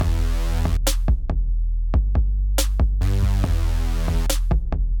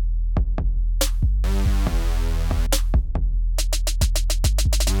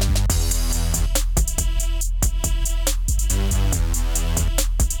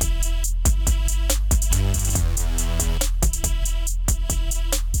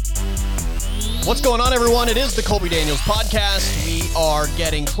What's going on, everyone? It is the Colby Daniels Podcast. We are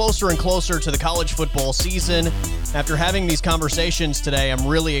getting closer and closer to the college football season. After having these conversations today, I'm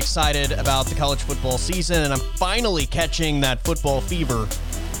really excited about the college football season, and I'm finally catching that football fever.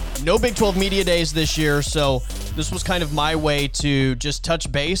 No Big 12 Media Days this year, so this was kind of my way to just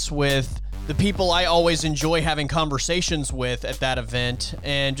touch base with the people I always enjoy having conversations with at that event,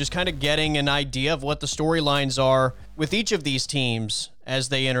 and just kind of getting an idea of what the storylines are with each of these teams as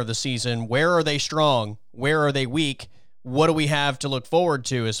they enter the season. Where are they strong? Where are they weak? What do we have to look forward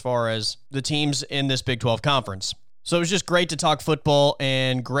to as far as the teams in this Big 12 conference? So it was just great to talk football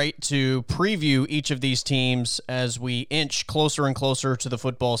and great to preview each of these teams as we inch closer and closer to the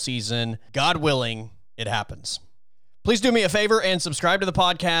football season. God willing, it happens. Please do me a favor and subscribe to the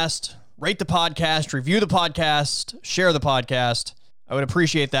podcast, rate the podcast, review the podcast, share the podcast. I would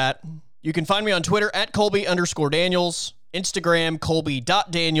appreciate that. You can find me on Twitter at Colby_Daniels, Instagram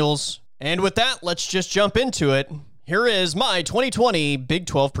Colby.Daniels. And with that, let's just jump into it. Here is my 2020 Big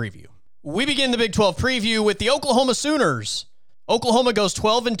 12 preview. We begin the Big 12 preview with the Oklahoma Sooners. Oklahoma goes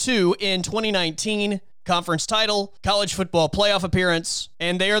 12-2 in 2019. Conference title, college football playoff appearance,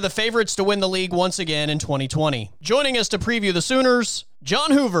 and they are the favorites to win the league once again in 2020. Joining us to preview the Sooners,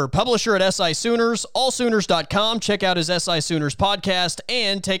 John Hoover, publisher at SISooners, allsooners.com. Check out his SISooners podcast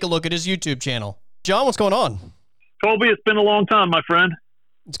and take a look at his YouTube channel. John, what's going on? Colby, it's been a long time, my friend.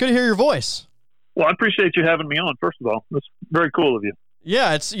 It's good to hear your voice. Well, I appreciate you having me on, first of all. That's very cool of you.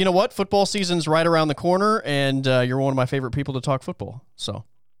 Yeah, it's, you know what? Football season's right around the corner, and you're one of my favorite people to talk football, so.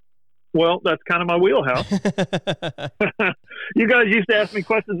 Well, that's kind of my wheelhouse. You guys used to ask me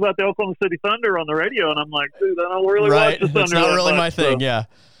questions about the Oklahoma City Thunder on the radio, and I'm like, dude, I don't really watch the Thunder. It's not really my thing, yeah.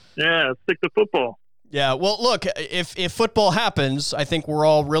 Yeah, stick to football. Yeah, well, look, if football happens, I think we're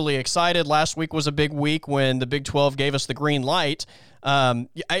all really excited. Last week was a big week when the Big 12 gave us the green light.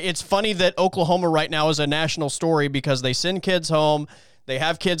 It's funny that Oklahoma right now is a national story because they send kids home. They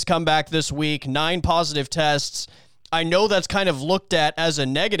have kids come back this week, 9 positive tests. I know that's kind of looked at as a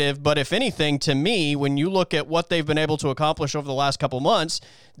negative, but if anything, to me, when you look at what they've been able to accomplish over the last couple months,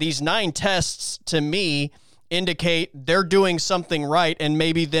 these 9 tests, to me, indicate they're doing something right, and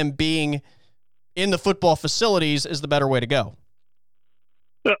maybe them being in the football facilities is the better way to go.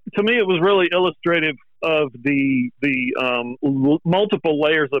 To me, it was really illustrative of the multiple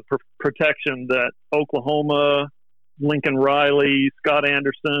layers of protection that Oklahoma, Lincoln Riley, Scott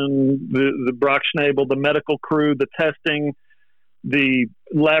Anderson, the Brock Schnabel, the medical crew, the testing, the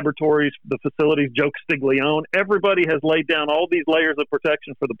laboratories, the facilities, Joe Castiglione, everybody has laid down all these layers of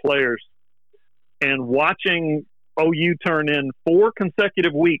protection for the players. And watching OU turn in 4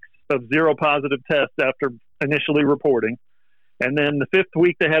 consecutive weeks of 0 positive tests after initially reporting, and then the 5th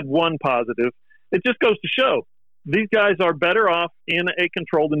week they had 1 positive, it just goes to show these guys are better off in a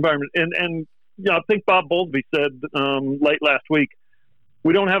controlled environment. And I think Bob Bowlby said late last week,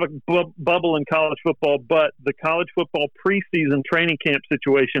 we don't have a bubble in college football, but the college football preseason training camp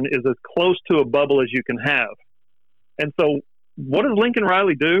situation is as close to a bubble as you can have. And so what does Lincoln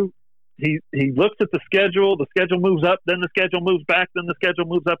Riley do? He looks at the schedule moves up, then the schedule moves back, then the schedule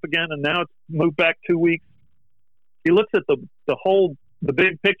moves up again, and now it's moved back 2 weeks. He looks at the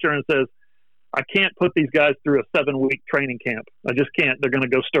big picture and says, I can't put these guys through a 7-week training camp. I just can't. They're going to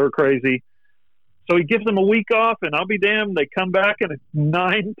go stir crazy. So he gives them a week off, and I'll be damned, they come back and it's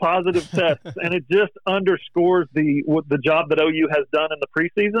 9 positive tests. And it just underscores the job that OU has done in the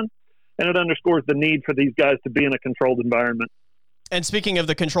preseason, and it underscores the need for these guys to be in a controlled environment. And speaking of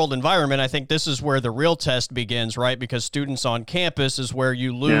the controlled environment, I think this is where the real test begins, right? Because students on campus is where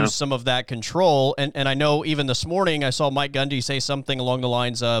you lose some of that control. And I know even this morning I saw Mike Gundy say something along the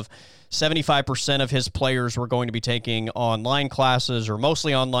lines of 75% of his players were going to be taking online classes or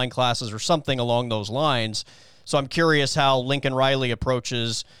mostly online classes or something along those lines. So I'm curious how Lincoln Riley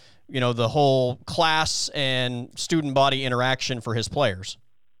approaches, the whole class and student body interaction for his players.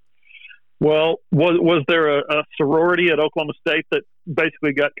 Well, was there a sorority at Oklahoma State that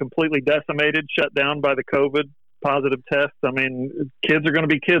basically got completely decimated, shut down by the COVID positive tests? I mean, kids are going to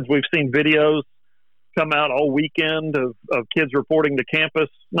be kids. We've seen videos come out all weekend of kids reporting to campus,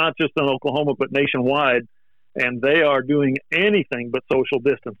 not just in Oklahoma, but nationwide, and they are doing anything but social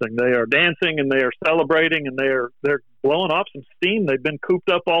distancing. They are dancing and they are celebrating and they're blowing off some steam. They've been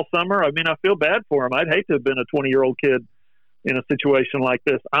cooped up all summer. I mean, I feel bad for them. I'd hate to have been a 20-year-old kid in a situation like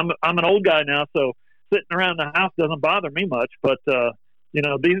this. I'm an old guy now, so sitting around the house doesn't bother me much. But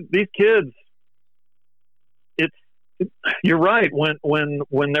these kids, you're right.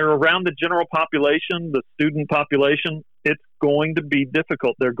 When they're around the general population, the student population, it's going to be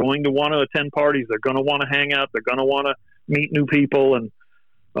difficult. They're going to want to attend parties. They're going to want to hang out. They're going to want to meet new people. And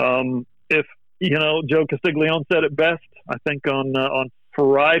if Joe Castiglione said it best, I think, on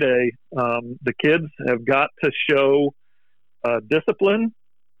Friday. The kids have got to show discipline.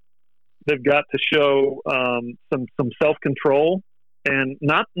 They've got to show some self-control, and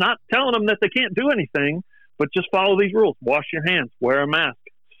not telling them that they can't do anything, but just follow these rules. Wash your hands, wear a mask,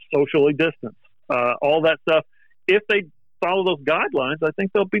 socially distance, all that stuff. If they follow those guidelines, I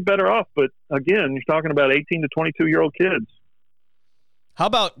think they'll be better off. But again, you're talking about 18 to 22-year-old kids. How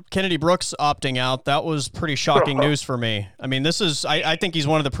about Kennedy Brooks opting out? That was pretty shocking news for me. I mean, I think he's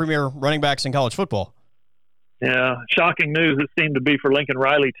one of the premier running backs in college football. Yeah, shocking news it seemed to be for Lincoln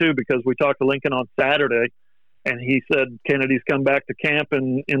Riley, too, because we talked to Lincoln on Saturday, and he said Kennedy's come back to camp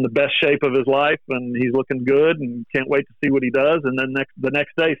in the best shape of his life, and he's looking good and can't wait to see what he does. And then the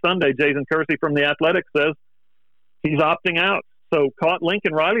next day, Sunday, Jason Kersey from The Athletic says he's opting out. So caught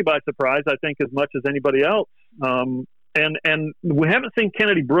Lincoln Riley by surprise, I think, as much as anybody else. And we haven't seen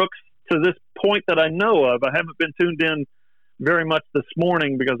Kennedy Brooks to this point that I know of. I haven't been tuned in very much this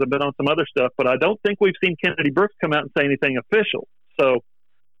morning because I've been on some other stuff, but I don't think we've seen Kennedy Brooks come out and say anything official. So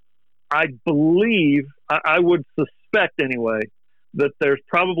I believe, I would suspect anyway, that there's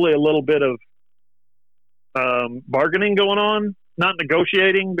probably a little bit of bargaining going on, not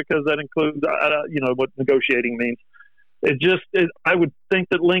negotiating, because that includes, what negotiating means. I would think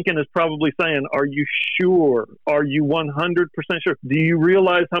that Lincoln is probably saying, are you sure? Are you 100% sure? Do you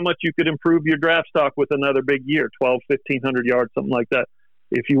realize how much you could improve your draft stock with another big year, 1,500 yards, something like that?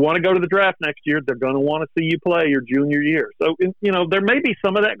 If you want to go to the draft next year, they're going to want to see you play your junior year. So, there may be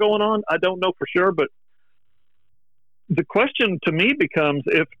some of that going on. I don't know for sure, but the question to me becomes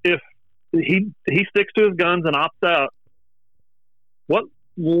if he sticks to his guns and opts out, what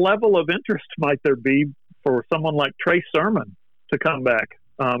level of interest might there be for someone like Trey Sermon to come back?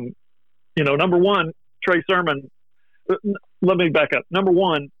 Number one, Trey Sermon, let me back up. Number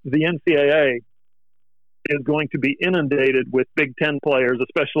one, the NCAA is going to be inundated with Big Ten players,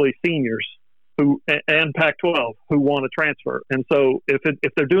 especially seniors and Pac-12 who want to transfer. And so if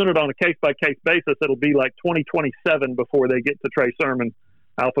they're doing it on a case-by-case basis, it'll be like 2027 before they get to Trey Sermon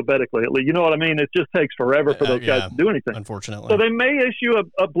alphabetically. You know what I mean? It just takes forever for those guys to do anything. Unfortunately. So they may issue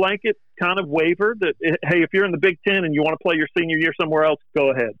a blanket kind of waiver that, hey, if you're in the Big Ten and you want to play your senior year somewhere else,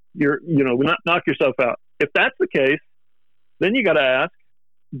 go ahead. Knock yourself out. If that's the case, then you got to ask,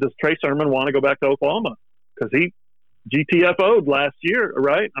 does Trey Sermon want to go back to Oklahoma? Because he GTFO'd last year,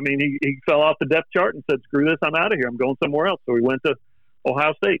 right? I mean, he fell off the depth chart and said, screw this, I'm out of here. I'm going somewhere else. So he went to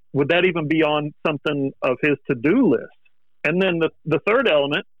Ohio State. Would that even be on something of his to-do list? And then the third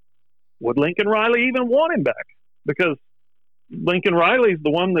element, would Lincoln Riley even want him back? Because Lincoln Riley's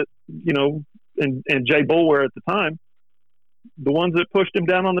the one that, and Jay Boulware at the time, the ones that pushed him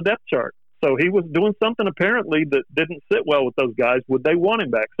down on the depth chart. So he was doing something apparently that didn't sit well with those guys. Would they want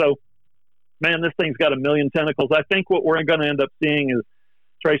him back? So, man, this thing's got a million tentacles. I think what we're going to end up seeing is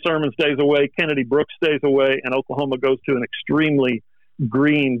Trey Sermon stays away, Kennedy Brooks stays away, and Oklahoma goes to an extremely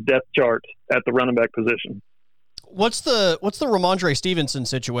green depth chart at the running back position. What's the Ramondre Stevenson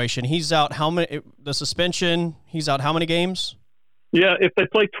situation? He's out the suspension, he's out how many games? Yeah, if they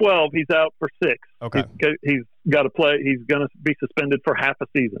play 12, he's out for 6. Okay. He's got to play. He's going to be suspended for half a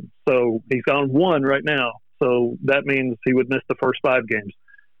season. So he's on 1 right now. So that means he would miss the first 5 games.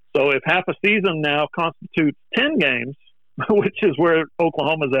 So if half a season now constitutes 10 games, which is where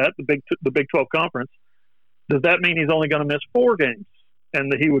Oklahoma's at, the Big 12 conference, does that mean he's only going to miss 4 games?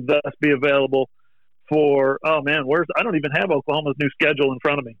 And that he would thus be available for, I don't even have Oklahoma's new schedule in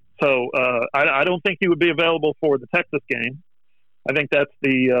front of me. So I don't think he would be available for the Texas game. I think that's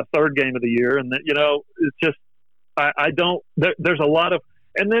the 3rd game of the year. And that, it's just, there's a lot of,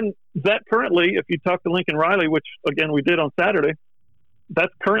 and then that currently, if you talk to Lincoln Riley, which again, we did on Saturday,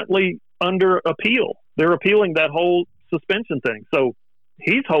 that's currently under appeal. They're appealing that whole suspension thing. So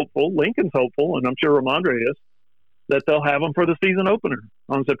he's hopeful, Lincoln's hopeful, and I'm sure Ramondre is, that they'll have him for the season opener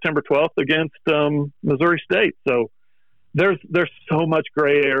on September 12th against Missouri State. So there's so much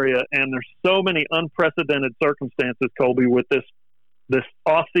gray area, and there's so many unprecedented circumstances, Colby, with this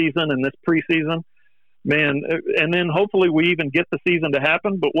off season and this preseason, man. And then hopefully we even get the season to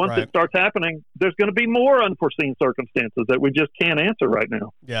happen. But once it starts happening, there's going to be more unforeseen circumstances that we just can't answer right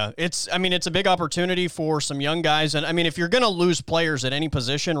now. Yeah, it's a big opportunity for some young guys. And I mean, if you're going to lose players at any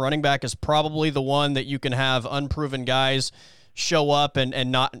position, running back is probably the one that you can have unproven guys show up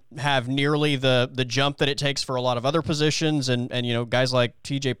and not have nearly the jump that it takes for a lot of other positions. And guys like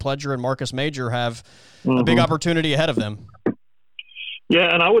TJ Pledger and Marcus Major have a big opportunity ahead of them.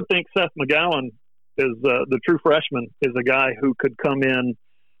 Yeah, and I would think Seth McGowan is the true freshman is a guy who could come in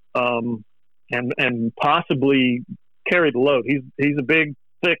and possibly carry the load. He's a big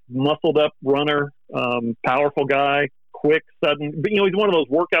thick, muscled-up runner, powerful guy, quick, sudden. But, he's one of those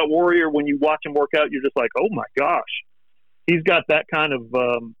workout warrior. When you watch him work out, you're just like, oh, my gosh. He's got that kind of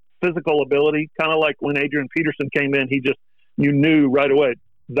physical ability, kind of like when Adrian Peterson came in. You knew right away,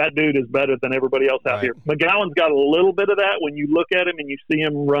 that dude is better than everybody else out here. McGowan's got a little bit of that when you look at him and you see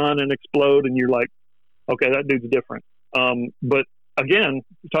him run and explode, and you're like, okay, that dude's different. But, again,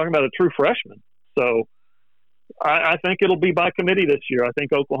 talking about a true freshman. So I think it'll be by committee this year. I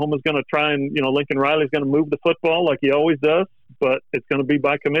think Oklahoma's going to try and, Lincoln Riley's going to move the football like he always does, but it's going to be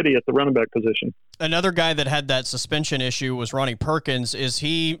by committee at the running back position. Another guy that had that suspension issue was Ronnie Perkins. Does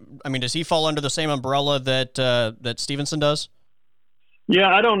he fall under the same umbrella that Stevenson does?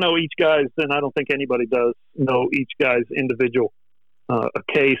 Yeah, I don't know each guy's, and I don't think anybody does know each guy's individual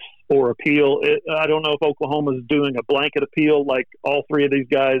case or appeal. I don't know if Oklahoma's doing a blanket appeal like all three of these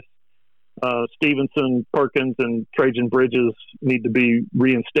guys. Stevenson, Perkins, and Trajan Bridges need to be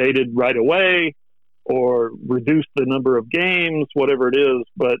reinstated right away or reduce the number of games, whatever it is.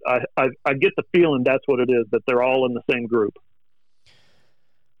 But I get the feeling that's what it is, that they're all in the same group.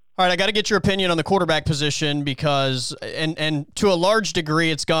 All right, I got to get your opinion on the quarterback position because, and to a large degree,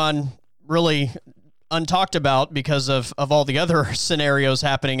 it's gone really untalked about because of all the other scenarios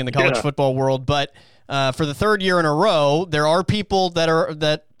happening in the college football world. But for the third year in a row, there are people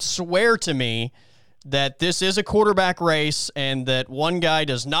that swear to me that this is a quarterback race and that one guy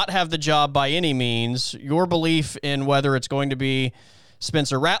does not have the job by any means. Your belief in whether it's going to be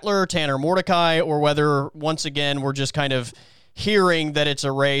Spencer Rattler, Tanner Mordecai, or whether, once again, we're just kind of hearing that it's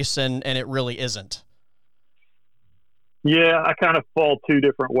a race and it really isn't. Yeah, I kind of fall two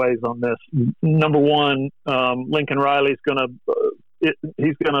different ways on this. Number one, Lincoln Riley's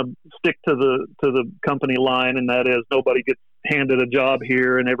he's going to stick to the company line, and that is nobody gets handed a job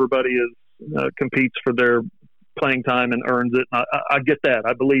here, and everybody competes for their playing time and earns it. I get that.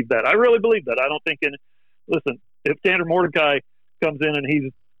 I believe that. I really believe that. I don't think listen, if Tanner Mordecai comes in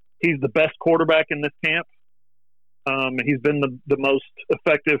and he's the best quarterback in this camp, he's been the most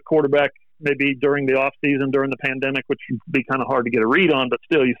effective quarterback maybe during the off season, during the pandemic, which would be kind of hard to get a read on, but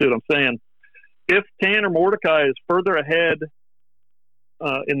still, you see what I'm saying. If Tanner Mordecai is further ahead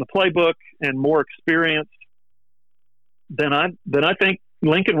in the playbook and more experienced, then I think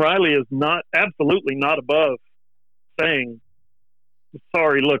Lincoln Riley is absolutely not above saying,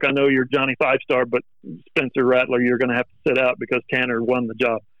 sorry, look, I know you're Johnny Five-Star, but Spencer Rattler, you're going to have to sit out because Tanner won the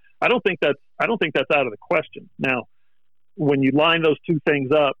job. I don't think that's out of the question. Now, when you line those two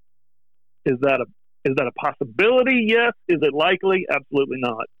things up, is that a possibility? Yes. Is it likely? Absolutely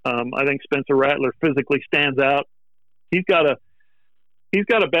not. I think Spencer Rattler physically stands out. He's got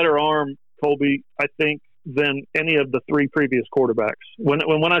a better arm, Colby, I think, than any of the three previous quarterbacks.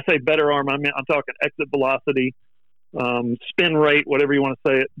 When I say better arm, I'm talking exit velocity, spin rate, whatever you want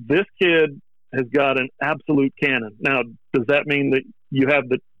to say it. This kid has got an absolute cannon. Now, does that mean that you have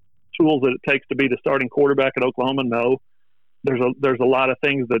the tools that it takes to be the starting quarterback at Oklahoma? No. There's a lot of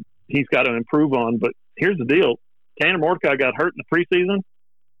things that he's got to improve on, but here's the deal. Tanner Mordecai got hurt in the preseason.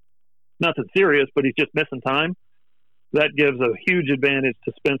 Nothing serious, but he's just missing time. That gives a huge advantage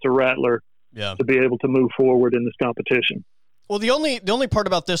to Spencer Rattler to be able to move forward in this competition. Well, the only part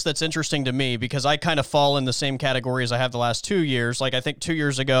about this that's interesting to me, because I kind of fall in the same category as I have the last 2 years. Like, I think 2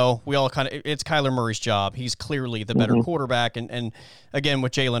 years ago, it's Kyler Murray's job. He's clearly the better quarterback. And again,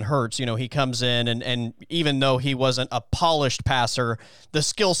 with Jalen Hurts, he comes in and even though he wasn't a polished passer, the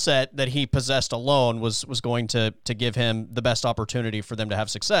skill set that he possessed alone was going to give him the best opportunity for them to have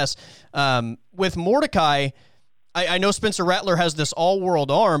success. With Mordecai, I know Spencer Rattler has this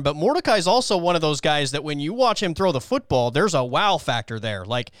all-world arm, but Mordecai's also one of those guys that when you watch him throw the football, there's a wow factor there.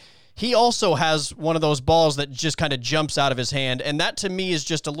 Like, he also has one of those balls that just kind of jumps out of his hand, and that to me is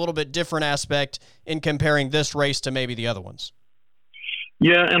just a little bit different aspect in comparing this race to maybe the other ones.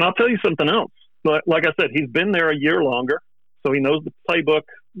 Yeah, and I'll tell you something else. Like I said, he's been there a year longer, so he knows the playbook,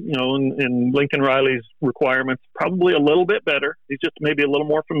 in Lincoln Riley's requirements, probably a little bit better. He's just maybe a little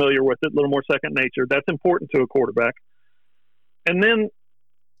more familiar with it, a little more second nature. That's important to a quarterback. And then,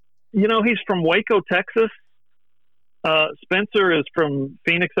 he's from Waco, Texas. Spencer is from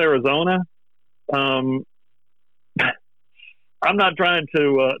Phoenix, Arizona. I'm not trying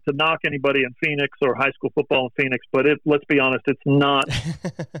to knock anybody in Phoenix or high school football in Phoenix, but let's be honest, it's not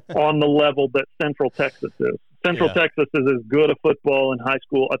on the level that Central Texas is. Central Texas is as good a football at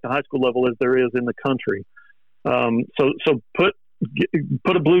the high school level as there is in the country. So put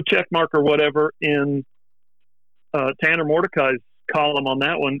a blue check mark or whatever in Tanner Mordecai's column on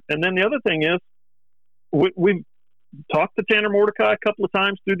that one. And then the other thing is we've talked to Tanner Mordecai a couple of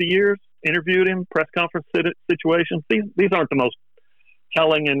times through the years, interviewed him, press conference situations. These aren't the most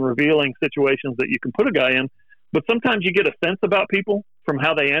telling and revealing situations that you can put a guy in. But sometimes you get a sense about people from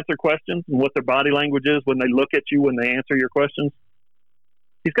how they answer questions and what their body language is when they look at you, when they answer your questions.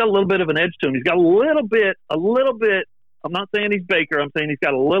 He's got a little bit of an edge to him. He's got a little bit. I'm not saying he's Baker. I'm saying he's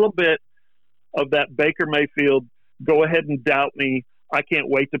got a little bit of that Baker Mayfield, go ahead and doubt me. I can't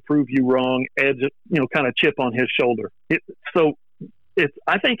wait to prove you wrong. Edge, kind of chip on his shoulder.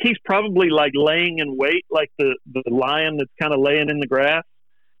 I think he's probably like laying in wait, like the lion that's kind of laying in the grass.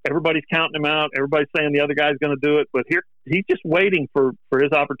 Everybody's counting him out. Everybody's saying the other guy's going to do it. But here, he's just waiting for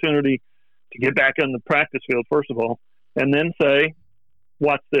his opportunity to get back on the practice field, first of all, and then say,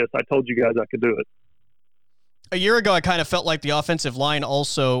 watch this. I told you guys I could do it. A year ago, I kind of felt like the offensive line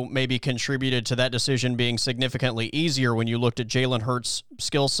also maybe contributed to that decision being significantly easier when you looked at Jalen Hurts'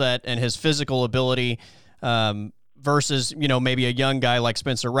 skill set and his physical ability versus, maybe a young guy like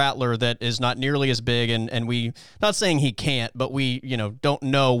Spencer Rattler that is not nearly as big. And we, not saying he can't, but we, don't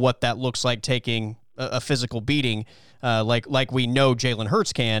know what that looks like taking a physical beating like we know Jalen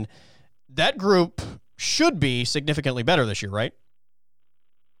Hurts can. That group should be significantly better this year, right?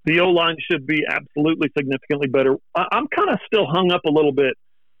 The O-line should be absolutely significantly better. I'm kind of still hung up a little bit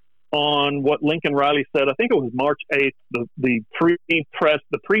on what Lincoln Riley said. I think it was March 8th, the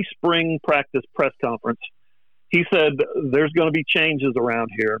pre-spring practice press conference. He said there's going to be changes around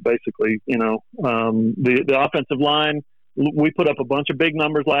here, basically. The offensive line, we put up a bunch of big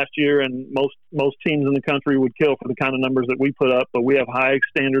numbers last year, and most teams in the country would kill for the kind of numbers that we put up, but we have high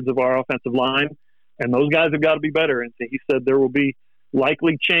standards of our offensive line, and those guys have got to be better. And he said there will be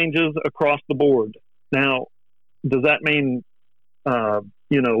likely changes across the board. Now, does that mean,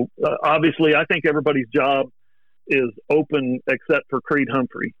 obviously I think everybody's job is open except for Creed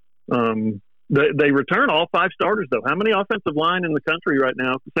Humphrey. They return all 5 starters, though. How many offensive line in the country right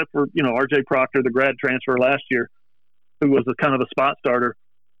now, except for, R.J. Proctor, the grad transfer last year, who was a kind of a spot starter?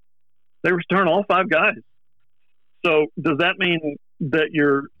 They return all 5 guys. So does that mean that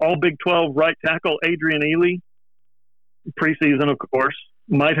your all Big 12 right tackle, Adrian Ely, preseason, of course,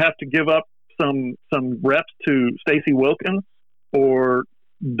 might have to give up some reps to Stacey Wilkins? Or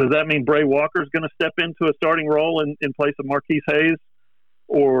does that mean Bray Walker's going to step into a starting role in place of Marquise Hayes?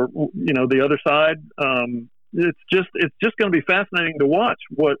 Or, the other side? It's just going to be fascinating to watch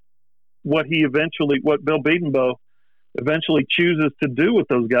what Bill Bedenbaugh eventually chooses to do with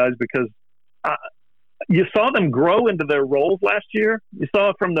those guys, because you saw them grow into their roles last year. You saw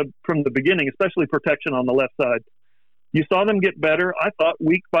it from the beginning, especially protection on the left side. You saw them get better, I thought,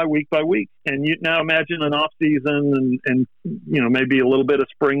 week by week by week. And you now imagine an off season and maybe a little bit of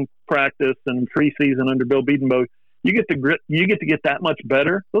spring practice and preseason under Bill Bedenbaugh. You get to get that much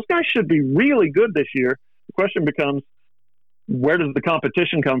better. Those guys should be really good this year. The question becomes, where does the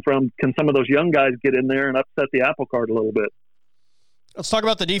competition come from? Can some of those young guys get in there and upset the apple cart a little bit? Let's talk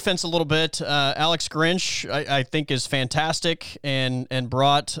about the defense a little bit. Alex Grinch, I think, is fantastic and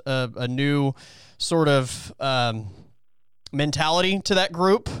brought a new sort of mentality to that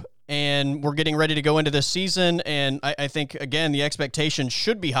group. And we're getting ready to go into this season, and I think, again, the expectation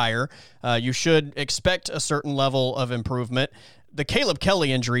should be higher. You should expect a certain level of improvement. The Caleb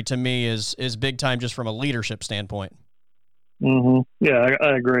Kelly injury, to me, is big time just from a leadership standpoint. Mm-hmm. Yeah,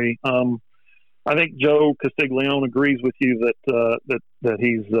 I agree. I think Joe Castiglione agrees with you that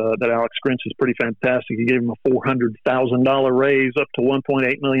Alex Grinch is pretty fantastic. He gave him a $400,000 raise up to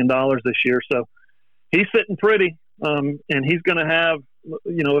 $1.8 million this year, so he's sitting pretty. And he's going to have,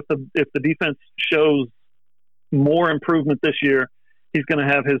 if the defense shows more improvement this year, he's going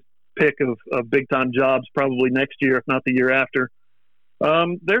to have his pick of big time jobs probably next year, if not the year after.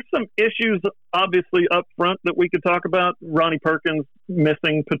 There's some issues, obviously, up front that we could talk about. Ronnie Perkins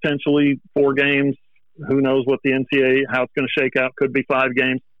missing potentially 4 games. Who knows what the NCAA, how it's going to shake out? Could be 5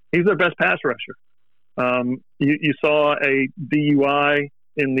 games. He's their best pass rusher. You saw a DUI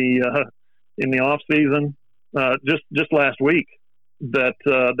in the off season. Just last week that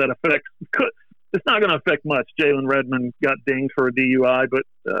affects. It's not going to affect much. Jalen Redmond got dinged for a DUI, but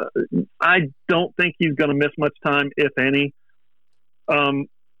I don't think he's going to miss much time, if any.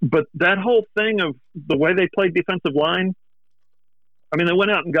 But that whole thing of the way they played defensive line, I mean, they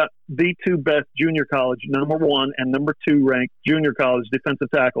went out and got the 2 best junior college, number 1 and number 2 ranked junior college defensive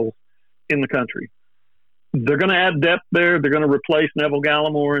tackles in the country. They're going to add depth there. They're going to replace Neville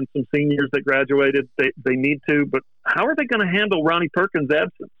Gallimore and some seniors that graduated. They need to, but how are they going to handle Ronnie Perkins'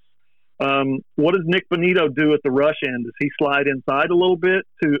 absence? What does Nick Bonito do at the rush end? Does he slide inside a little bit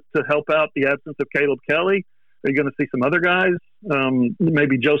to help out the absence of Caleb Kelly? Are you going to see some other guys?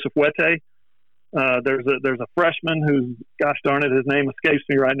 Maybe Joseph Wete. There's a freshman who's, gosh darn it, his name escapes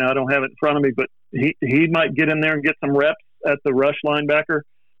me right now. I don't have it in front of me, but he might get in there and get some reps at the rush linebacker.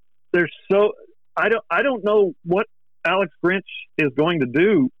 I don't know what Alex Grinch is going to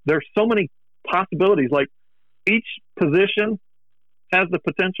do. There's so many possibilities. Like, each position has the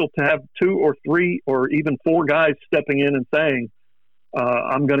potential to have 2 or 3 or even 4 guys stepping in and saying,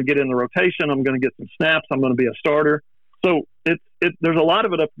 I'm going to get in the rotation. I'm going to get some snaps. I'm going to be a starter. So there's a lot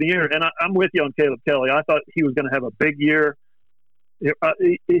of it up in the air. And I'm with you on Caleb Kelly. I thought he was going to have a big year.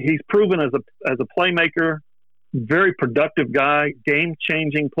 He's proven as a playmaker, very productive guy,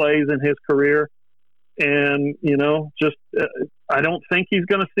 game-changing plays in his career. And, I don't think he's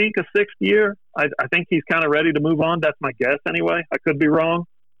going to seek a 6th year. I think he's kind of ready to move on. That's my guess anyway. I could be wrong.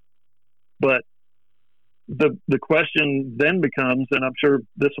 But the question then becomes, and I'm sure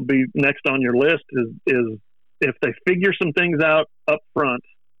this will be next on your list, is if they figure some things out up front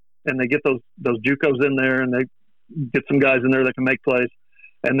and they get those JUCOs in there and they get some guys in there that can make plays,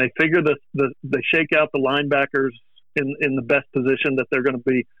 and they figure they shake out the linebackers in the best position that they're going to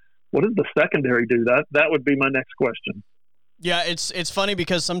be, what does the secondary do? That would be my next question. Yeah, it's funny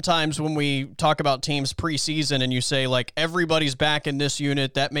because sometimes when we talk about teams preseason and you say, like, everybody's back in this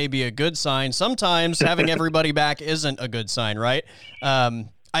unit, that may be a good sign. Sometimes having everybody back isn't a good sign, right?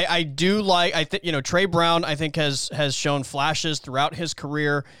 I do like, Trey Brown, I think, has shown flashes throughout his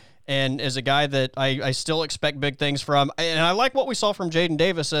career and is a guy that I still expect big things from. And I like what we saw from Jaden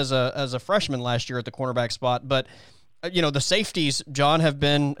Davis as a freshman last year at the cornerback spot. But, the safeties, John, have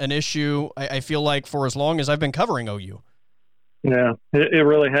been an issue, I feel like, for as long as I've been covering OU. Yeah, it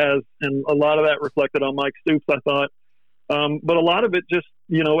really has. And a lot of that reflected on Mike Stoops, I thought. But a lot of it just,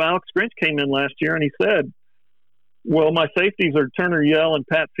 Alex Grinch came in last year and he said, well, my safeties are Turner Yell and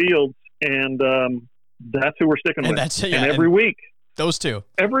Pat Fields, and that's who we're sticking with. And every week. Those two.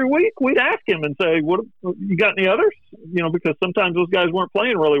 Every week we'd ask him and say, "What, you got any others?" Because sometimes those guys weren't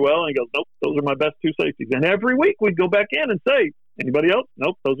playing really well. And he goes, "Nope, those are my best 2 safeties." And every week we'd go back in and say, "Anybody else?"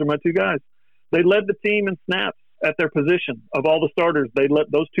 "Nope, those are my 2 guys." They led the team in snaps at their position. Of all the starters,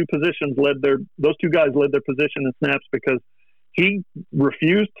 those 2 guys led their position in snaps because he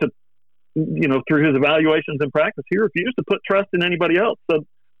refused to, through his evaluations in practice, he refused to put trust in anybody else. So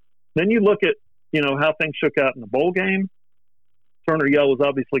then you look at, how things shook out in the bowl game. Turner Yell was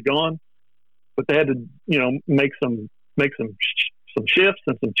obviously gone, but they had to, make some shifts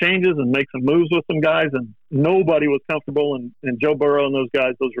and some changes and make some moves with some guys, and nobody was comfortable. And Joe Burrow and those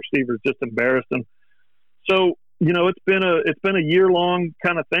guys, those receivers, just embarrassed them. So, it's been a year-long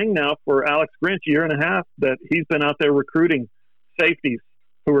kind of thing now for Alex Grinch, year and a half, that he's been out there recruiting safeties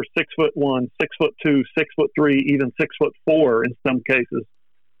who are 6'1", 6'2", 6'3", even 6'4" in some cases.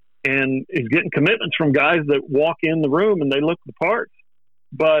 And he's getting commitments from guys that walk in the room and they look the part.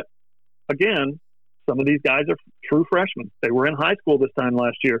 But again, some of these guys are true freshmen. They were in high school this time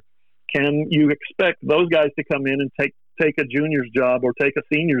last year. Can you expect those guys to come in and take a junior's job or take a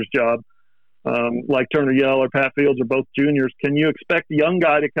senior's job, like Turner Yell or Pat Fields are both juniors? Can you expect a young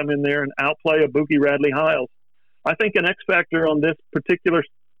guy to come in there and outplay a Buki Radley-Hiles? I think an X factor on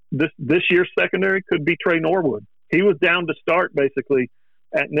this year's secondary could be Trey Norwood. He was down to start basically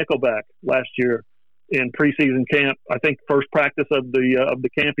at nickelback last year in preseason camp. I think first practice of the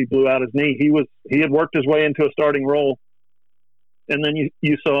camp, he blew out his knee. He had worked his way into a starting role, and then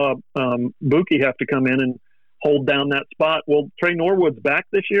you saw Buki have to come in and hold down that spot. Well, Trey Norwood's back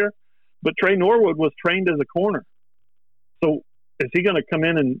this year, but Trey Norwood was trained as a corner. So is he going to come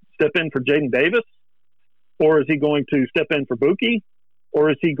in and step in for Jaden Davis, or is he going to step in for Buki, or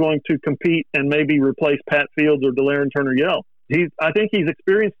is he going to compete and maybe replace Pat Fields or Delaren Turner Yell? I think he's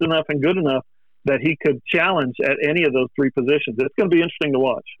experienced enough and good enough that he could challenge at any of those 3 positions. It's going to be interesting to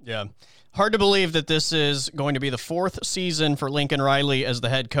watch. Yeah. Hard to believe that this is going to be the 4th season for Lincoln Riley as the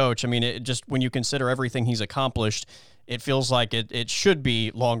head coach. I mean, it just, when you consider everything he's accomplished, it feels like it should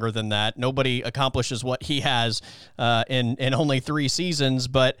be longer than that. Nobody accomplishes what he has in only 3 seasons.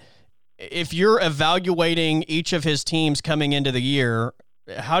 But if you're evaluating each of his teams coming into the year,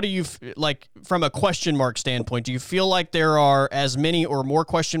 how do you, from a question mark standpoint, do you feel like there are as many or more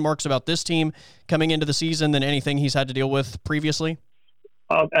question marks about this team coming into the season than anything he's had to deal with previously?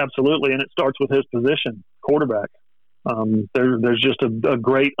 Absolutely, and it starts with his position, quarterback. There's just a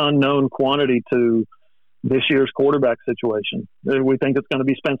great unknown quantity to this year's quarterback situation. We think it's going to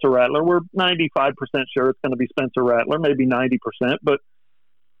be Spencer Rattler. We're 95% sure it's going to be Spencer Rattler, maybe 90%, but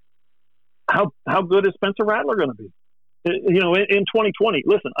how good is Spencer Rattler going to be? In 2020,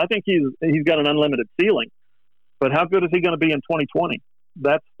 listen, I think he's got an unlimited ceiling, but how good is he going to be in 2020?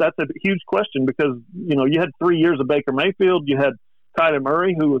 That's a huge question because, you had 3 years of Baker Mayfield. You had Kyler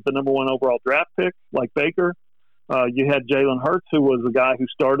Murray, who was the number 1 overall draft pick, like Baker. You had Jalen Hurts, who was a guy who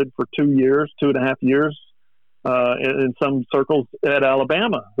started for 2.5 years. in some circles at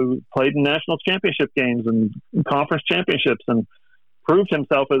Alabama, who played in national championship games and conference championships and proved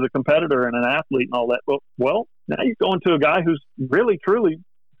himself as a competitor and an athlete and all that. Well, now you're going to a guy who's really, truly,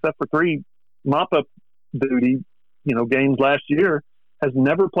 except for 3 mop-up duty, games last year, has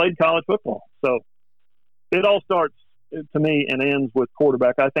never played college football. So it all starts, to me, and ends with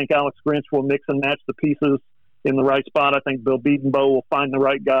quarterback. I think Alex Grinch will mix and match the pieces in the right spot. I think Bill Bedenbaugh will find the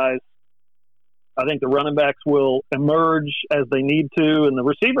right guys. I think the running backs will emerge as they need to, and the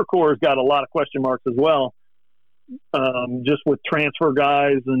receiver corps has got a lot of question marks as well, just with transfer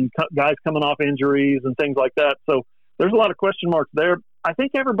guys and guys coming off injuries and things like that. So there's a lot of question marks there. I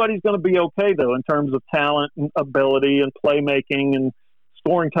think everybody's going to be okay, though, in terms of talent and ability and playmaking and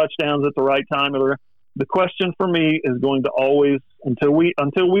scoring touchdowns at the right time. The question for me is going to always, until we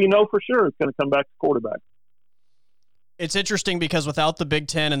know for sure, it's going to come back to quarterback. It's interesting because without the Big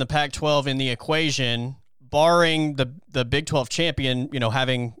Ten and the Pac-12 in the equation, barring the Big 12 champion,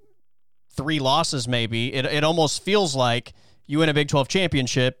 having 3 losses maybe, it almost feels like you win a Big 12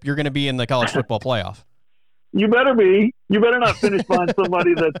 championship, you're going to be in the college football playoff. You better be. You better not finish behind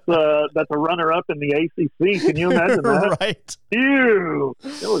somebody that's a runner-up in the ACC. Can you imagine that? Right. Ew.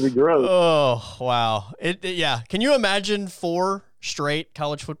 That would be gross. Oh, wow. Yeah. Can you imagine 4 straight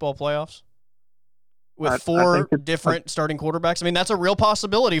college football playoffs? With 4 different starting quarterbacks? I mean, that's a real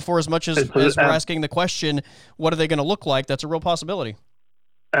possibility for as much as we're asking the question, what are they going to look like? That's a real possibility.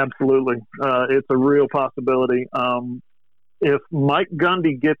 Absolutely. It's a real possibility. If Mike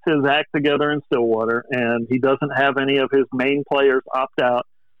Gundy gets his act together in Stillwater and he doesn't have any of his main players opt out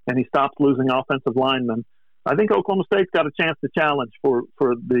and he stops losing offensive linemen, I think Oklahoma State's got a chance to challenge for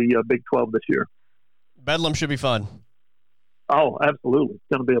the Big 12 this year. Bedlam should be fun. Oh, absolutely. It's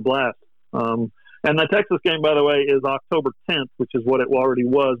going to be a blast. And the Texas game, by the way, is October 10th, which is what it already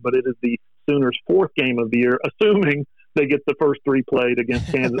was, but it is the Sooners' 4th game of the year, assuming they get the first 3 played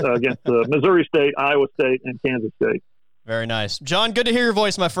against Missouri State, Iowa State, and Kansas State. Very nice. John, good to hear your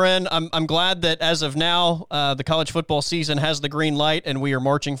voice, my friend. I'm glad that as of now, the college football season has the green light and we are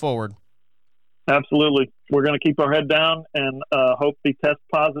marching forward. Absolutely. We're going to keep our head down and hope the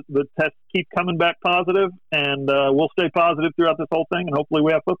tests keep coming back positive, and we'll stay positive throughout this whole thing, and hopefully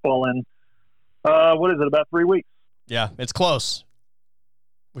we have football in, about 3 weeks. Yeah, it's close,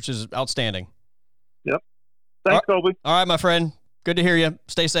 which is outstanding. Yep. Thanks, Colby. All right, my friend. Good to hear you.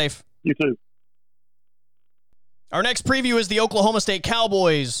 Stay safe. You too. Our next preview is the Oklahoma State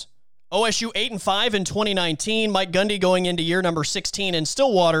Cowboys. OSU 8-5 in 2019. Mike Gundy going into year number 16 in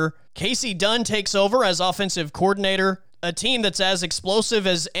Stillwater. Casey Dunn takes over as offensive coordinator. A team that's as explosive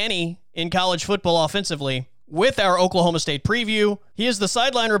as any in college football offensively. With our Oklahoma State preview, he is the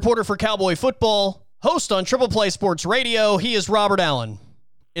sideline reporter for Cowboy football, host on Triple Play Sports Radio. He is Robert Allen.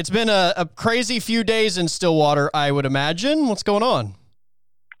 It's been a crazy few days in Stillwater, I would imagine. What's going on?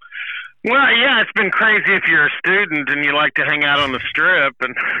 Well, yeah, it's been crazy if you're a student and you like to hang out on the strip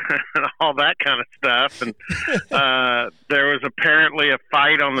and all that kind of stuff. And there was apparently a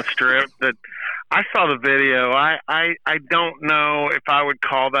fight on the strip that I saw the video. I don't know if I would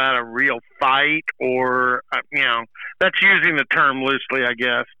call that a real fight or, that's using the term loosely, I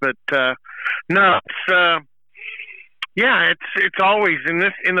guess. But no, it's always in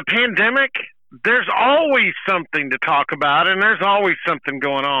the pandemic. There's always something to talk about, and there's always something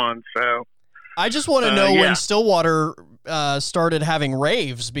going on. So, I just want to know when Stillwater started having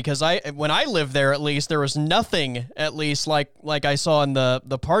raves, because when I lived there, at least there was nothing, at least like I saw in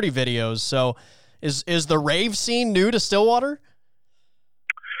the party videos. So, is the rave scene new to Stillwater?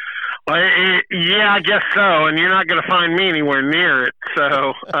 Yeah, I guess so. And you're not going to find me anywhere near it.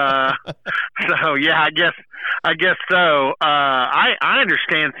 So, yeah, I guess so. I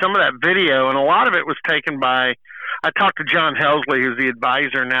understand some of that video, and a lot of it was taken by. I talked to John Helsley, who's the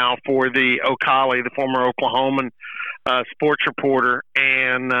advisor now for the Ocali, the former Oklahoman sports reporter,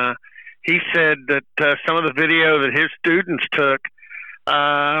 and he said that some of the video that his students took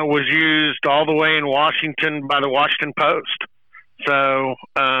was used all the way in Washington by the Washington Post. So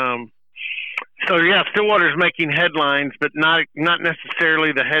yeah, Stillwater's making headlines, but not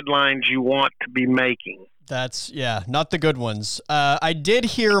necessarily the headlines you want to be making. That's, not the good ones. I did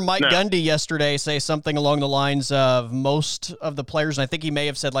hear Mike Gundy yesterday say something along the lines of most of the players, and I think he may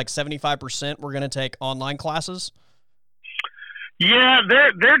have said like 75% were going to take online classes. Yeah,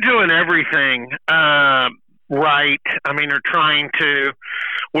 they're doing everything right. I mean, they're trying to,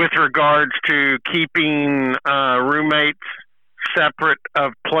 with regards to keeping roommates separate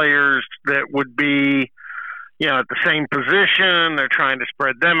of players that would be, at the same position. They're trying to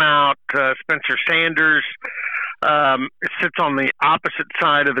spread them out. Spencer Sanders sits on the opposite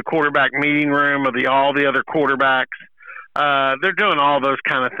side of the quarterback meeting room of all the other quarterbacks. They're doing all those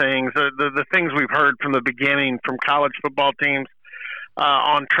kind of things. The things we've heard from the beginning from college football teams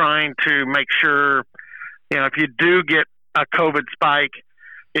on trying to make sure, if you do get a COVID spike,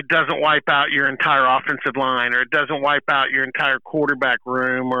 it doesn't wipe out your entire offensive line, or it doesn't wipe out your entire quarterback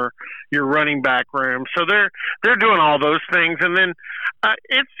room or your running back room. So they're doing all those things. And then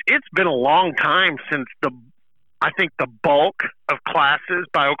it's been a long time since I think the bulk of classes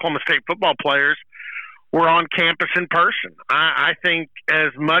by Oklahoma State football players were on campus in person. I think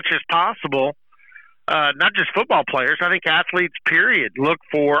as much as possible, not just football players, I think athletes, period, look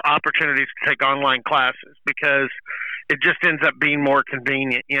for opportunities to take online classes because it just ends up being more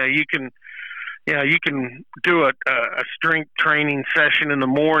convenient. You can do a strength training session in the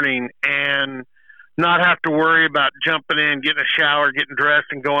morning and not have to worry about jumping in, getting a shower, getting dressed,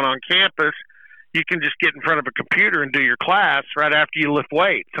 and going on campus. You can just get in front of a computer and do your class right after you lift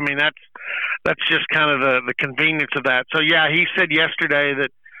weights. I mean, that's just kind of the convenience of that. So, yeah, he said yesterday that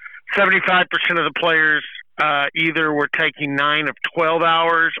 75% of the players either were taking 9 of 12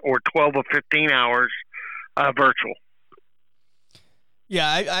 hours or 12 of 15 hours virtual.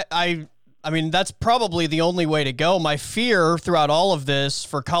 Yeah, I mean, that's probably the only way to go. My fear throughout all of this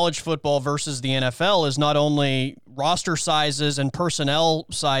for college football versus the NFL is not only roster sizes and personnel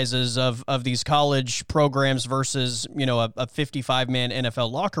sizes of these college programs versus, a 55-man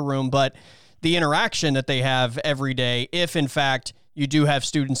NFL locker room, but the interaction that they have every day if, in fact, you do have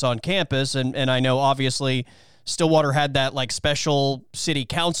students on campus. And I know, obviously, Stillwater had that, special city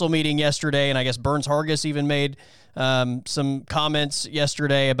council meeting yesterday, and I guess Burns Hargis even made some comments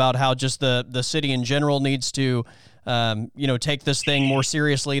yesterday about how just the city in general needs to, take this thing more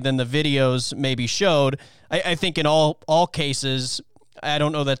seriously than the videos maybe showed. I think in all cases, I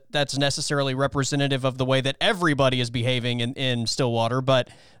don't know that that's necessarily representative of the way that everybody is behaving in Stillwater, but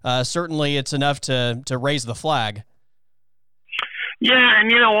certainly it's enough to raise the flag. Yeah, and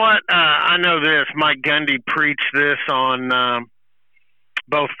you know what? I know this. Mike Gundy preached this on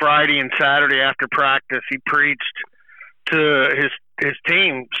both Friday and Saturday after practice. He preached to his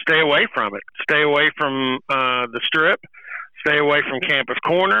team, stay away from it. Stay away from the strip. Stay away from Campus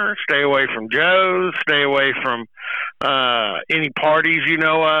Corner. Stay away from Joe's. Stay away from any parties you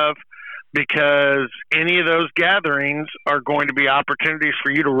know of, because any of those gatherings are going to be opportunities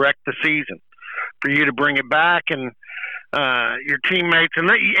for you to wreck the season, for you to bring it back and your teammates.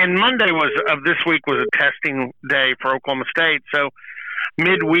 And Monday of this week was a testing day for Oklahoma State. So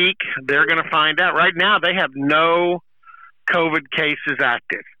midweek, they're going to find out. Right now, they have no COVID cases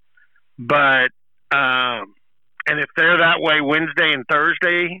active. But and if they're that way Wednesday and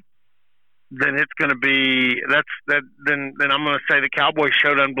Thursday, then it's going to be then I'm going to say the Cowboys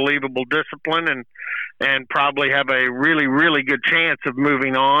showed unbelievable discipline and probably have a really, really good chance of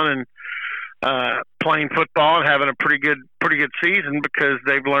moving on and playing football and having a pretty good season because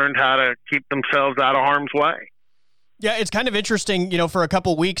they've learned how to keep themselves out of harm's way. Yeah, it's kind of interesting. For a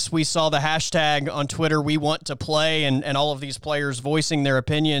couple weeks, we saw the hashtag on Twitter, "We want to play," and all of these players voicing their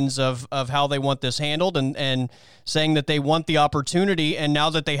opinions of how they want this handled and saying that they want the opportunity. And now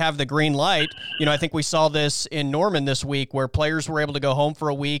that they have the green light, I think we saw this in Norman this week where players were able to go home for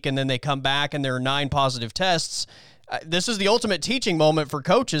a week and then they come back and there are 9 positive tests. This is the ultimate teaching moment for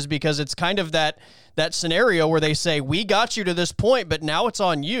coaches because it's kind of that scenario where they say, we got you to this point, but now it's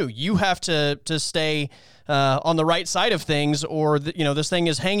on you. You have to stay on the right side of things, or this thing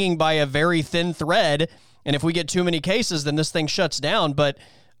is hanging by a very thin thread. And if we get too many cases, then this thing shuts down. But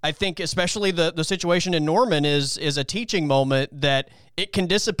I think especially the situation in Norman is a teaching moment that it can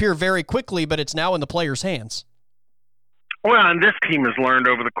disappear very quickly, but it's now in the players' hands. Well, and this team has learned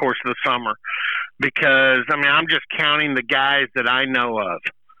over the course of the summer because, I'm just counting the guys that I know of.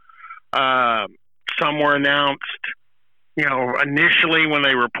 Some were announced, initially when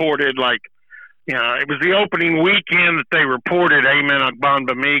they reported, it was the opening weekend that they reported Amen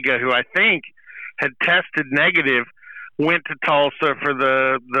Agbanbamiga, who I think had tested negative, went to Tulsa for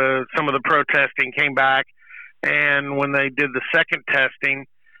some of the protesting, came back, and when they did the second testing,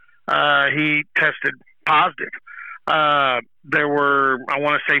 he tested positive. There were, I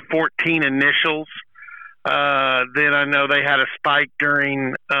want to say, 14 initials. Then I know they had a spike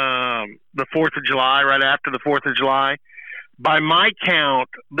during the 4th of July, right after the 4th of July. By my count,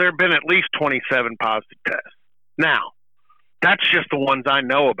 there have been at least 27 positive tests. Now, that's just the ones I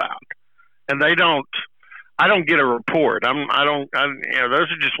know about. And I don't get a report. Those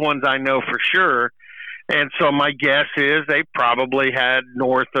are just ones I know for sure. And so my guess is they probably had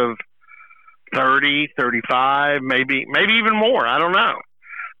north of 30, 35, maybe even more. I don't know.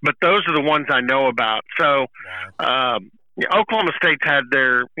 but those are the ones I know about. So Oklahoma State's had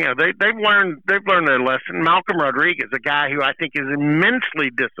their, they've learned their lesson. Malcolm Rodriguez, a guy who I think is immensely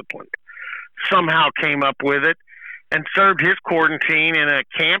disciplined, somehow came up with it and served his quarantine in a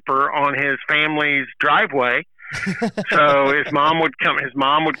camper on his family's driveway. So his mom would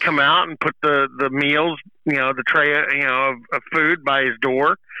come out and put the meals, the tray, of food by his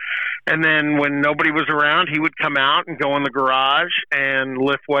door. And then when nobody was around, he would come out and go in the garage and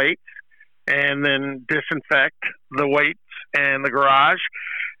lift weights and then disinfect the weights and the garage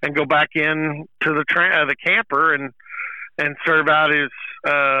and go back in to the camper and serve out his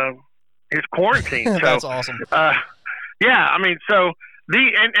quarantine. So that's awesome. Yeah, I mean, so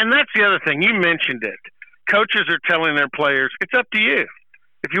and that's the other thing. You mentioned it. Coaches are telling their players, it's up to you.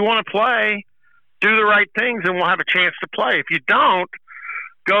 If you want to play, do the right things and we'll have a chance to play. If you don't,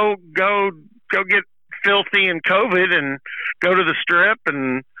 go get filthy in COVID and go to the strip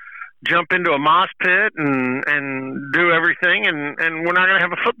and jump into a mosh pit and do everything, and we're not going to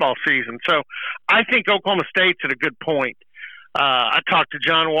have a football season. So I think Oklahoma State's at a good point. I talked to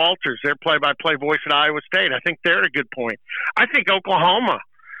John Walters, their play-by-play voice at Iowa State. I think they're at a good point. I think Oklahoma,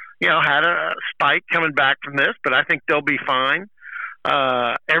 had a spike coming back from this, but I think they'll be fine.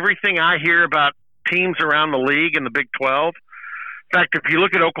 Everything I hear about teams around the league in the Big 12, in fact, if you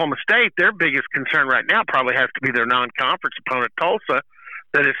look at Oklahoma State, their biggest concern right now probably has to be their non-conference opponent, Tulsa,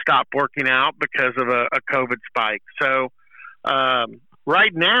 that has stopped working out because of a COVID spike. So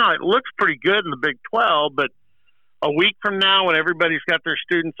right now it looks pretty good in the Big 12, but a week from now when everybody's got their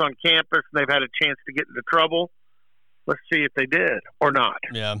students on campus and they've had a chance to get into trouble, let's see if they did or not.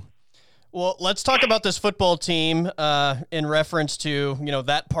 Yeah. Well, let's talk about this football team in reference to,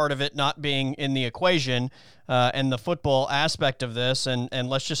 that part of it not being in the equation and the football aspect of this. And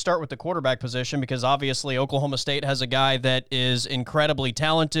let's just start with the quarterback position, because obviously Oklahoma State has a guy that is incredibly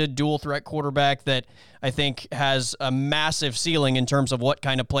talented, dual threat quarterback that I think has a massive ceiling in terms of what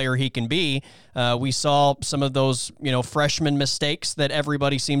kind of player he can be. We saw some of those, freshman mistakes that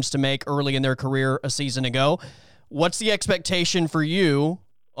everybody seems to make early in their career a season ago. What's the expectation for you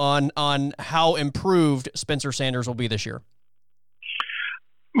on how improved Spencer Sanders will be this year?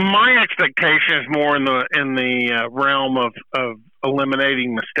 My expectation is more in the realm of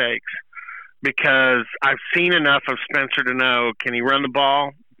eliminating mistakes, because I've seen enough of Spencer to know, can he run the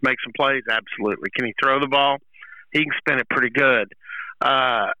ball, make some plays? Absolutely. Can he throw the ball? He can spin it pretty good.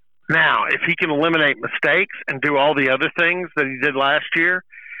 Now, if he can eliminate mistakes and do all the other things that he did last year,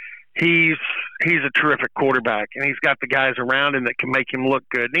 he's a terrific quarterback, and he's got the guys around him that can make him look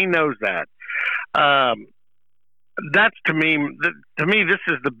good, and he knows that. That's to me, this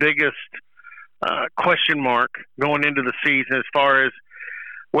is the biggest question mark going into the season, as far as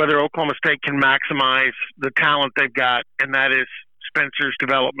whether Oklahoma State can maximize the talent they've got, and that is Spencer's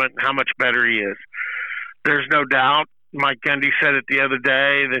development and how much better he is. There's no doubt. Mike Gundy said it the other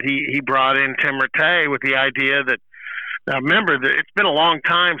day that he brought in Tim Rattay with the idea that, now remember, it's been a long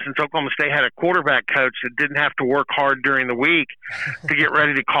time since Oklahoma State had a quarterback coach that didn't have to work hard during the week to get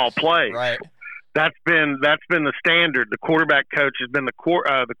ready to call plays. Right. That's been the standard. The quarterback coach has been the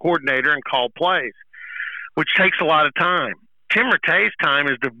coordinator and called plays, which takes a lot of time. Tim Rattay's time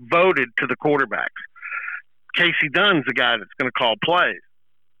is devoted to the quarterbacks. Casey Dunn's the guy that's going to call plays.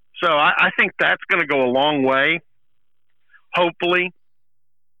 So I think that's going to go a long way, hopefully,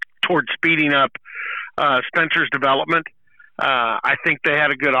 towards speeding up Spencer's development. I think they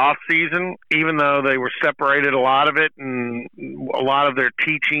had a good off season, even though they were separated a lot of it, and a lot of their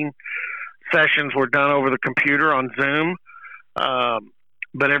teaching sessions were done over the computer on Zoom.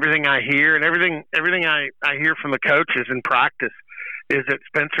 But everything I hear and everything I hear from the coaches in practice is that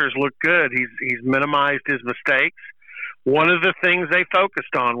Spencer's looked good. He's minimized his mistakes. One of the things they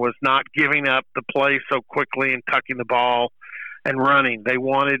focused on was not giving up the play so quickly and tucking the ball and running. They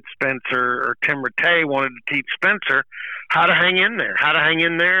wanted Spencer, or Tim Rattay wanted to teach Spencer how to hang in there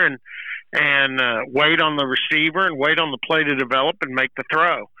and wait on the receiver and wait on the play to develop and make the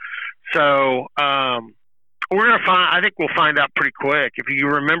throw. So we're going to I think we'll find out pretty quick. If you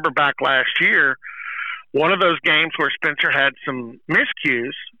remember back last year, one of those games where Spencer had some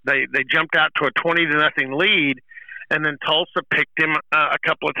miscues, they jumped out to a 20-0 lead, and then Tulsa picked him a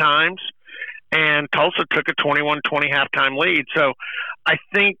couple of times, and Tulsa took a 21-20 halftime lead. So I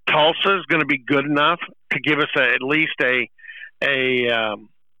think Tulsa is going to be good enough to give us at least a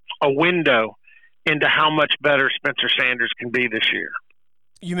window into how much better Spencer Sanders can be this year.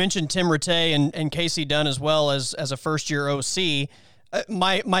 You mentioned Tim Rattay and Casey Dunn as well as a first-year OC.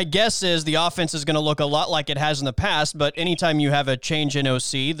 My guess is the offense is going to look a lot like it has in the past, but anytime you have a change in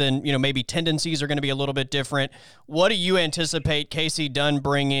OC, then maybe tendencies are going to be a little bit different. What do you anticipate Casey Dunn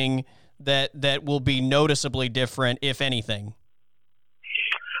bringing that will be noticeably different, if anything?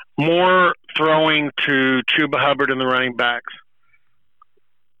 More throwing to Chuba Hubbard and the running backs.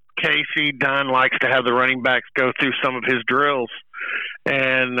 Casey Dunn likes to have the running backs go through some of his drills,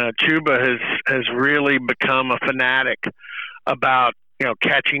 and Chuba has really become a fanatic about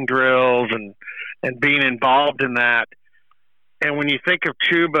catching drills and being involved in that. And when you think of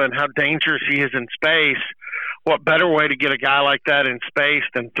Chuba and how dangerous he is in space, what better way to get a guy like that in space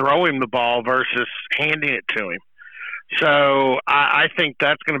than throw him the ball versus handing it to him? So I think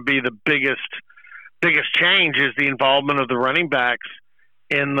that's going to be the biggest change is the involvement of the running backs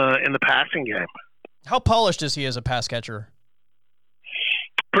in the passing game. How polished is he as a pass catcher?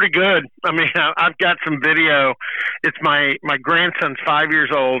 Pretty good. I mean, I've got some video. It's my grandson's 5 years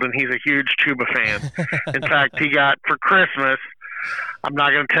old, and he's a huge Chuba fan. In fact, he got for Christmas, I'm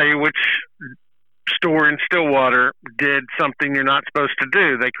not going to tell you which store in Stillwater did something you're not supposed to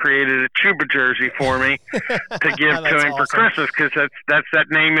do. They created a Chuba jersey for me to give to him for Christmas because that's that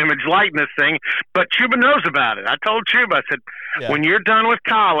name, image, likeness thing. But Chuba knows about it. I told Chuba, I said, when you're done with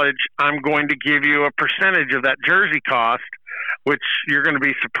college, I'm going to give you a percentage of that jersey cost, which you're going to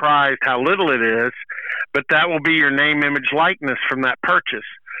be surprised how little it is, but that will be your name, image, likeness from that purchase.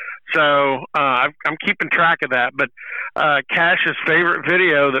 So I'm keeping track of that. But Cash's favorite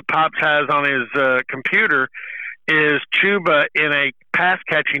video that Pops has on his computer is Chuba in a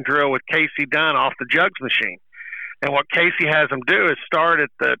pass-catching drill with Casey Dunn off the jugs machine. And what Casey has him do is start at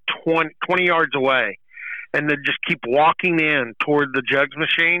the 20 yards away and then just keep walking in toward the jugs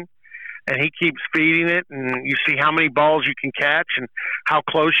machine. And he keeps feeding it, and you see how many balls you can catch and how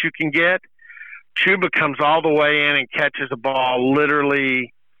close you can get. Chuba comes all the way in and catches a ball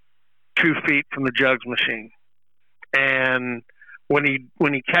literally 2 feet from the jugs machine. And when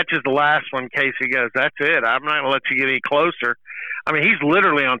he catches the last one, Casey goes, "That's it. I'm not going to let you get any closer." I mean, he's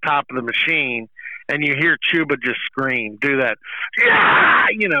literally on top of the machine, and you hear Chuba just scream, do that, yeah,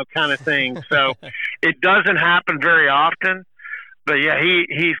 kind of thing. So it doesn't happen very often. But, yeah,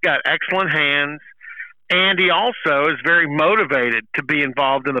 he's got excellent hands, and he also is very motivated to be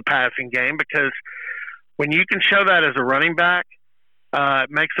involved in the passing game because when you can show that as a running back,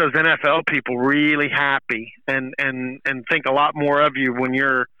 it makes those NFL people really happy and think a lot more of you when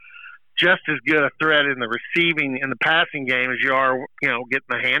you're just as good a threat in the receiving in the passing game as you are, getting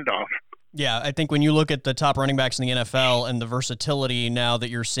the handoff. Yeah, I think when you look at the top running backs in the NFL and the versatility now that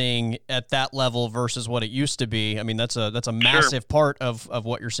you're seeing at that level versus what it used to be, I mean, that's a massive part of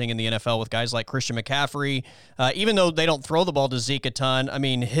what you're seeing in the NFL with guys like Christian McCaffrey. Even though they don't throw the ball to Zeke a ton, I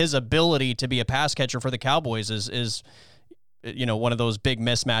mean, his ability to be a pass catcher for the Cowboys is one of those big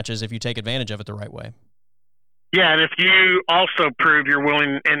mismatches if you take advantage of it the right way. Yeah, and if you also prove you're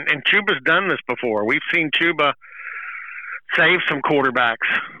willing, and Chuba's done this before. We've seen Chuba save some quarterbacks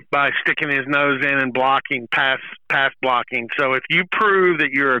by sticking his nose in and blocking, pass blocking. So if you prove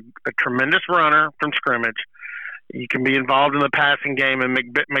that you're a tremendous runner from scrimmage, you can be involved in the passing game and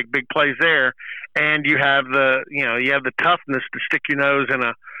make big plays there, and you have the toughness to stick your nose in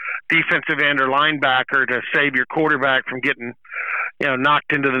a defensive end or linebacker to save your quarterback from getting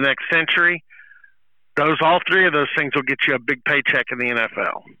knocked into the next century. All three of those things will get you a big paycheck in the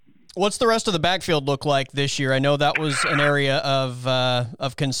NFL. What's the rest of the backfield look like this year? I know that was an area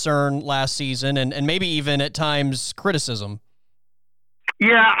of concern last season and maybe even at times criticism.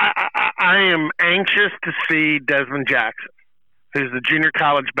 Yeah, I am anxious to see Desmond Jackson, who's the junior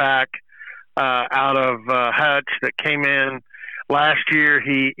college back out of Hardge that came in last year.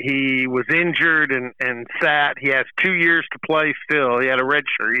 He was injured and sat. He has 2 years to play still. He had a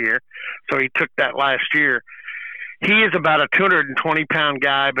redshirt year, so he took that last year. He is about a 220-pound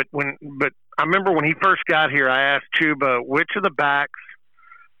guy, but I remember when he first got here, I asked Chuba, which of the backs,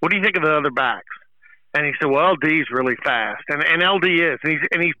 what do you think of the other backs? And he said, well, LD's really fast. And LD is.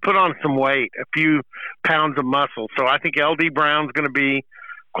 And he's put on some weight, a few pounds of muscle. So I think LD Brown's going to be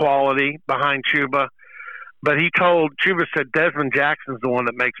quality behind Chuba. But Chuba said, Desmond Jackson's the one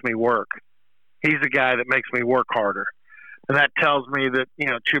that makes me work. He's the guy that makes me work harder. And that tells me that,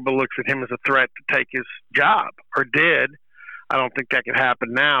 Chuba looks at him as a threat to take his job, or did. I don't think that could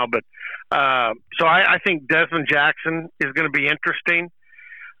happen now. But so I think Desmond Jackson is going to be interesting.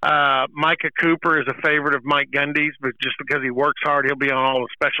 Micah Cooper is a favorite of Mike Gundy's, but just because he works hard, he'll be on all the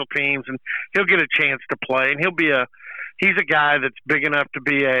special teams, and he'll get a chance to play. And he's a guy that's big enough to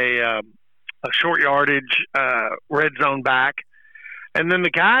be a short yardage red zone back. And then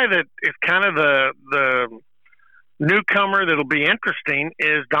the guy that is kind of the newcomer that'll be interesting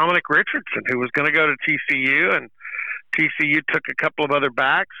is Dominic Richardson, who was going to go to TCU, and TCU took a couple of other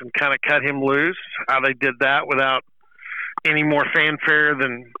backs and kind of cut him loose. How they did that without any more fanfare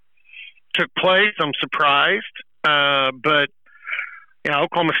than took place, I'm surprised. But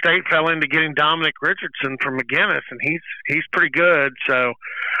Oklahoma State fell into getting Dominic Richardson from McGinnis, and he's pretty good. So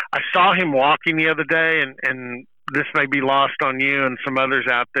I saw him walking the other day, and this may be lost on you and some others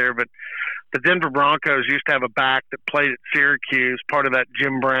out there, but the Denver Broncos used to have a back that played at Syracuse, part of that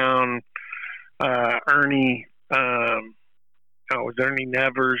Jim Brown, Ernie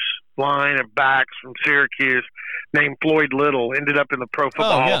Nevers line of backs from Syracuse, named Floyd Little, ended up in the Pro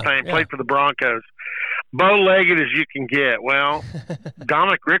Football Hall of Fame, played for the Broncos. Bow-legged as you can get. Well,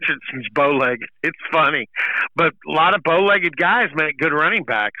 Dominic Richardson's bow-legged. It's funny. But a lot of bow-legged guys make good running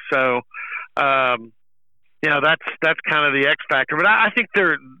backs. So, that's kind of the X factor. But I think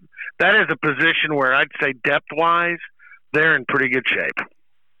that is a position where I'd say depth-wise, they're in pretty good shape.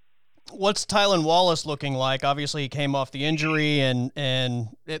 What's Tylan Wallace looking like? Obviously, he came off the injury, and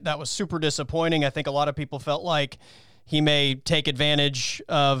that was super disappointing. I think a lot of people felt like he may take advantage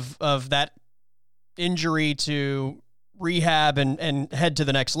of that injury to rehab and head to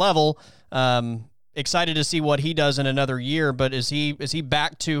the next level. Excited to see what he does in another year, but is he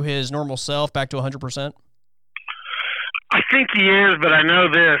back to his normal self, back to 100%? I think he is, but I know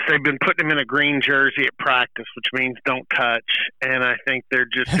this. They've been putting him in a green jersey at practice, which means don't touch, and I think they're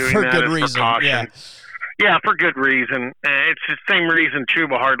just doing that as precaution. Yeah, for good reason. It's the same reason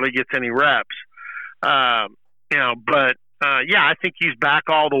Chuba hardly gets any reps. I think he's back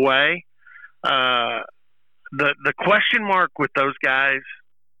all the way. The question mark with those guys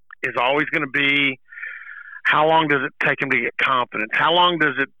is always going to be, how long does it take them to get confidence? How long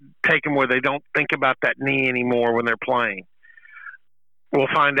does it take them where they don't think about that knee anymore when they're playing? We'll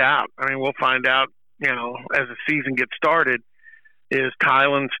find out. We'll find out, as the season gets started. Is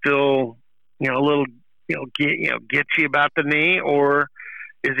Tylan still, a little, gitchy about the knee, or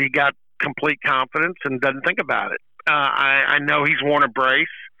is he got complete confidence and doesn't think about it? I know he's worn a brace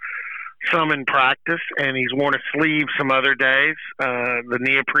some in practice, and he's worn a sleeve some other days, the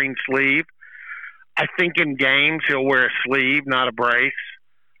neoprene sleeve. I think in games he'll wear a sleeve, not a brace.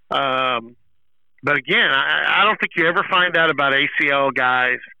 But again, I don't think you ever find out about ACL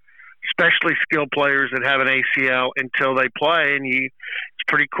guys, especially skilled players that have an ACL, until they play, and it's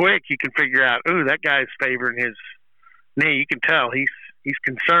pretty quick. You can figure out, that guy's favoring his knee. You can tell he's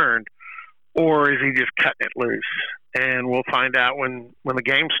concerned, or is he just cutting it loose? And we'll find out when the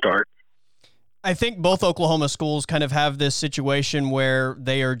games start. I think both Oklahoma schools kind of have this situation where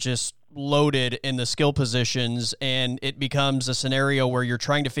they are just loaded in the skill positions, and it becomes a scenario where you're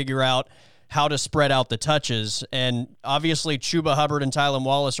trying to figure out how to spread out the touches. And obviously Chuba Hubbard and Tylan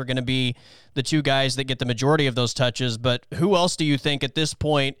Wallace are going to be the two guys that get the majority of those touches, but who else do you think at this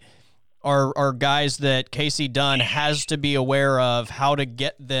point are guys that Casey Dunn has to be aware of how to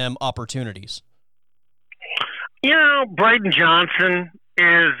get them opportunities? Braden Johnson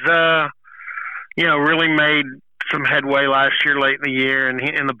is, really made some headway last year, late in the year, and he,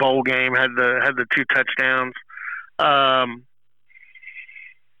 in the bowl game, had the 2 touchdowns.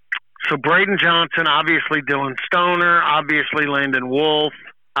 So Braden Johnson, obviously Dylan Stoner, obviously Landon Wolf.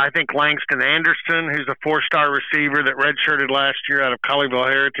 I think Langston Anderson, who's a 4-star receiver that redshirted last year out of Colleyville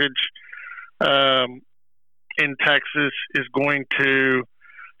Heritage in Texas, is going to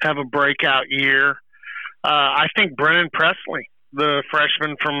have a breakout year. I think Brennan Presley, the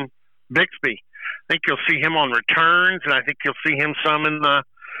freshman from Bixby, I think you'll see him on returns, and I think you'll see him some in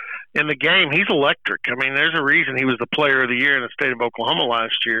the game. He's electric. There's a reason he was the player of the year in the state of Oklahoma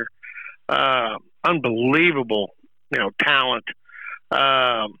last year. Unbelievable, talent.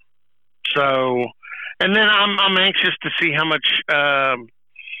 And then I'm anxious to see how much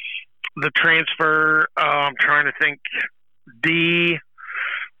the transfer. I'm trying to think.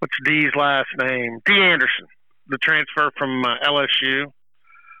 What's D's last name? D. Anderson, the transfer from LSU.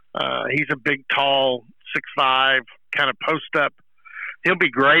 He's a big, tall, 6'5", kind of post up. He'll be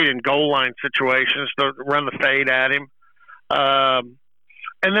great in goal line situations to run the fade at him.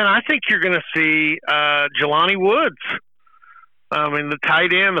 And then I think you're going to see Jelani Woods. The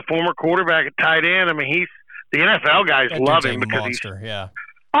tight end, the former quarterback at tight end. He's the NFL guys love him because monster, he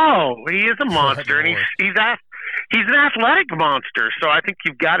is a monster, and he's an athletic monster. So I think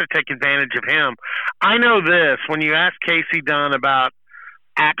you've got to take advantage of him. I know this: when you ask Casey Dunn about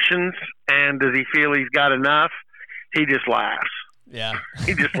options and does he feel he's got enough, he just laughs. Yeah.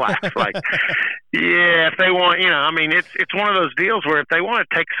 He just laughs like, if they want, it's one of those deals where if they want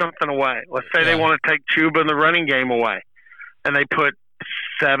to take something away, let's say they want to take Chuba in the running game away, and they put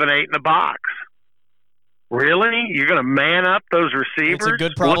 7, 8 in the box, Really? You're going to man up those receivers? It's a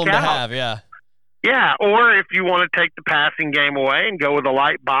good problem to have, yeah. Yeah, or if you want to take the passing game away and go with a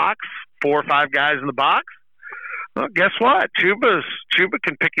light box, 4 or 5 guys in the box, well, guess what? Chuba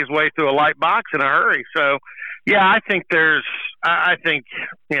can pick his way through a light box in a hurry. So, yeah, I think that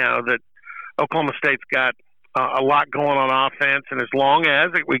Oklahoma State's got a lot going on offense, and as long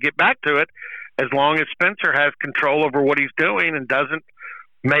as we get back to it, as long as Spencer has control over what he's doing and doesn't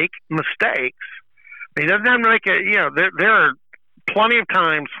make mistakes, he doesn't have to make there are plenty of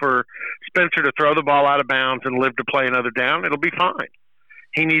times for Spencer to throw the ball out of bounds and live to play another down. It'll be fine.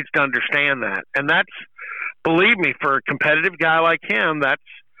 He needs to understand that. And that's, believe me, for a competitive guy like him,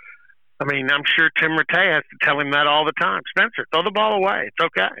 I'm sure Tim Rattay has to tell him that all the time. Spencer, throw the ball away. It's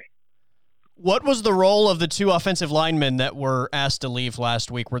okay. What was the role of the 2 offensive linemen that were asked to leave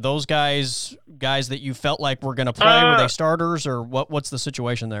last week? Were those guys that you felt like were going to play? Were they starters, or what's the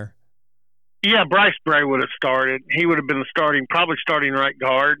situation there? Yeah, Bryce Bray would have started. He would have been probably starting right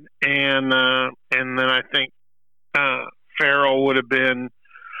guard, and then I think Farrell would have been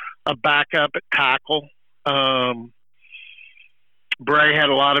a backup at tackle. Bray had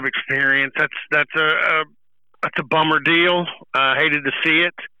a lot of experience. That's a bummer deal. Hated to see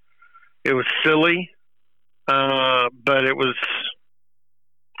it. It was silly, but it was.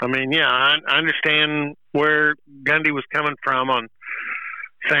 I understand where Gundy was coming from on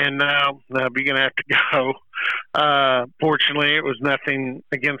saying no, you're going to have to go. Fortunately, it was nothing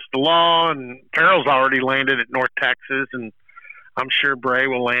against the law, and Farrell's already landed at North Texas, and I'm sure Bray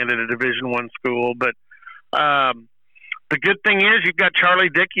will land at a Division I school. But the good thing is you've got Charlie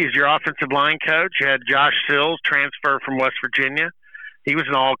Dickey as your offensive line coach. You had Josh Sills transfer from West Virginia. He was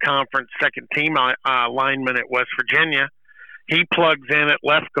an all-conference second-team lineman at West Virginia. He plugs in at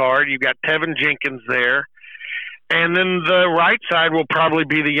left guard. You've got Tevin Jenkins there. And then the right side will probably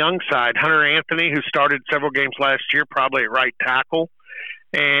be the young side. Hunter Anthony, who started several games last year, probably at right tackle.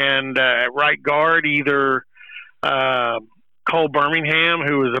 And at right guard, either Cole Birmingham,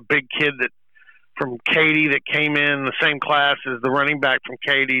 who was a big kid from Katy that came in the same class as the running back from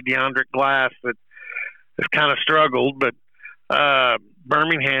Katy, DeAndre Glass, that has kind of struggled. But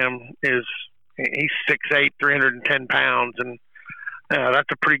Birmingham he's 6'8", 310 pounds, and that's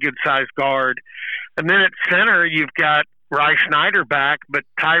a pretty good sized guard. And then at center, you've got Rye Schneider back, but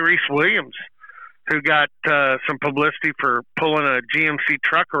Tyrese Williams, who got some publicity for pulling a GMC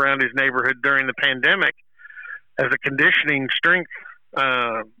truck around his neighborhood during the pandemic as a conditioning strength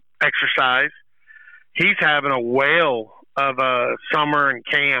exercise. He's having a whale of a summer and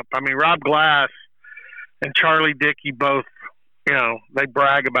camp. Rob Glass and Charlie Dickey both, they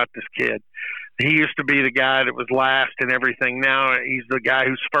brag about this kid. He used to be the guy that was last in everything. Now he's the guy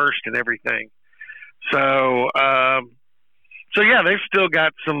who's first in everything. So yeah, they've still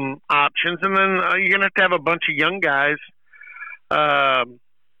got some options. And then you're going to have a bunch of young guys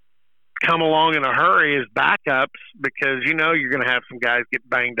come along in a hurry as backups, because you're going to have some guys get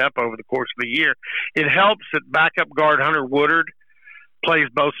banged up over the course of the year. It helps that backup guard Hunter Woodard plays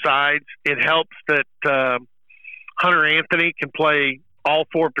both sides. It helps that Hunter Anthony can play all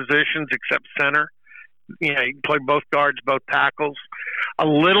 4 positions except center. He can play both guards, both tackles. A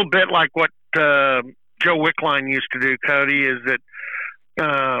little bit like what Joe Wickline used to do, Cody, is that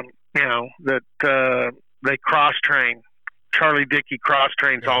they cross train. Charlie Dickey cross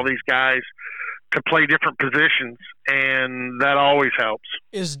trains all these guys to play different positions, and that always helps.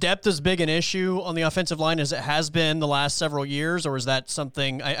 Is depth as big an issue on the offensive line as it has been the last several years, or is that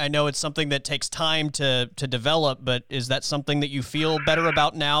something, I know it's something that takes time to develop, but is that something that you feel better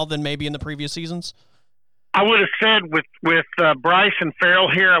about now than maybe in the previous seasons? I would have said with Bryce and Farrell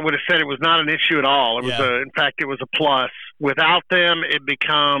here, I would have said it was not an issue at all. It was in fact, it was a plus. Without them, it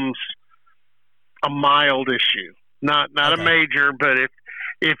becomes a mild issue, not okay. A major. But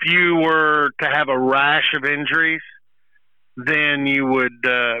if you were to have a rash of injuries, then you would.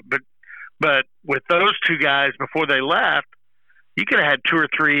 But with those 2 guys before they left, you could have had 2 or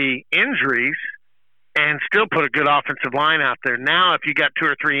 3 injuries and still put a good offensive line out there. Now, if you got 2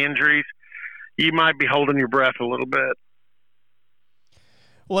 or 3 injuries, you might be holding your breath a little bit.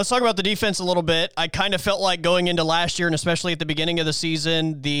 Well, let's talk about the defense a little bit. I kind of felt like going into last year, and especially at the beginning of the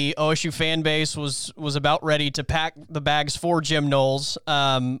season, the OSU fan base was about ready to pack the bags for Jim Knowles.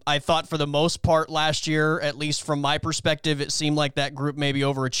 I thought for the most part last year, at least from my perspective, it seemed like that group maybe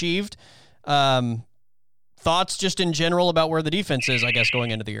overachieved. Thoughts just in general about where the defense is, I guess,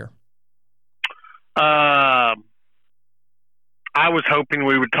 going into the year? I was hoping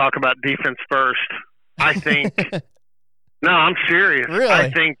we would talk about defense first. I think no, I'm serious. Really? I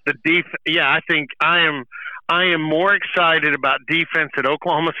think I think I am more excited about defense at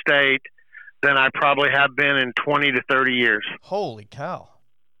Oklahoma State than I probably have been in 20 to 30 years. Holy cow.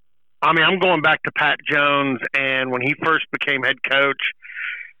 I mean, I'm going back to Pat Jones, and when he first became head coach,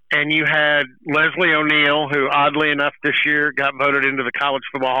 and you had Leslie O'Neal, who oddly enough this year got voted into the College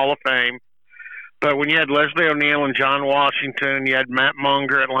Football Hall of Fame. But when you had Leslie O'Neal and John Washington, you had Matt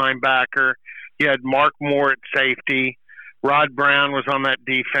Munger at linebacker, you had Mark Moore at safety, Rod Brown was on that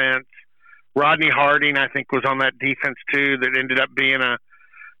defense, Rodney Harding, I think, was on that defense too, that ended up being a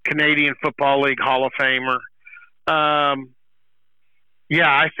Canadian Football League Hall of Famer. Yeah,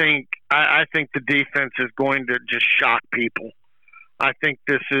 I think the defense is going to just shock people. I think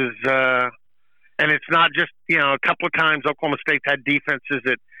this is, and it's not just, a couple of times Oklahoma State's had defenses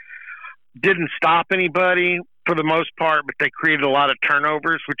that didn't stop anybody for the most part, but they created a lot of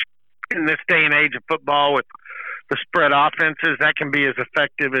turnovers, which in this day and age of football with the spread offenses, that can be as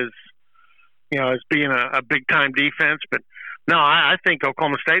effective as, as being a big time defense. But no, I think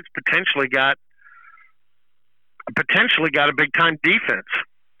Oklahoma State's potentially got a big time defense.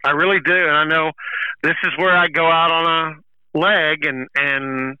 I really do. And I know this is where I go out on a leg and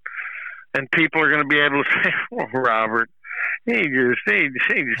people are going to be able to say, well, Robert, he just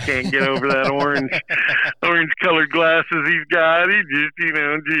can't get over that orange colored glasses he's got. He just,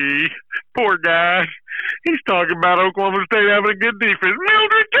 gee, poor guy. He's talking about Oklahoma State having a good defense.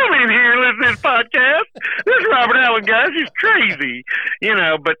 Mildred, come in here and listen to this podcast. This Robert Allen guy, he's crazy.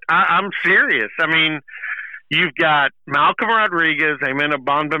 But I'm serious. I mean, you've got Malcolm Rodriguez, Amen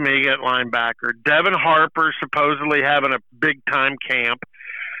Bonbamiga at linebacker, Devin Harper supposedly having a big-time camp,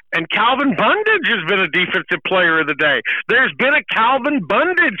 and Calvin Bundage has been a defensive player of the day. There's been a Calvin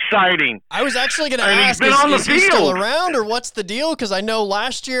Bundage sighting. I was actually going to ask, is he still around, or what's the deal? Because I know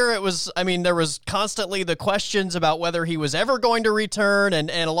last year there was constantly the questions about whether he was ever going to return, and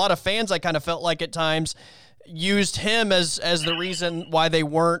a lot of fans, I kind of felt like at times, used him as the reason why they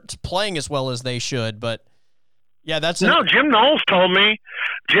weren't playing as well as they should, but yeah, Jim Knowles told me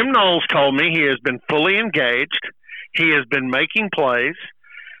he has been fully engaged. He has been making plays,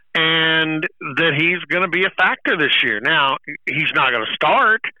 and that he's going to be a factor this year. Now, he's not going to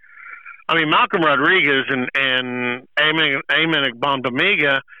start. I mean, Malcolm Rodriguez and Amen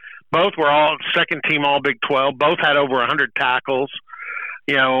Bonbamiga both were all second-team All-Big 12. Both had over 100 tackles.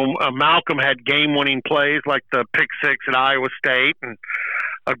 Malcolm had game-winning plays like the pick six at Iowa State, and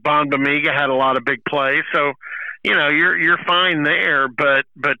Bonbamiga had a lot of big plays. So, you're fine there, but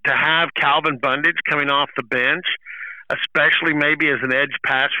to have Calvin Bundage coming off the bench, especially maybe as an edge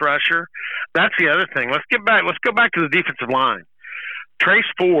pass rusher, that's the other thing. Let's go back to the defensive line. Trace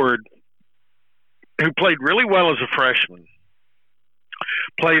Ford, who played really well as a freshman,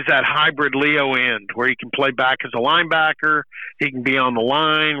 plays that hybrid Leo end where he can play back as a linebacker, he can be on the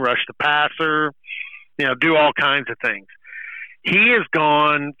line, rush the passer, do all kinds of things. He has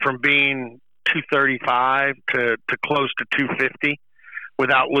gone from being 235 to close to 250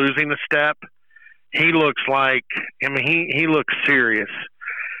 without losing a step. He looks like, he looks serious.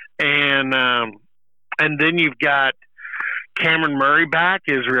 And then you've got Cameron Murray back,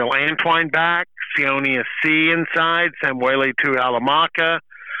 Israel Antwine back, Sione C inside, Samuele Tuihalamaka.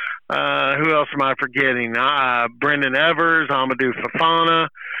 Who else am I forgetting? Brendan Evers, Amadou Fofana.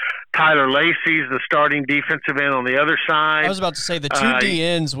 Tyler Lacey's the starting defensive end on the other side. I was about to say the two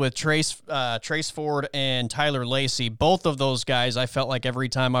D-ends with Trace Ford and Tyler Lacey, both of those guys, I felt like every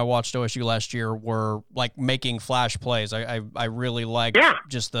time I watched OSU last year were like making flash plays. I really liked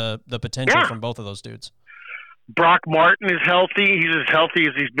just the potential from both of those dudes. Brock Martin is healthy. He's as healthy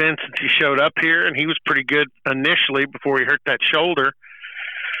as he's been since he showed up here, and he was pretty good initially before he hurt that shoulder.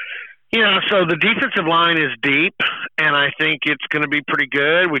 So the defensive line is deep, and I think it's going to be pretty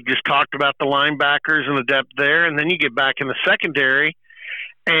good. We just talked about the linebackers and the depth there, and then you get back in the secondary,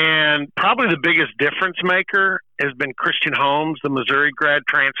 and probably the biggest difference maker has been Christian Holmes, the Missouri grad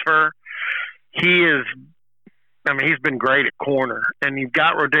transfer. He's been great at corner, and you've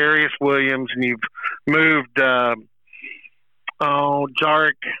got Rodarius Williams, and you've moved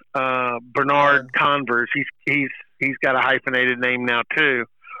Jarek Bernard Converse. He's got a hyphenated name now too.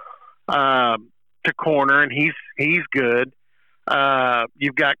 To corner, and he's good.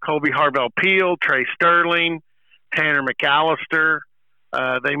 You've got Colby Harvell-Peel, Trey Sterling, Tanner McAllister.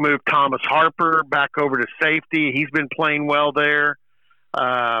 They moved Thomas Harper back over to safety. He's been playing well there.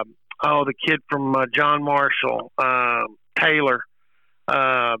 The kid from John Marshall, Taylor.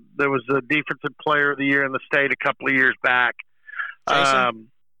 There was a defensive player of the year in the state a couple of years back.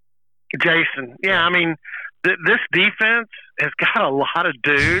 Jason. Yeah, this defense has got a lot of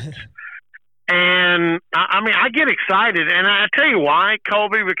dudes. And, I get excited. And I tell you why,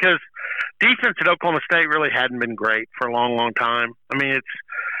 Colby, because defense at Oklahoma State really hadn't been great for a long, long time.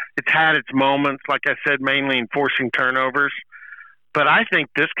 It's had its moments, like I said, mainly in forcing turnovers. But I think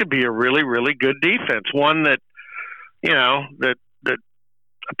this could be a really, really good defense. One that, that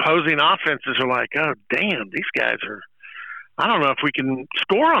opposing offenses are like, oh, damn, these guys are – I don't know if we can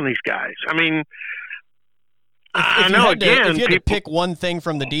score on these guys. I mean – if you had to pick one thing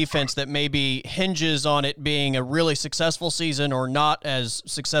from the defense that maybe hinges on it being a really successful season or not as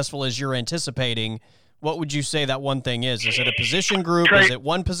successful as you're anticipating, what would you say that one thing is? Is it a position group? Is it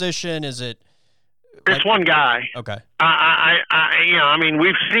one position? Is it? It's one guy. Okay. I mean,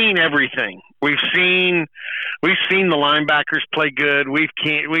 we've seen everything. We've seen the linebackers play good. We've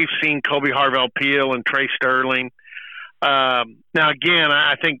seen Kobe Harvell-Peel and Trey Sterling. Now again,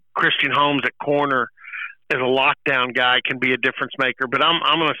 I think Christian Holmes at corner as a lockdown guy can be a difference maker. But I'm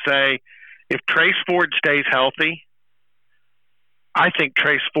going to say if Trace Ford stays healthy, I think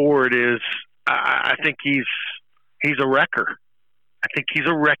Trace Ford is I think he's a wrecker. I think he's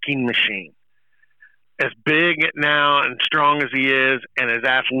a wrecking machine. As big now and strong as he is and as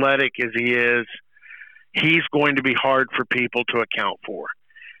athletic as he is, he's going to be hard for people to account for.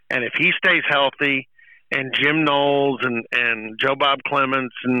 And if he stays healthy and Jim Knowles and Joe Bob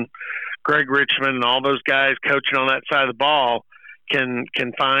Clements and Greg Richmond and all those guys coaching on that side of the ball can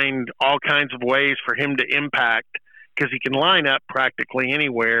find all kinds of ways for him to impact because he can line up practically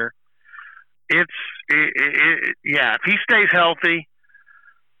anywhere. If he stays healthy,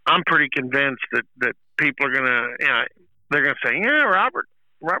 I'm pretty convinced that people are they're gonna say, yeah, Robert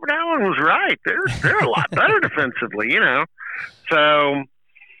Allen was right. They're a lot better defensively, So,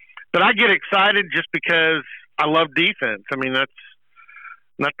 but I get excited just because I love defense. I mean, that's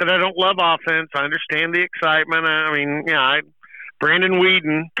not that I don't love offense. I understand the excitement. I mean, Brandon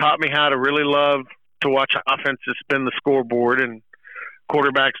Weeden taught me how to really love to watch offenses spin the scoreboard and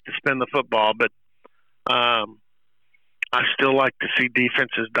quarterbacks to spin the football. But I still like to see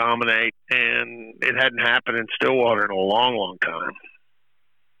defenses dominate, and it hadn't happened in Stillwater in a long, long time.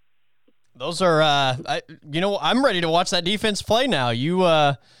 Those are, I'm ready to watch that defense play now.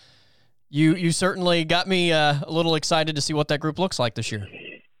 You certainly got me a little excited to see what that group looks like this year.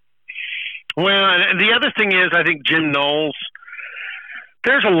 Well, and the other thing is, I think Jim Knowles,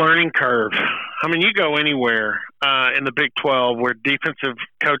 there's a learning curve. I mean, you go anywhere in the Big 12 where defensive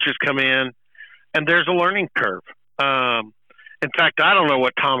coaches come in, and there's a learning curve. In fact, I don't know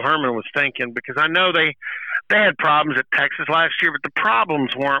what Tom Herman was thinking because I know they had problems at Texas last year, but the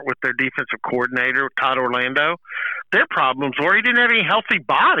problems weren't with their defensive coordinator, Todd Orlando. Their problems were he didn't have any healthy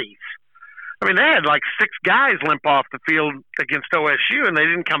bodies. I mean, they had like 6 guys limp off the field against OSU, and they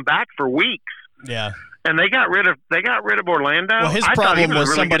didn't come back for weeks. Yeah, and they got rid of Orlando. Well, his problem was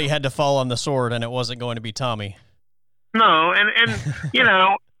really somebody had to fall on the sword, and it wasn't going to be Tommy. No, and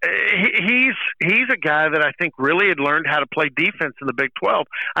he's a guy that I think really had learned how to play defense in the Big 12.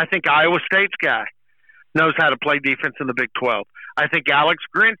 I think Iowa State's guy knows how to play defense in the Big 12. I think Alex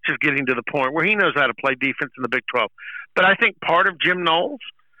Grinch is getting to the point where he knows how to play defense in the Big 12. But I think part of Jim Knowles,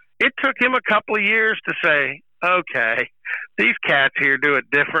 it took him a couple of years to say, okay, these cats here do it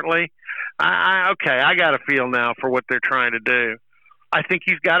differently. I got a feel now for what they're trying to do. I think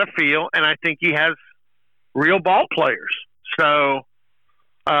he's got a feel, and I think he has real ball players. So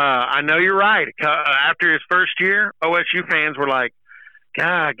I know you're right. After his first year, OSU fans were like,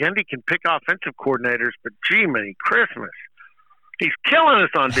 God, Gundy can pick offensive coordinators, but gee, many Christmas. He's killing us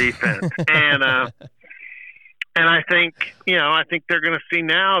on defense. And I think, they're going to see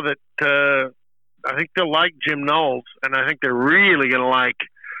now that I think they'll like Jim Knowles, and I think they're really going to like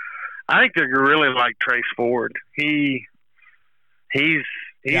Trace Ford. He's I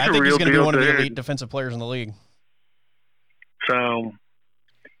think a real he's going to be one dude. of the elite defensive players in the league. So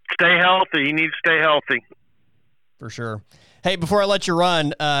stay healthy. You need to stay healthy. For sure. Hey, before I let you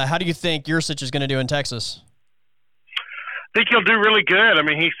run, how do you think Yursich is going to do in Texas? I think he'll do really good. I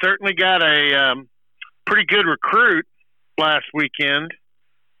mean, he certainly got a pretty good recruit last weekend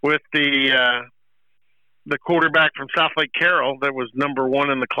with the quarterback from South Lake Carroll that was number 1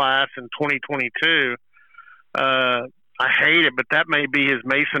 in the class in 2022. I hate it, but that may be his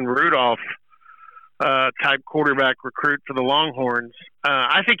Mason Rudolph type quarterback recruit for the Longhorns.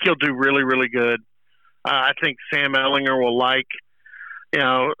 I think he'll do really, really good. I think Sam Ehlinger will like,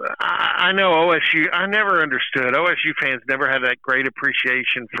 I know OSU, I never understood. OSU fans never had that great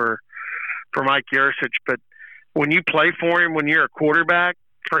appreciation for Mike Yursich, but when you play for him, when you're a quarterback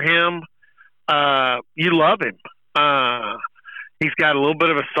for him, you love him. He's got a little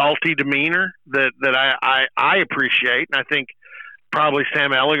bit of a salty demeanor that I appreciate, and I think probably Sam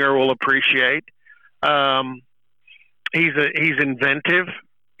Ehlinger will appreciate. He's inventive.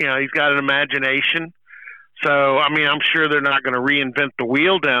 He's got an imagination. So, I mean, I'm sure they're not going to reinvent the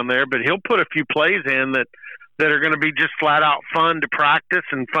wheel down there, but he'll put a few plays in that are going to be just flat out fun to practice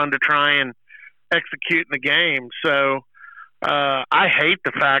and fun to try and execute in the game. So I hate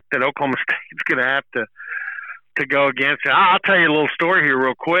the fact that Oklahoma State's going to have to go against it. I'll tell you a little story here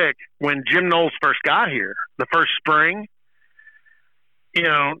real quick. When Jim Knowles first got here, the first spring, you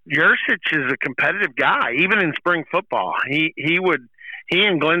know, Yursich is a competitive guy, even in spring football. He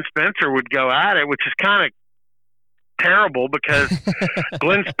and Glenn Spencer would go at it, which is kind of terrible because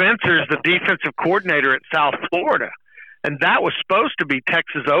Glenn Spencer is the defensive coordinator at South Florida, and that was supposed to be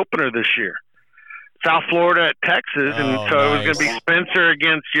Texas opener this year. South Florida at Texas, and so nice. It was going to be Spencer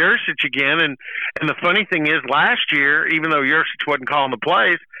against Yursich again. And the funny thing is, last year, even though Yursich wasn't calling the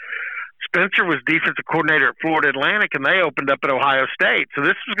plays, Spencer was defensive coordinator at Florida Atlantic, and they opened up at Ohio State. So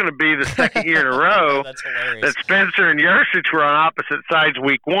this was going to be the second year in a row that Spencer and Yursich were on opposite sides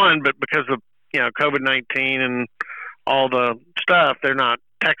week one, but because of, you know, COVID-19 and all the stuff, they're not.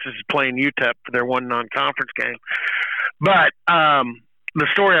 Texas is playing UTEP for their one non-conference game. But the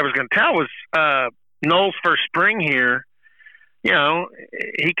story I was going to tell was Knowles' first spring here. You know,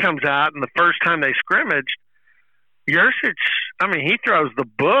 he comes out, and the first time they scrimmaged, Yursich, I mean, he throws the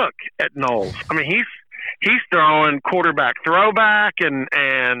book at Knowles. I mean, he's throwing quarterback throwback and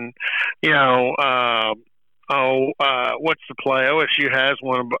you know, what's the play? OSU has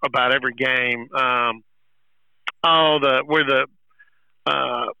one about every game. Where the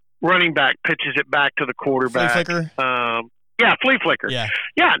running back pitches it back to the quarterback. Flea flicker? Flea flicker. Yeah.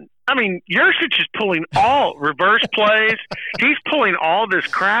 I mean, Yursich is pulling all reverse plays. He's pulling all this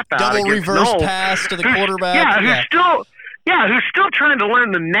crap out. Double against reverse Knowles, pass to the quarterback. Who's still trying to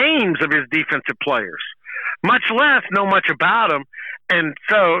learn the names of his defensive players, much less know much about them. And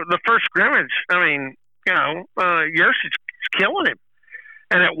so the first scrimmage, I mean, you know, Yursich is killing him.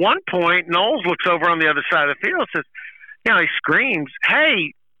 And at one point, Knowles looks over on the other side of the field and says, you know, he screams,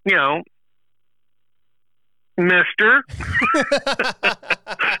 "Hey, you know, Mister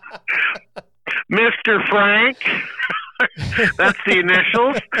Frank," that's the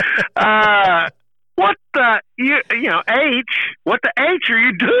initials. What the H? What the H are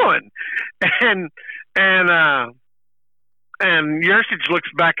you doing? And Yursich looks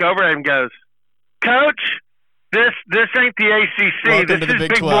back over at him and goes, "Coach, this ain't the ACC. Welcome this to is the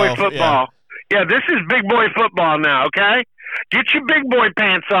big 12, boy football. Yeah, this is big boy football now. Okay, get your big boy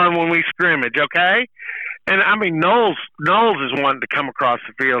pants on when we scrimmage. Okay." And I mean, Knowles is wanting to come across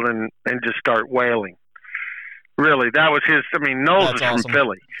the field and just start wailing. Really, that was his. I mean, Knowles is awesome. from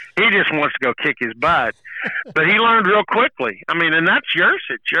Philly. He just wants to go kick his butt. But he learned real quickly. I mean, and that's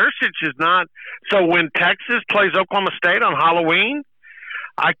Yursich. Yursich is not. So when Texas plays Oklahoma State on Halloween,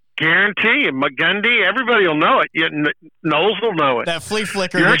 I guarantee you, McGundy, everybody will know it. Knowles will know it. That flea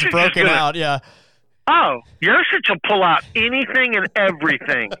flicker gets broken out, yeah. Oh, Yursich will pull out anything and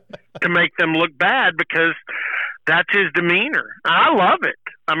everything to make them look bad because that's his demeanor. I love it.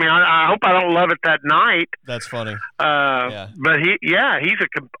 I mean, I hope I don't love it that night. That's funny. But he's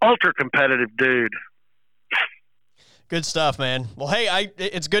an ultra competitive dude. Good stuff, man. Well, hey,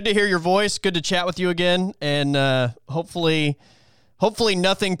 it's good to hear your voice. Good to chat with you again, and hopefully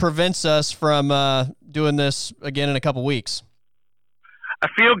nothing prevents us from doing this again in a couple weeks. I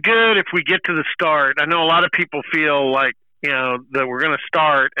feel good if we get to the start. I know a lot of people feel like, you know, that we're going to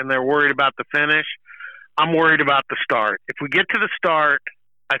start and they're worried about the finish. I'm worried about the start. If we get to the start,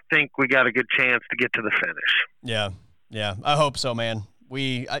 I think we got a good chance to get to the finish. Yeah. I hope so, man.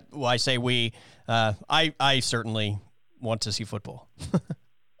 I say we. I certainly want to see football.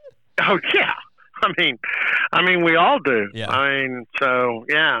 Oh yeah. I mean, we all do. Yeah. I mean, so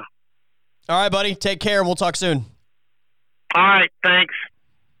yeah. All right, buddy. Take care. We'll talk soon. All right. Thanks.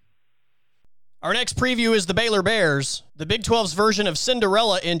 Our next preview is the Baylor Bears. The Big 12's version of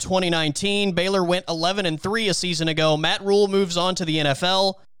Cinderella in 2019. Baylor went 11-3 a season ago. Matt Rule moves on to the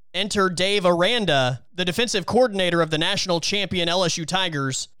NFL. Enter Dave Aranda, the defensive coordinator of the national champion LSU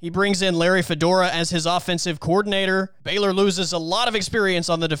Tigers. He brings in Larry Fedora as his offensive coordinator. Baylor loses a lot of experience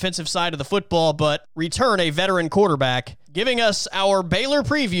on the defensive side of the football, but return a veteran quarterback. Giving us our Baylor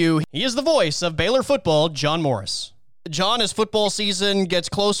preview, he is the voice of Baylor football, John Morris. John, as football season gets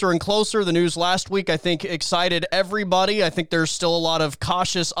closer and closer, the news last week, I think, excited everybody. I think there's still a lot of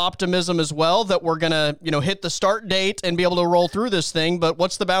cautious optimism as well that we're going to, hit the start date and be able to roll through this thing. But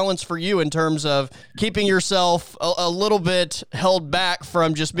what's the balance for you in terms of keeping yourself a little bit held back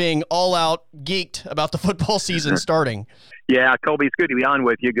from just being all out geeked about the football season starting? Yeah, Colby, it's good to be on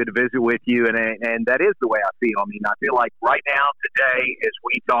with you. Good to visit with you. And that is the way I feel. I mean, I feel like right now, today, as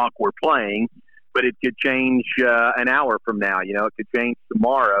we talk, we're playing. But it could change an hour from now. It could change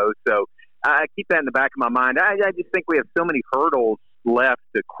tomorrow. So I keep that in the back of my mind. I just think we have so many hurdles left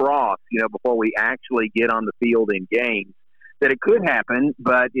to cross, before we actually get on the field in games, that it could happen,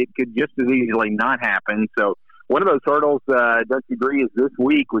 but it could just as easily not happen. So one of those hurdles, don't you agree, is this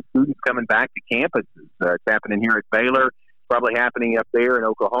week with students coming back to campuses. It's happening here at Baylor, probably happening up there in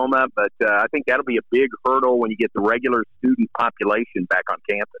Oklahoma, but I think that'll be a big hurdle when you get the regular student population back on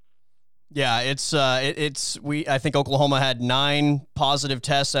campus. Yeah, I think Oklahoma had 9 positive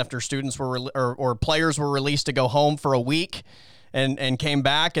tests after students were or players were released to go home for a week and came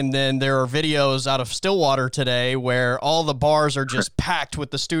back, and then there are videos out of Stillwater today where all the bars are just packed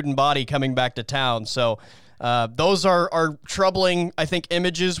with the student body coming back to town. So those are troubling, I think,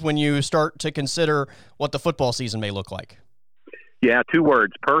 images when you start to consider what the football season may look like. Yeah, 2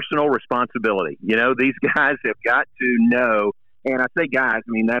 words: personal responsibility. These guys have got to know. And I say guys, I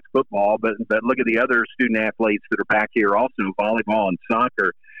mean, that's football, but look at the other student athletes that are back here also, volleyball and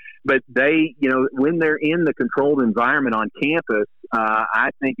soccer. But they, when they're in the controlled environment on campus, I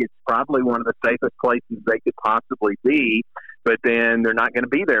think it's probably one of the safest places they could possibly be. But then they're not going to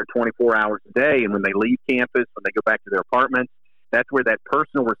be there 24 hours a day. And when they leave campus, when they go back to their apartments, that's where that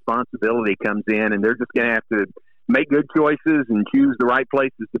personal responsibility comes in. And they're just going to have to make good choices and choose the right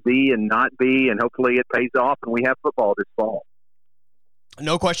places to be and not be. And hopefully it pays off and we have football this fall.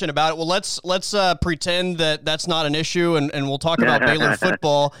 No question about it. Well, let's pretend that that's not an issue, and we'll talk about Baylor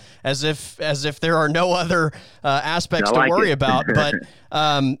football as if there are no other aspects to worry about. But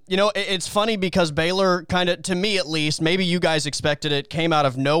it's funny because Baylor, kind of, to me at least, maybe you guys expected it, came out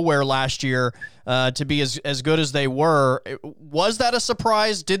of nowhere last year to be as good as they were. Was that a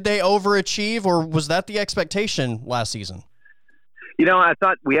surprise? Did they overachieve, or was that the expectation last season? I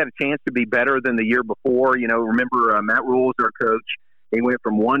thought we had a chance to be better than the year before. Remember Matt Rule's our coach. He went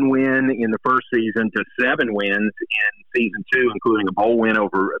from 1 win in the first season to 7 wins in season 2, including a bowl win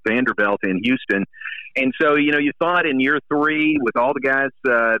over Vanderbilt in Houston. And so, you thought in year 3, with all the guys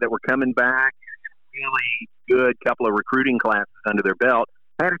that were coming back, really good couple of recruiting classes under their belt,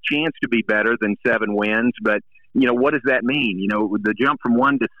 had a chance to be better than 7 wins. But, what does that mean? The jump from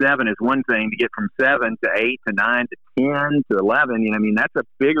 1 to 7 is one thing. To get from 7 to 8 to 9 to 10 to 11, that's a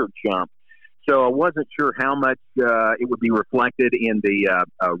bigger jump. So I wasn't sure how much it would be reflected in the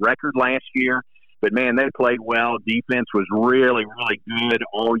record last year. But, man, they played well. Defense was really, really good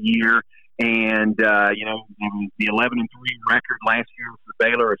all year. And, the 11-3 record last year for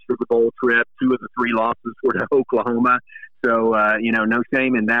Baylor, a Super Bowl trip. 2 of the 3 losses were to Oklahoma. So, no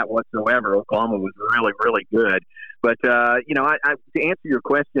shame in that whatsoever. Oklahoma was really, really good. But, to answer your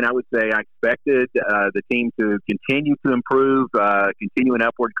question, I would say I expected the team to continue to improve, continue an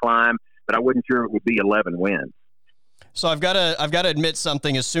upward climb. But I wasn't sure it would be 11 wins. So I've got to admit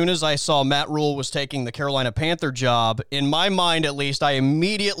something. As soon as I saw Matt Rule was taking the Carolina Panther job, in my mind at least, I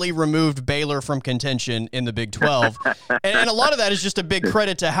immediately removed Baylor from contention in the Big 12. and a lot of that is just a big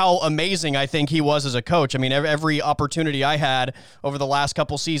credit to how amazing I think he was as a coach. I mean, every opportunity I had over the last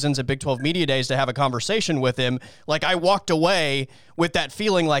couple seasons at Big 12 Media Days to have a conversation with him, like I walked away with that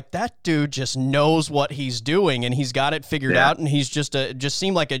feeling like that dude just knows what he's doing and he's got it figured out, and he's just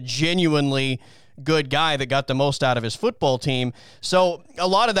seemed like a genuinely good guy that got the most out of his football team. So a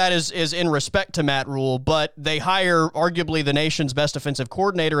lot of that is in respect to Matt Rule, but they hire arguably the nation's best offensive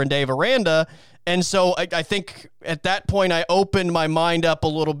coordinator in Dave Aranda. And so I think at that point I opened my mind up a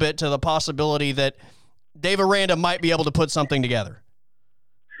little bit to the possibility that Dave Aranda might be able to put something together.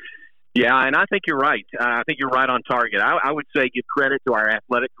 Yeah, and I think you're right. I think you're right on target. I would say give credit to our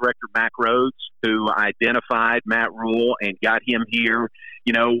athletic director, Mac Rhodes, who identified Matt Rule and got him here,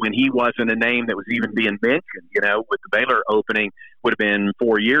 when he wasn't a name that was even being mentioned, with the Baylor opening would have been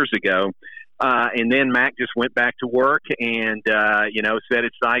 4 years ago. And then Mac just went back to work and, set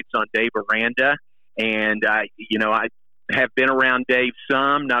his sights on Dave Aranda. And, I have been around Dave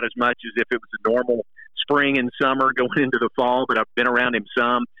some, not as much as if it was a normal spring and summer going into the fall, but I've been around him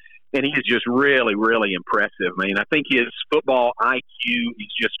some. And he is just really, really impressive. I mean, I think his football IQ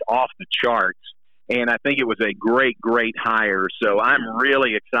is just off the charts. And I think it was a great, great hire. So I'm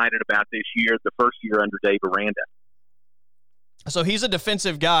really excited about this year, the first year under Dave Aranda. So he's a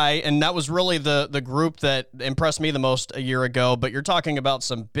defensive guy, and that was really the group that impressed me the most a year ago. But you're talking about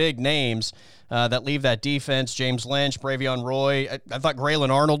some big names that leave that defense. James Lynch, Bravion Roy. I thought Graylin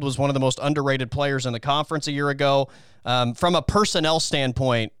Arnold was one of the most underrated players in the conference a year ago. From a personnel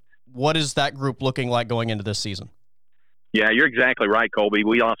standpoint, what is that group looking like going into this season? Yeah, you're exactly right, Colby.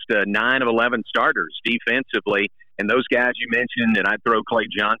 We lost 9 of 11 starters defensively, and those guys you mentioned, and I'd throw Clay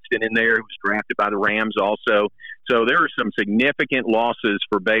Johnston in there, who was drafted by the Rams also. So there are some significant losses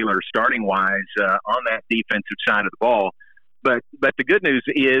for Baylor starting-wise on that defensive side of the ball. But the good news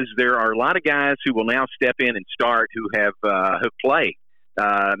is there are a lot of guys who will now step in and start who have played.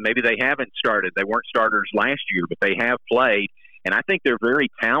 Maybe they haven't started. They weren't starters last year, but they have played. And I think they're very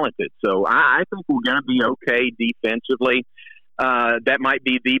talented. So I think we're going to be okay defensively. That might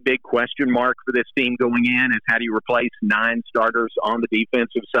be the big question mark for this team going in is how do you replace 9 starters on the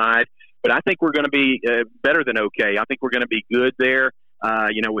defensive side? But I think we're going to be better than okay. I think we're going to be good there.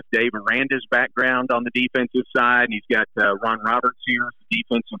 With Dave Aranda's background on the defensive side, and he's got Ron Roberts here as the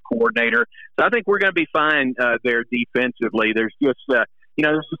defensive coordinator. So I think we're going to be fine there defensively. There's just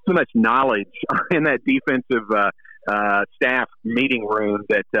there's just too much knowledge in that defensive staff meeting room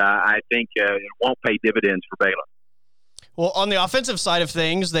that I think it won't pay dividends for Baylor. Well, on the offensive side of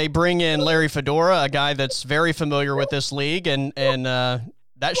things, they bring in Larry Fedora, a guy that's very familiar with this league, and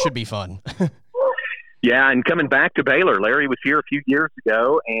that should be fun. Yeah, and coming back to Baylor, Larry was here a few years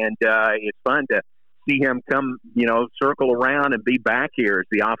ago, and it's fun to see him come, circle around and be back here as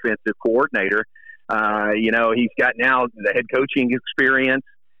the offensive coordinator. He's got now the head coaching experience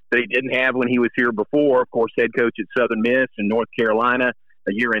that he didn't have when he was here before. Of course, head coach at Southern Miss in North Carolina,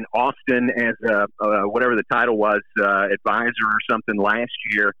 a year in Austin as whatever the title was, advisor or something last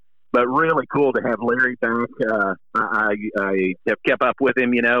year. But really cool to have Larry back. I have kept up with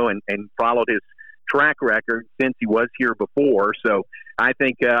him, and followed his track record since he was here before. So I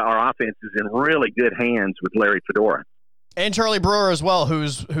think our offense is in really good hands with Larry Fedora. And Charlie Brewer as well,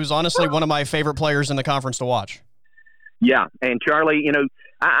 who's honestly one of my favorite players in the conference to watch. Yeah, and Charlie,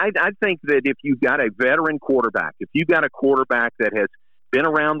 I think that if you've got a veteran quarterback, if you've got a quarterback that has been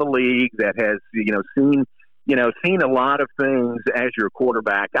around the league, that has seen a lot of things as your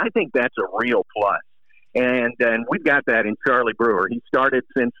quarterback, I think that's a real plus. And we've got that in Charlie Brewer. He started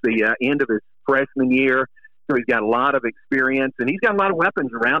since the end of his freshman year, so he's got a lot of experience, and he's got a lot of weapons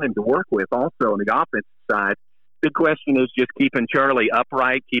around him to work with also on the offensive side. The question is just keeping Charlie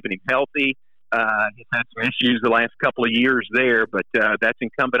upright, keeping him healthy. He's had some issues the last couple of years there, but that's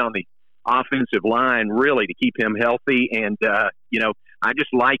incumbent on the offensive line really to keep him healthy. And, I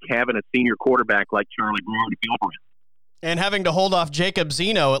just like having a senior quarterback like Charlie Brewer to build around. And having to hold off Jacob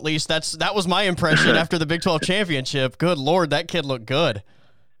Zeno, at least that was my impression after the Big 12 championship. Good Lord, that kid looked good.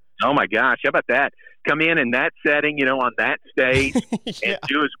 Oh, my gosh. How about that? Come in that setting, on that stage and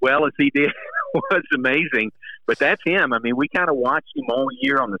do as well as he did was amazing. But that's him. I mean, we kind of watched him all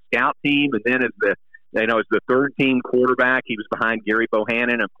year on the scout team, and then as the third-team quarterback, he was behind Gary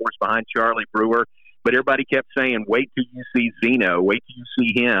Bohannon, of course, behind Charlie Brewer. But everybody kept saying, wait till you see Zeno, wait till you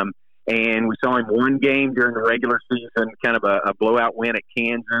see him. And we saw him one game during the regular season, kind of a blowout win at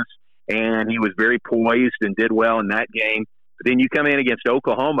Kansas, and he was very poised and did well in that game. But then you come in against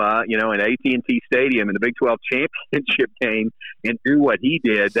Oklahoma, in AT&T Stadium in the Big 12 championship game and do what he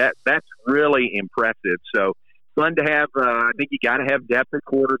did. That's really impressive. So fun to have. I think you got to have depth at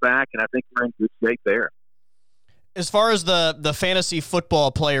quarterback, and I think we're in good shape there. As far as the fantasy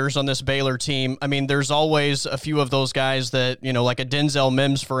football players on this Baylor team, I mean, there's always a few of those guys that, like a Denzel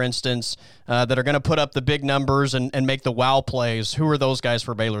Mims, for instance, that are going to put up the big numbers and make the wow plays. Who are those guys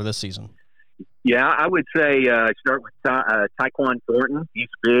for Baylor this season? Yeah, I would say start with Tyquan Thornton. He's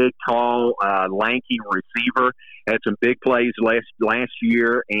a big, tall, lanky receiver. Had some big plays last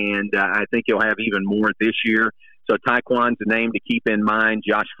year, and I think he'll have even more this year. So Tyquan's a name to keep in mind.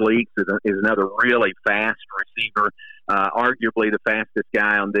 Josh Fleeks is another really fast receiver, arguably the fastest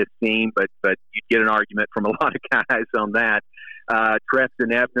guy on this team, but you get an argument from a lot of guys on that.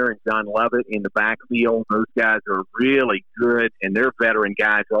 Treston Ebner and John Lovett in the backfield. Those guys are really good, and they're veteran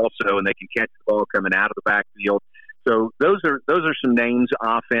guys also, and they can catch the ball coming out of the backfield. So those are some names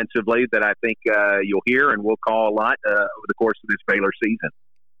offensively that I think you'll hear and we'll call a lot over the course of this Baylor season.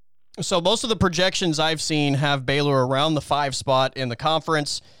 So most of the projections I've seen have Baylor around the 5 spot in the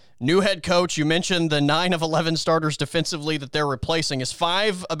conference. New head coach, you mentioned the 9 of 11 starters defensively that they're replacing. Is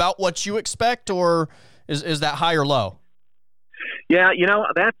 5 about what you expect, or is that high or low? Yeah,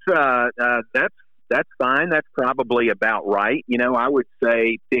 that's fine. That's probably about right. I would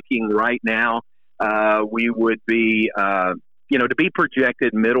say picking right now, we would be, to be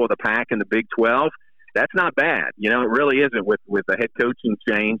projected middle of the pack in the Big 12. That's not bad. It really isn't with the head coaching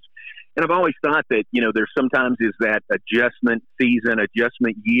change. And I've always thought that, there sometimes is that adjustment season,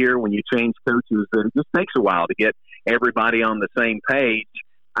 adjustment year when you change coaches, that it just takes a while to get everybody on the same page.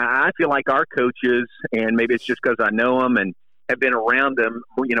 I feel like our coaches, and maybe it's just because I know them and have been around them,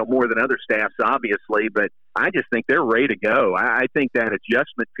 more than other staffs, obviously, but I just think they're ready to go. I think that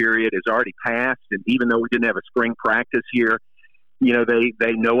adjustment period is already passed, and even though we didn't have a spring practice here,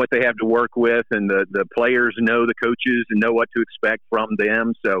 they know what they have to work with, and the players know the coaches and know what to expect from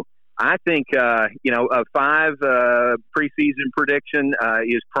them. So I think, a 5 preseason prediction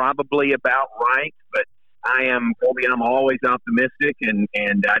is probably about right, but I'm always optimistic, and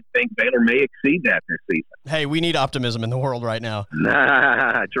I think Baylor may exceed that this season. Hey, we need optimism in the world right now.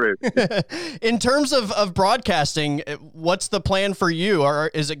 True. In terms of broadcasting, what's the plan for you? Or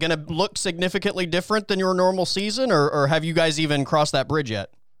is it going to look significantly different than your normal season, or have you guys even crossed that bridge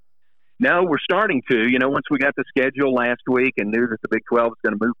yet? No, we're starting to. Once we got the schedule last week and knew that the Big 12 is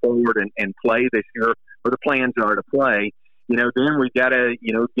going to move forward and play this year, or the plans are to play, then we've got to,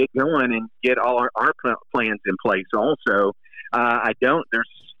 get going and get all our plans in place also. There's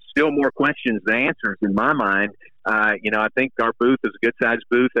still more questions than answers in my mind. I think our booth is a good-sized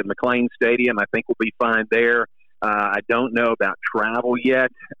booth at McLean Stadium. I think we'll be fine there. I don't know about travel yet.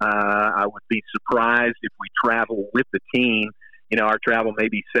 I would be surprised if we travel with the team. Our travel may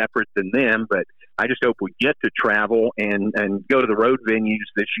be separate than them, but I just hope we get to travel and go to the road venues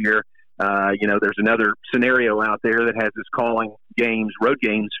this year. There's another scenario out there that has us calling road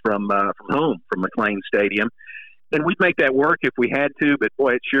games from home, from McLean Stadium. And we'd make that work if we had to, but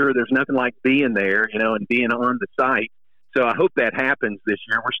boy, there's nothing like being there, and being on the site. So I hope that happens this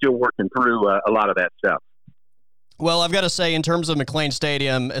year. We're still working through a lot of that stuff. Well, I've got to say, in terms of McLean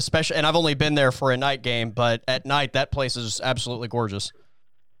Stadium, especially, and I've only been there for a night game, but at night, that place is absolutely gorgeous.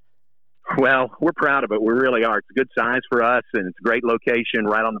 Well, we're proud of it. We really are. It's a good size for us, and it's a great location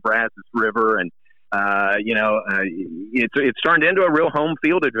right on the Brazos River. And, it's turned into a real home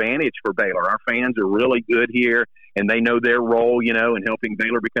field advantage for Baylor. Our fans are really good here, and they know their role, in helping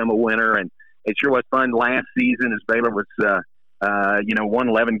Baylor become a winner. And it sure was fun last season as Baylor was, won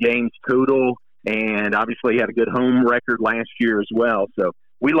 11 games total, and obviously had a good home record last year as well. So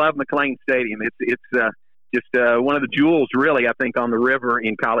we love McLean Stadium. It's just one of the jewels, really, I think, on the river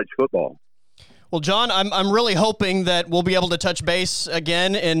in college football. Well, John, I'm really hoping that we'll be able to touch base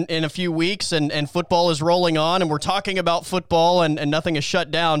again in a few weeks, and football is rolling on, and we're talking about football, and nothing is shut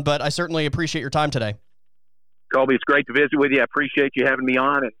down, but I certainly appreciate your time today. Colby, it's great to visit with you. I appreciate you having me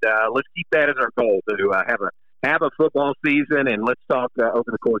on, and let's keep that as our goal, to have a football season, and let's talk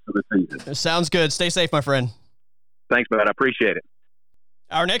over the course of the season. Sounds good. Stay safe, my friend. Thanks, bud. I appreciate it.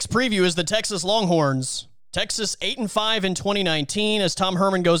 Our next preview is the Texas Longhorns. Texas 8-5 in 2019 as Tom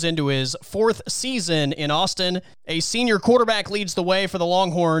Herman goes into his 4th season in Austin. A senior quarterback leads the way for the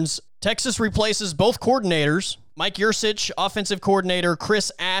Longhorns. Texas replaces both coordinators, Mike Yursich, offensive coordinator,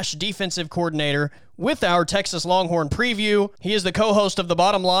 Chris Ash, defensive coordinator, with our Texas Longhorn preview. He is the co-host of The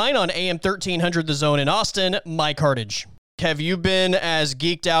Bottom Line on AM 1300 The Zone in Austin, Mike Hardge. Have you been as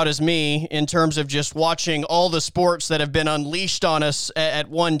geeked out as me in terms of just watching all the sports that have been unleashed on us at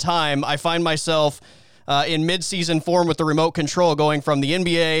one time? I find myself in mid-season form with the remote control, going from the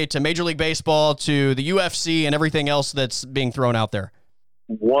NBA to Major League Baseball to the UFC and everything else that's being thrown out there.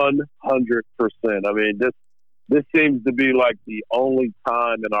 100%. I mean, this seems to be like the only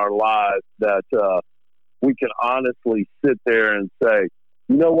time in our lives that we can honestly sit there and say,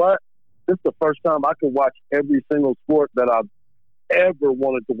 you know what? This is the first time I could watch every single sport that I've ever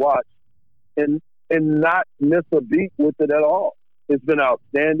wanted to watch and not miss a beat with it at all. It's been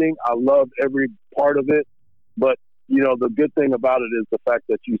outstanding. I loved every part of it. But, the good thing about it is the fact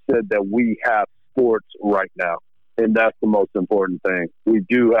that you said that we have sports right now. And that's the most important thing. We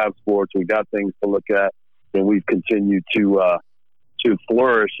do have sports. We got things to look at. And we've continued to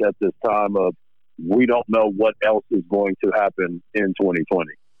flourish at this time of we don't know what else is going to happen in 2020.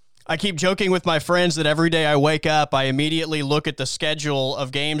 I keep joking with my friends that every day I wake up, I immediately look at the schedule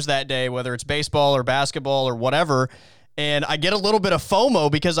of games that day, whether it's baseball or basketball or whatever, and I get a little bit of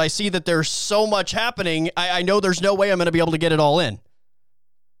FOMO because I see that there's so much happening. I know there's no way I'm going to be able to get it all in.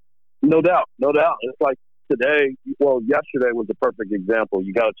 No doubt. It's like yesterday was a perfect example.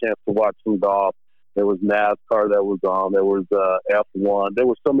 You got a chance to watch some golf. There was NASCAR that was on. There was F1. There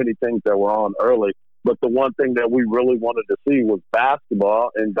were so many things that were on early. But the one thing that we really wanted to see was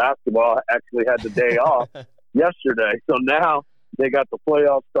basketball, and basketball actually had the day off yesterday. So now they got the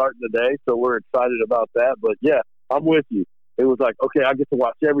playoffs starting today, so we're excited about that. But, yeah, I'm with you. It was like, okay, I get to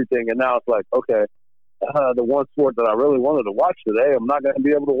watch everything, and now it's like, okay, the one sport that I really wanted to watch today, I'm not going to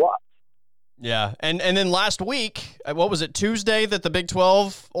be able to watch. Yeah, and then last week, what was it, Tuesday, that the Big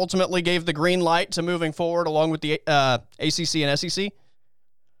 12 ultimately gave the green light to moving forward along with the ACC and SEC?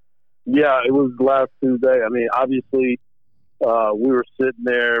 Yeah, it was last Tuesday. I mean, obviously, we were sitting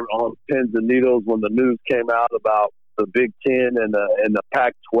there on pins and needles when the news came out about the Big Ten and the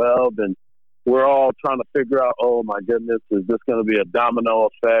Pac-12, and we're all trying to figure out, oh, my goodness, is this going to be a domino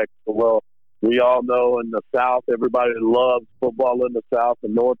effect? Well, we all know in the South, everybody loves football in the South. The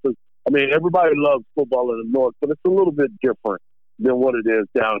North everybody loves football in the North, but it's a little bit different than what it is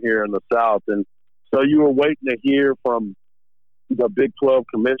down here in the South. And so you were waiting to hear from the Big 12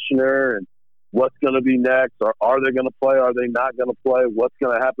 commissioner and what's going to be next. Or are they going to play? Are they not going to play? What's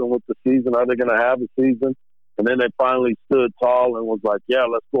going to happen with the season? Are they going to have a season? And then they finally stood tall and was like, yeah,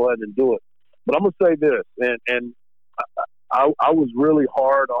 let's go ahead and do it. But I'm going to say this, and I was really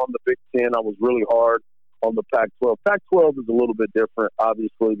hard on the Big Ten. I was really hard on the Pac-12. Pac-12 is a little bit different,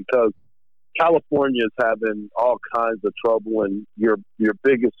 obviously, because California is having all kinds of trouble, and your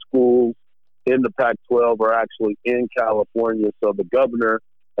biggest schools in the Pac-12 are actually in California. So the governor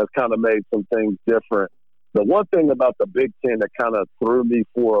has kind of made some things different. The one thing about the Big Ten that kind of threw me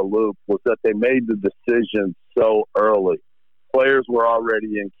for a loop was that they made the decision so early. Players were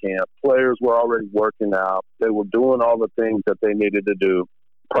already in camp. Players were already working out. They were doing all the things that they needed to do,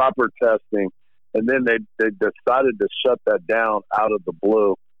 proper testing, and then they decided to shut that down out of the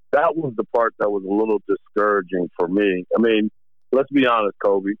blue. That was the part that was a little discouraging for me. I mean, let's be honest,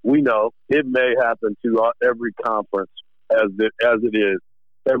 Kobe. We know it may happen to every conference as it is.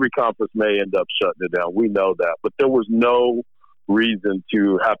 Every conference may end up shutting it down. We know that. But there was no reason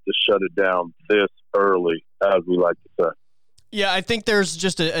to have to shut it down this early, as we like to say. Yeah, I think there's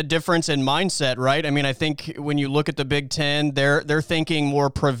just a difference in mindset, right? I mean, I think when you look at the Big Ten, they're thinking more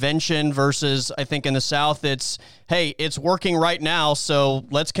prevention versus, I think in the South, it's, hey, it's working right now, so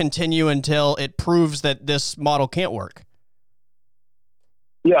let's continue until it proves that this model can't work.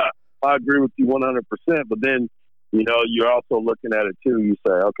 Yeah, I agree with you 100%. But then, you're also looking at it too. You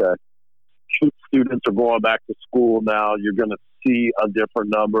say, okay, students are going back to school now. You're going to see a different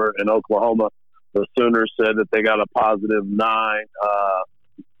number in Oklahoma. The Sooners said that they got a positive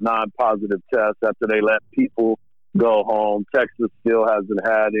non-positive test after they let people go home. Texas still hasn't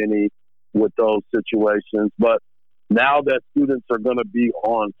had any with those situations. But now that students are going to be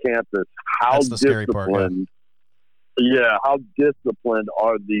on campus, how disciplined how disciplined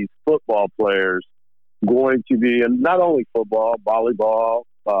are these football players going to be? And not only football, volleyball,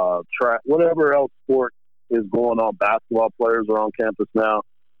 track, whatever else sport is going on. Basketball players are on campus now.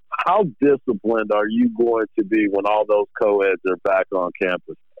 How disciplined are you going to be when all those co-eds are back on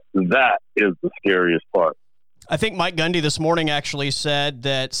campus? That is the scariest part. I think Mike Gundy this morning actually said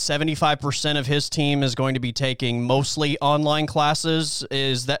that 75% of his team is going to be taking mostly online classes.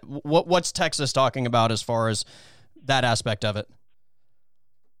 Is that what's Texas talking about as far as that aspect of it?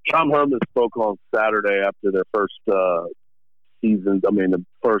 Tom Herman spoke on Saturday after their first the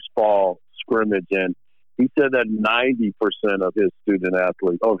first fall scrimmage, and he said that 90% of his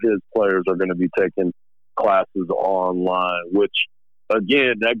his players are going to be taking classes online, which,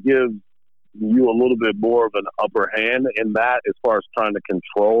 again, that gives you a little bit more of an upper hand in that as far as trying to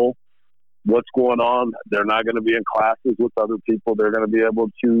control what's going on. They're not going to be in classes with other people. They're going to be able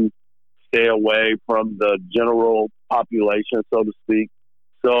to stay away from the general population, so to speak.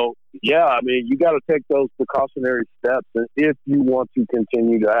 So, yeah, I mean, you got to take those precautionary steps if you want to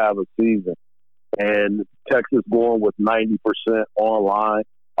continue to have a season. And Texas going with 90% online,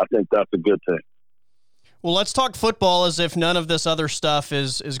 I think that's a good thing. Well, let's talk football as if none of this other stuff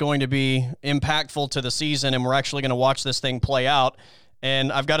is going to be impactful to the season, and we're actually going to watch this thing play out.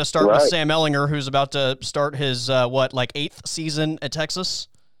 And I've got to start with Sam Ehlinger, who's about to start his, 8th season at Texas?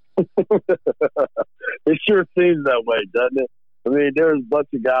 It sure seems that way, doesn't it? I mean, there's a bunch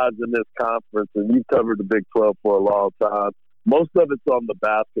of guys in this conference, and you've covered the Big 12 for a long time. Most of it's on the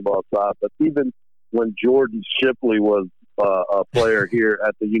basketball side, but even when Jordan Shipley was a player here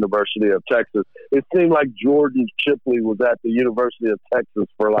at the University of Texas, it seemed like Jordan Shipley was at the University of Texas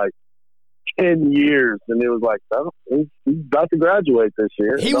for like 10 years, and it was like, oh, he's about to graduate this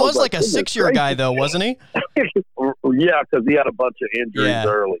year. He was like a 6-year guy, though, wasn't he? Yeah, because he had a bunch of injuries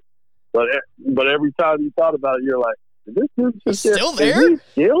early. But every time you thought about it, you're like, is this dude still there? Is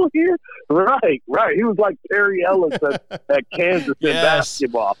he still here? Right. He was like Perry Ellis at Kansas in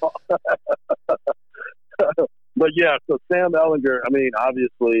basketball. But yeah, so Sam Ehlinger, I mean,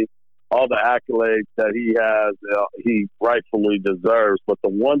 obviously all the accolades that he has, he rightfully deserves. But the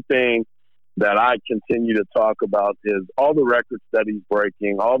one thing that I continue to talk about is all the records that he's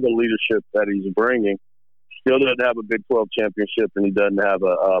breaking, all the leadership that he's bringing. Still doesn't have a Big 12 championship, and he doesn't have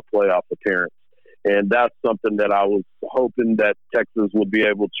a playoff appearance. And that's something that I was hoping that Texas would be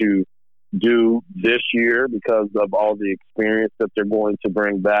able to do this year because of all the experience that they're going to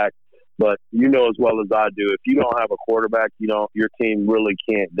bring back. But you know as well as I do, if you don't have a quarterback, your team really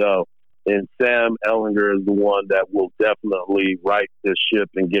can't go. And Sam Ehlinger is the one that will definitely right this ship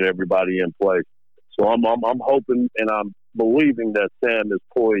and get everybody in place. So I'm hoping and I'm believing that Sam is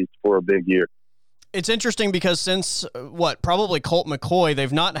poised for a big year. It's interesting because since, probably Colt McCoy,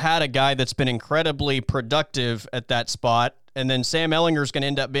 they've not had a guy that's been incredibly productive at that spot. and then Sam Ehlinger is going to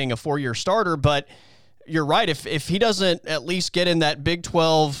end up being a 4-year starter. But you're right. If he doesn't at least get in that Big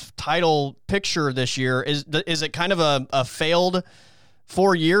 12 title picture this year, is it kind of a failed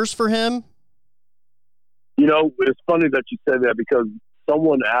 4 years for him? You know, it's funny that you say that because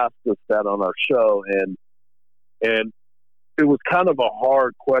someone asked us that on our show, and it was kind of a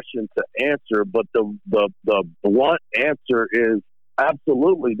hard question to answer, but the blunt answer is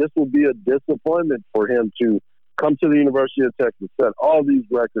absolutely. This will be a disappointment for him to come to the University of Texas, set all these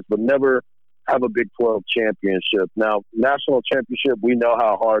records, but never have a Big 12 championship. Now, national championship, we know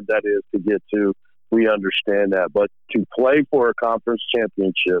how hard that is to get to. We understand that. But to play for a conference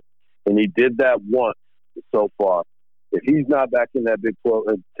championship, and he did that once so far, if he's not back in that Big 12,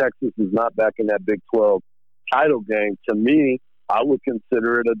 if Texas is not back in that Big 12 title game, to me, I would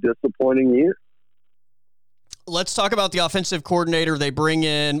consider it a disappointing year. Let's talk about the offensive coordinator. They bring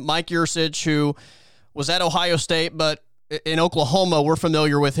in Mike Yurcich, who was at Ohio State, but in Oklahoma, we're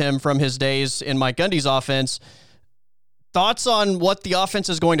familiar with him from his days in Mike Gundy's offense. Thoughts on what the offense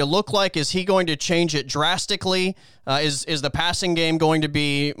is going to look like? Is he going to change it drastically? Is the passing game going to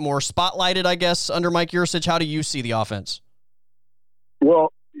be more spotlighted, I guess, under Mike Yurcich? How do you see the offense?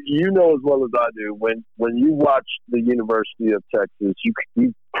 Well, you know as well as I do, when you watch the University of Texas,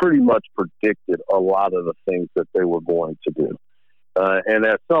 you pretty much predicted a lot of the things that they were going to do. And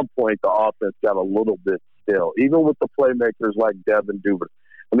at some point, the offense got a little bit stale, even with the playmakers like Devin Duvernay.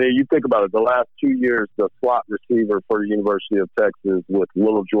 I mean, you think about it, the last 2 years, the slot receiver for the University of Texas with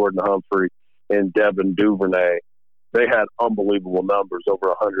Little Jordan Humphrey and Devin Duvernay, they had unbelievable numbers,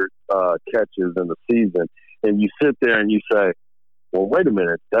 over 100 catches in the season. And you sit there and you say, well, wait a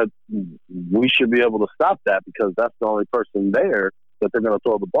minute, we should be able to stop that because that's the only person there that they're going to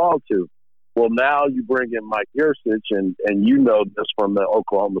throw the ball to. Well, now you bring in Mike Yurcich, and you know this from the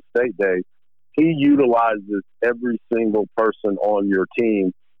Oklahoma State days. He utilizes every single person on your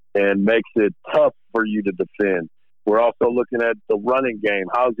team and makes it tough for you to defend. We're also looking at the running game.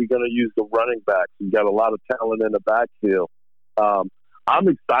 How is he going to use the running backs? He's got a lot of talent in the backfield. I'm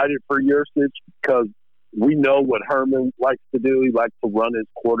excited for Yurcich because we know what Herman likes to do. He likes to run his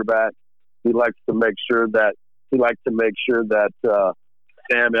quarterback. He likes to make sure that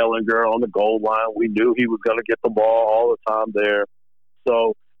Sam Ehlinger on the goal line, we knew he was going to get the ball all the time there.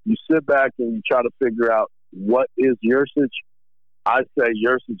 So you sit back and you try to figure out what is Yurcich. I say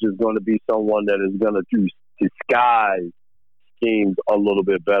Yurcich is going to be someone that is going to disguise schemes a little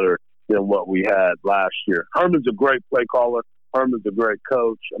bit better than what we had last year. Herman's a great play caller. Herman's a great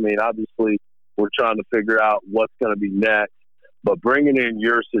coach. I mean, obviously, we're trying to figure out what's going to be next. But bringing in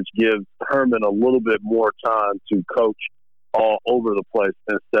Yurcich gives Herman a little bit more time to coach all over the place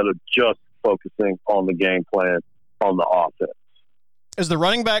instead of just focusing on the game plan on the offense. Is the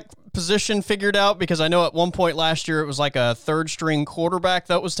running back position figured out? Because I know at one point last year it was like a third-string quarterback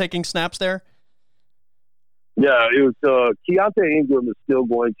that was taking snaps there. Yeah, it was Keontae Ingram is still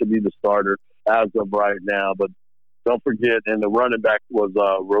going to be the starter as of right now, but don't forget, and the running back was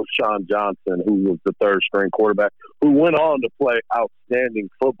Roschon Johnson, who was the third-string quarterback, who went on to play outstanding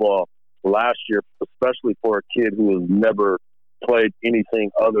football last year, especially for a kid who has never played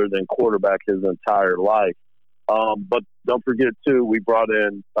anything other than quarterback his entire life. But don't forget, too,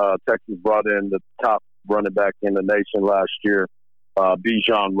 Texas brought in the top running back in the nation last year,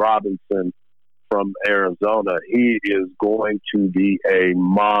 Bijan Robinson from Arizona. He is going to be a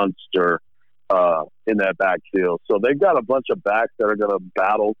monster in that backfield. So they've got a bunch of backs that are going to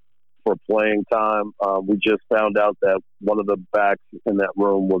battle for playing time. We just found out that one of the backs in that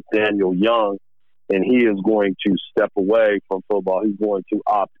room was Daniel Young, and he is going to step away from football. He's going to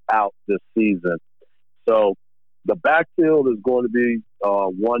opt out this season. So the backfield is going to be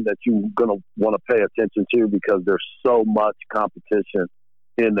one that you're going to want to pay attention to because there's so much competition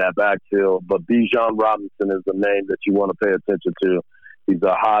in that backfield. But Bijan Robinson is the name that you want to pay attention to. He's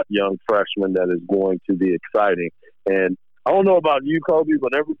a hot young freshman that is going to be exciting. And I don't know about you, Kobe,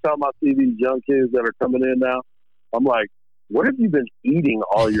 but every time I see these young kids that are coming in now, I'm like, what have you been eating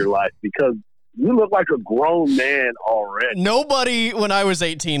all your life? Because you look like a grown man already. Nobody when I was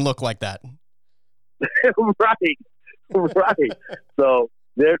 18 looked like that. Right. So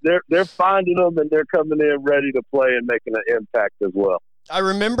they're finding them and they're coming in ready to play and making an impact as well. I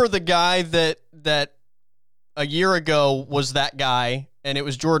remember the guy that a year ago was that guy, and it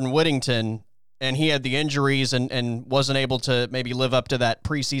was Jordan Whittington, and he had the injuries and wasn't able to maybe live up to that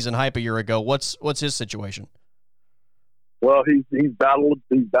preseason hype a year ago. What's his situation? Well, he's battled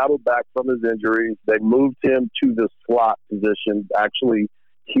back from his injuries. They moved him to the slot position. Actually,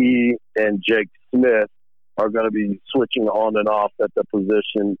 he and Jake Smith are going to be switching on and off at the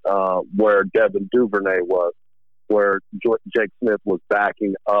position where Devin Duvernay was. where Jake Smith was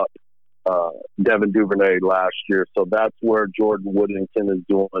backing up Devin Duvernay last year. So that's where Jordan Woodington is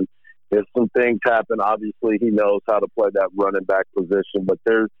doing. If some things happen, obviously he knows how to play that running back position, but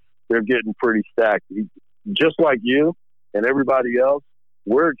they're getting pretty stacked. Just like you and everybody else,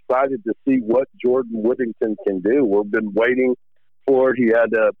 we're excited to see what Jordan Woodington can do. We've been waiting for it. He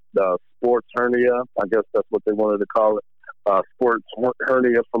had the sports hernia. I guess that's what they wanted to call it. Sports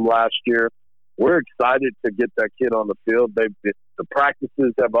hernia from last year. We're excited to get that kid on the field. The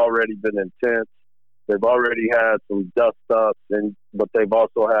practices have already been intense. They've already had some dust-ups, but they've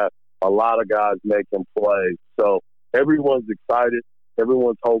also had a lot of guys making plays. So everyone's excited.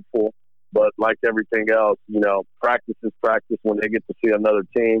 Everyone's hopeful. But like everything else, practice is practice. When they get to see another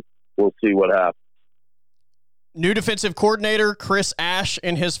team, we'll see what happens. New defensive coordinator, Chris Ash,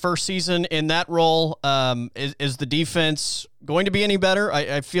 in his first season in that role. Is the defense going to be any better?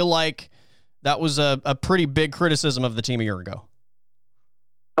 I feel like that was a pretty big criticism of the team a year ago.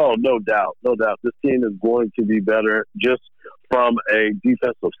 Oh, no doubt. No doubt. This team is going to be better just from a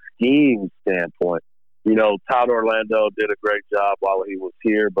defensive scheme standpoint. Todd Orlando did a great job while he was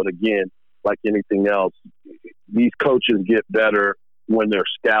here. But again, like anything else, these coaches get better when they're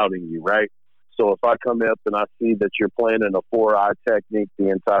scouting you, right? So if I come up and I see that you're playing in a 4-eye technique the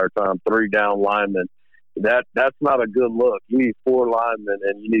entire time, 3 down linemen, that's not a good look. You need 4 linemen,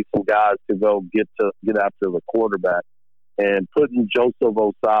 and you need some guys to go get after the quarterback. And putting Joseph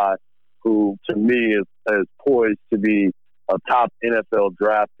Osai, who to me is poised to be a top NFL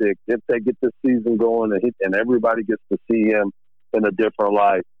draft pick, if they get this season going and everybody gets to see him in a different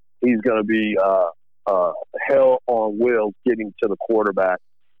light, he's going to be hell on wheels getting to the quarterback.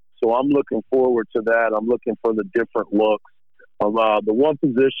 So I'm looking forward to that. I'm looking for the different looks. The one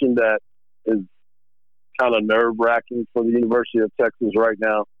position that is kind of nerve-wracking for the University of Texas right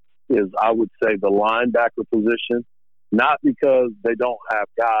now is, I would say, the linebacker position. Not because they don't have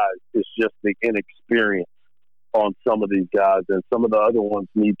guys, it's just the inexperience on some of these guys, and some of the other ones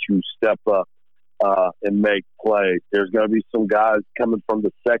need to step up and make plays. There's going to be some guys coming from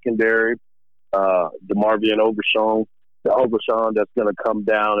the secondary, DeMarvion Overshawn, that's going to come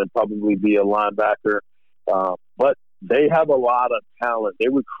down and probably be a linebacker. But they have a lot of talent. They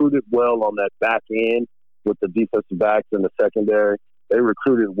recruited well on that back end with the defensive backs in the secondary. They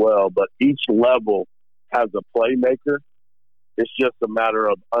recruited well, but each level has a playmaker. It's just a matter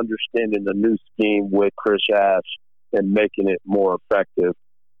of understanding the new scheme with Chris Ash and making it more effective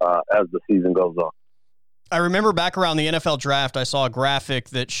as the season goes on. I remember back around the NFL draft, I saw a graphic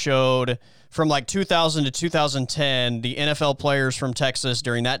that showed from like 2000 to 2010, the NFL players from Texas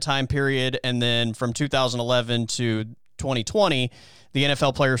during that time period, and then from 2011 to 2020, the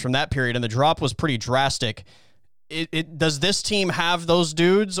NFL players from that period, and the drop was pretty drastic. Does this team have those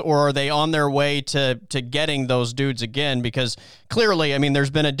dudes, or are they on their way to getting those dudes again? Because clearly, I mean, there's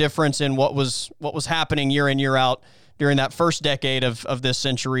been a difference in what was happening year in, year out during that first decade of this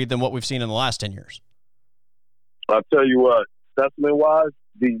century than what we've seen in the last 10 years. I'll tell you what, specimen-wise,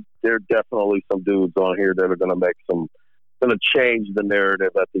 there are definitely some dudes on here that are going to change the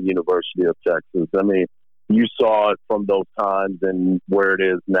narrative at the University of Texas. I mean, you saw it from those times and where it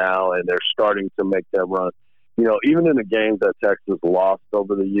is now, and they're starting to make that run. Even in the games that Texas lost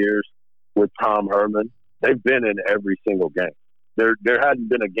over the years with Tom Herman, they've been in every single game. There hadn't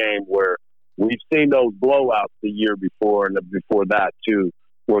been a game where we've seen those blowouts the year before and before that too,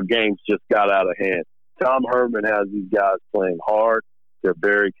 where games just got out of hand. Tom Herman has these guys playing hard. They're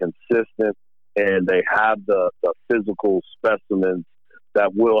very consistent, and they have the physical specimens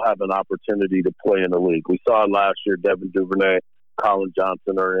that will have an opportunity to play in the league. We saw it last year. Devin Duvernay, Colin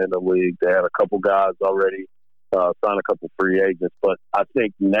Johnson are in the league. They had a couple guys already sign a couple free agents. But I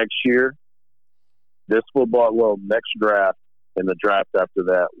think next year, next draft and the draft after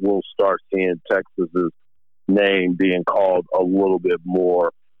that, we'll start seeing Texas's name being called a little bit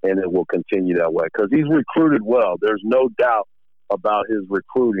more, and it will continue that way because he's recruited well. There's no doubt about his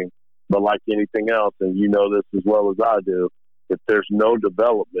recruiting. But like anything else, and you know this as well as I do, if there's no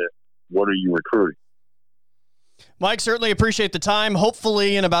development, what are you recruiting? Mike, certainly appreciate the time.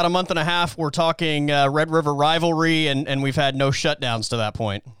 Hopefully in about a month and a half, we're talking Red River rivalry, and we've had no shutdowns to that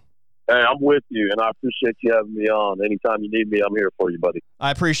point. Hey, I'm with you, and I appreciate you having me on. Anytime you need me, I'm here for you, buddy.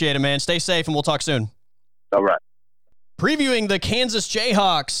 I appreciate it, man. Stay safe, and we'll talk soon. All right. Previewing the Kansas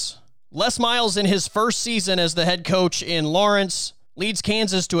Jayhawks, Les Miles in his first season as the head coach in Lawrence leads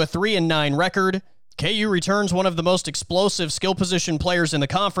Kansas to a 3-9 record. KU returns one of the most explosive skill position players in the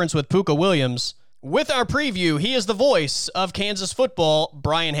conference with Puka Williams. With our preview, he is the voice of Kansas football,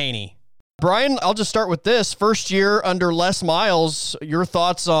 Brian Hanni. Brian, I'll just start with this. First year under Les Miles, your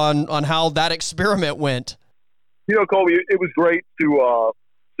thoughts on how that experiment went? Colby, it was great to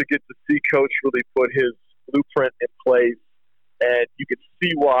get to see Coach really put his blueprint in place, and you can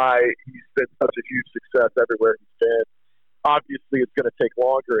see why he's been such a huge success everywhere he's been. Obviously, it's going to take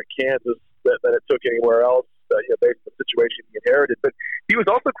longer at Kansas than it took anywhere else, based on the situation he inherited. But he was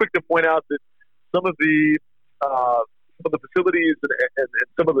also quick to point out that some of the facilities and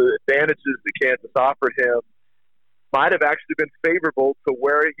some of the advantages that Kansas offered him might have actually been favorable to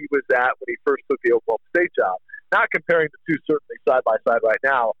where he was at when he first took the Oklahoma State job. Not comparing the two certainly side by side right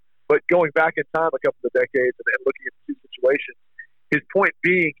now, but going back in time a couple of decades and looking at the two situations, his point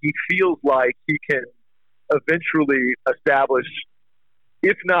being he feels like he can eventually establish,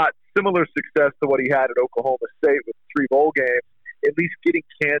 if not similar success to what he had at Oklahoma State with 3 bowl games, at least getting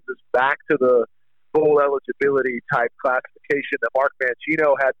Kansas back to the bowl eligibility type classification that Mark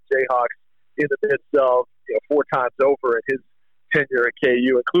Mangino had the Jayhawks in the midst of 4 times over in his tenure at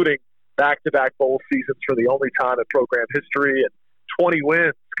KU, including back-to-back bowl seasons for the only time in program history and 20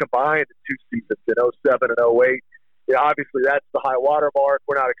 wins combined in 2 seasons in 07 and 08. Obviously, that's the high water mark.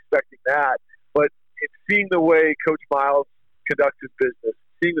 We're not expecting that. But in seeing the way Coach Miles conducts his business,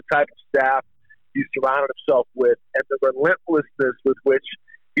 seeing the type of staff he's surrounded himself with, and the relentlessness with which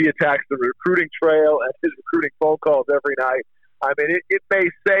he attacks the recruiting trail and his recruiting phone calls every night. I mean, it may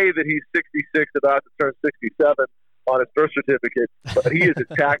say that he's 66, about to turn 67 on his birth certificate, but he is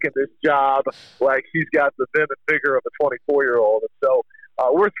attacking this job like he's got the vim and vigor of a 24-year-old. And so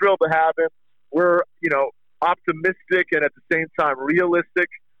we're thrilled to have him. We're, optimistic and at the same time realistic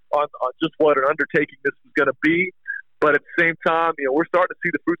on just what an undertaking this is going to be. But at the same time, we're starting to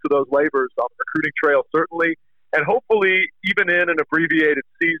see the fruits of those labors on the recruiting trail, certainly. And hopefully, even in an abbreviated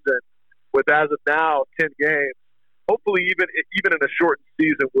season with, as of now, 10 games, hopefully even in a shortened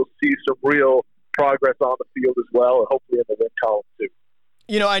season, we'll see some real progress on the field as well, and hopefully in the win column too.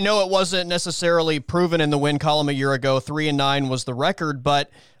 I know it wasn't necessarily proven in the win column a year ago. 3-9 was the record,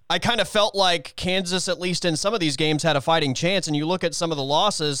 but I kind of felt like Kansas, at least in some of these games, had a fighting chance. And you look at some of the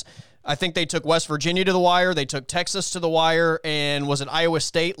losses, I think they took West Virginia to the wire. They took Texas to the wire. And was it Iowa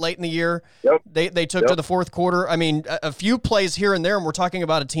State late in the year? Yep. They took to the fourth quarter. I mean, a few plays here and there, and we're talking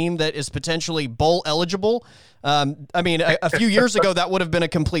about a team that is potentially bowl eligible. A few years ago, that would have been a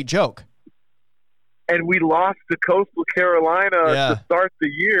complete joke. And we lost to Coastal Carolina to start the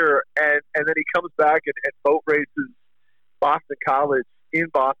year, and then he comes back and boat races Boston College in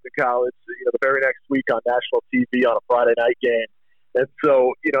Boston College, the very next week on national TV on a Friday night game. And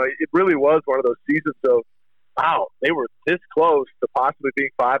so, it really was one of those seasons of, wow, they were this close to possibly being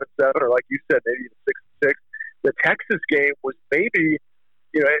 5-7, or like you said, maybe even 6-6. The Texas game was maybe,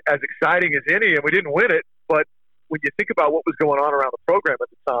 as exciting as any, and we didn't win it. But when you think about what was going on around the program at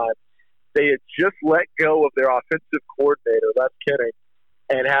the time, they had just let go of their offensive coordinator, Les Kenning,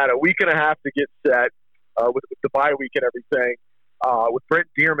 and had a week and a half to get set with the bye week and everything, with Brent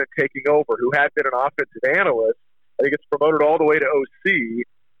Dearman taking over, who had been an offensive analyst. And he gets promoted all the way to OC,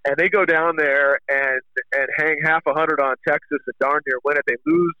 and they go down there and hang half 100 on Texas and darn near win it. They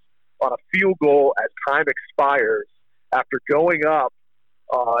lose on a field goal as time expires after going up,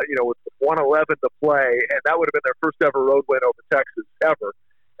 with 1:11 to play, and that would have been their first ever road win over Texas ever.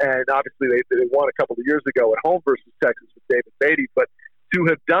 And obviously they won a couple of years ago at home versus Texas with David Beatty. But to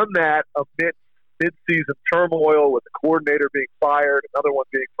have done that amidst mid-season turmoil with the coordinator being fired, another one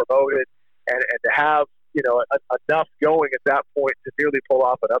being promoted, and to have enough going at that point to nearly pull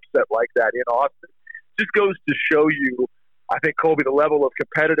off an upset like that in Austin just goes to show you, I think, Colby, the level of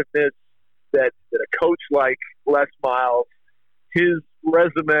competitiveness that a coach like Les Miles, his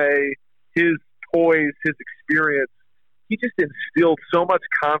resume, his poise, his experience, he just instilled so much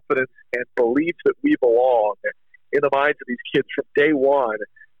confidence and belief that we belong in the minds of these kids from day one,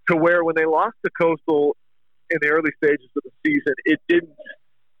 to where when they lost to Coastal in the early stages of the season, it didn't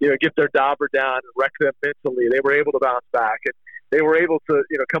get their dauber down and wreck them mentally. They were able to bounce back, and they were able to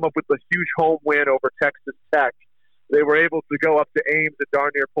come up with a huge home win over Texas Tech. They were able to go up to Ames and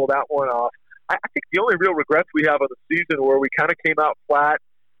darn near pull that one off. I think the only real regrets we have of the season where we kind of came out flat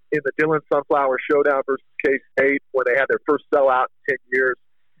in the Dillon Sunflower Showdown versus K-State when they had their first sellout in 10 years,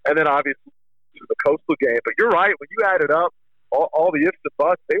 and then obviously the Coastal game. But you're right, when you added up all the ifs and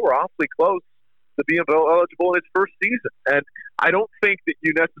buts, they were awfully close to being eligible in its first season. And I don't think that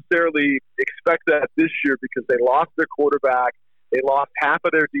you necessarily expect that this year, because they lost their quarterback, they lost half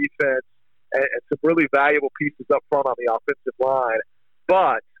of their defense, and some really valuable pieces up front on the offensive line.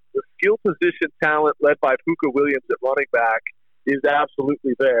 But the skill position talent led by Puka Williams at running back is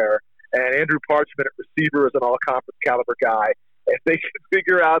absolutely there. And Andrew Parchment at receiver is an all-conference caliber guy. If they can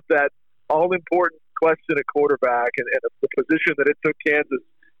figure out that all-important question at quarterback and the position that it took Kansas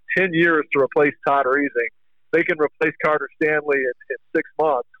 10 years to replace Todd Reesing, they can replace Carter Stanley in 6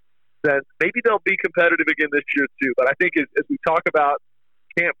 months, then maybe they'll be competitive again this year too. But I think as we talk about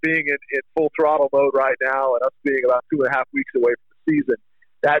camp being in full throttle mode right now and us being about 2.5 weeks away from the season,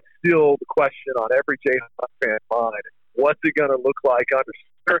 that's still the question on every Jayhawk fan's mind. What's it going to look like under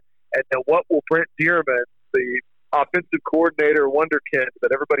center? And then what will Brent Dearman, the offensive coordinator wonderkind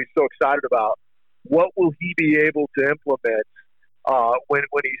that everybody's so excited about, what will he be able to implement when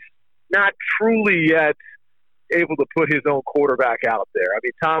he's not truly yet able to put his own quarterback out there? I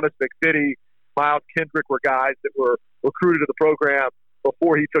mean, Thomas McVitie, Miles Kendrick were guys that were recruited to the program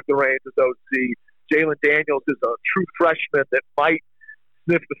before he took the reins as OC. Jalen Daniels is a true freshman that might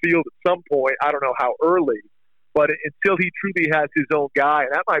sniff the field at some point. I don't know how early, but until he truly has his own guy,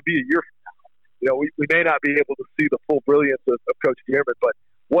 and that might be a year from now. You know, we may not be able to see the full brilliance of Coach Dearman, but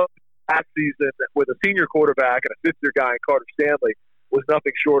what last season with a senior quarterback and a fifth-year guy in Carter Stanley was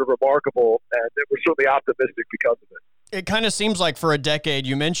nothing short of remarkable, and we're certainly optimistic because of it. It kind of seems like for a decade,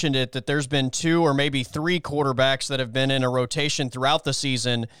 you mentioned it, that there's been 2 or maybe 3 quarterbacks that have been in a rotation throughout the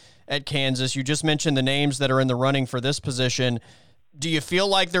season at Kansas. You just mentioned the names that are in the running for this position. Do you feel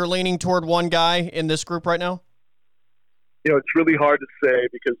like they're leaning toward one guy in this group right now? You know, it's really hard to say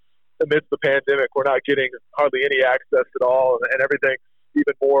because amidst the pandemic, we're not getting hardly any access at all, and everything's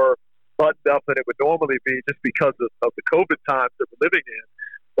even more buttoned up than it would normally be just because of the COVID times that we're living in.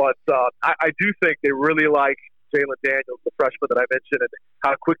 But I do think they really like Jalen Daniels, the freshman that I mentioned, and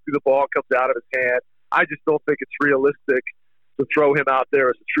how quickly the ball comes out of his hand. I just don't think it's realistic to throw him out there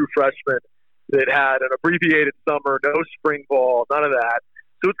as a true freshman that had an abbreviated summer, no spring ball, none of that.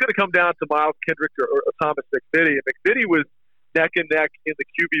 So it's going to come down to Miles Kendrick or Thomas McVitie. And McVitie was neck and neck in the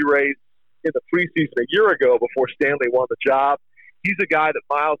QB race in the preseason a year ago before Stanley won the job. He's a guy that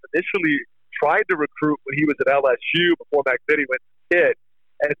Miles initially tried to recruit when he was at LSU before McVitie went to Pitt.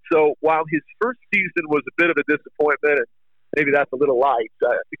 And so while his first season was a bit of a disappointment, and maybe that's a little light,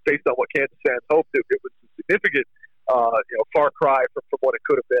 I think based on what Kansas fans hoped, it was a significant far cry from what it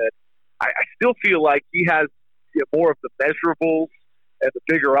could have been. I still feel like he has more of the measurables and the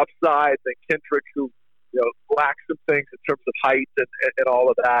bigger upside than Kendrick, who lacks some things in terms of height and all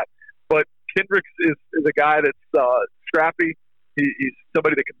of that. But Kendrick is a guy that's scrappy. He's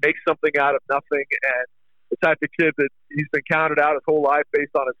somebody that can make something out of nothing, and the type of kid that he's been counted out his whole life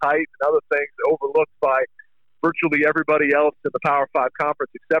based on his height and other things, overlooked by virtually everybody else in the Power 5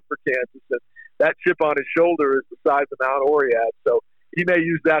 conference except for Kansas. And that chip on his shoulder is the size of Mount Oriad. So he may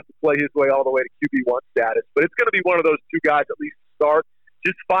use that to play his way all the way to QB1 status. But it's going to be one of those 2 guys at least to start.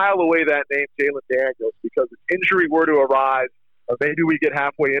 Just file away that name, Jalen Daniels, because if injury were to arise, or maybe we get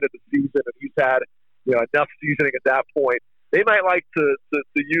halfway into the season and he's had enough seasoning at that point, they might like to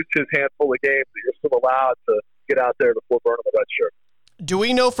use his handful of games that you're still allowed to get out there before burning the red shirt. Do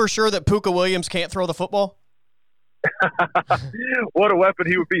we know for sure that Puka Williams can't throw the football? What a weapon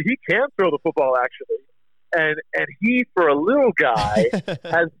he would be. He can throw the football, actually. And he, for a little guy,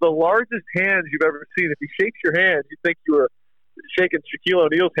 has the largest hands you've ever seen. If he shakes your hand, you think you were shaking Shaquille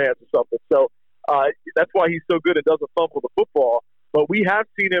O'Neal's hands or something. So that's why he's so good and doesn't fumble the football. But we have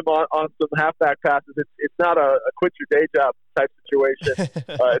seen him on some halfback passes. It's not a quit your day job type situation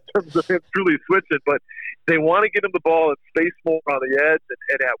in terms of him truly switching. But they want to get him the ball and space more on the edge,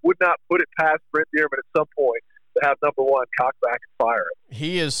 and that would not put it past Brent Dearman at some point to have number one cock back and fire it.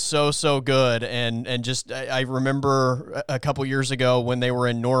 He is so good, and just I remember a couple years ago when they were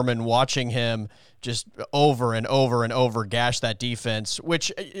in Norman watching him just over and over and over gash that defense, which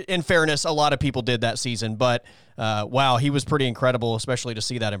in fairness, a lot of people did that season, but wow, he was pretty incredible, especially to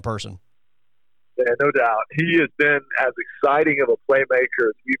see that in person. Yeah, no doubt. He has been as exciting of a playmaker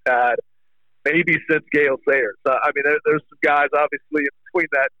as we've had maybe since Gale Sayers. I mean, there's some guys obviously in between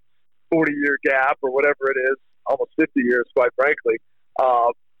that 40-year gap or whatever it is, almost 50 years, quite frankly.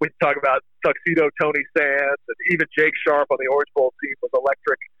 We talk about Tuxedo Tony Sands, and even Jake Sharp on the Orange Bowl team was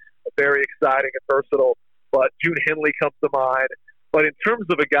electric, very exciting and versatile. But June Henley comes to mind. But in terms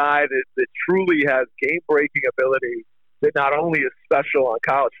of a guy that truly has game-breaking ability that not only is special on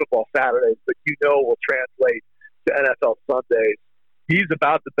college football Saturdays, but will translate to NFL Sundays, he's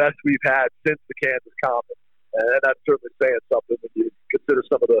about the best we've had since the Kansas Commons. And that's certainly saying something when you consider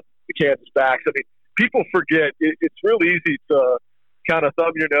some of the Kansas backs. I mean, people forget it's real easy to kind of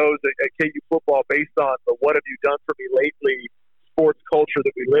thumb your nose at KU football based on the "what have you done for me lately" sports culture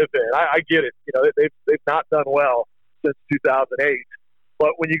that we live in. I get it. They've not done well since 2008.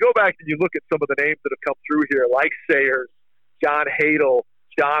 But when you go back and you look at some of the names that have come through here, like Sayers, John Hadel,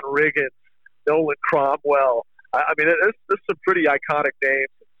 John Riggins, Nolan Cromwell, I mean, there's some pretty iconic names.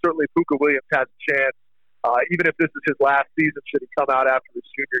 Certainly Puka Williams has a chance. Even if this is his last season, should he come out after his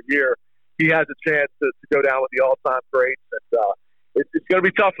junior year, he has a chance to go down with the all-time greats. And it's going to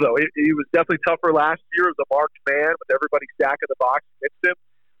be tough, though. He was definitely tougher last year as a marked man with everybody stacking the box against him.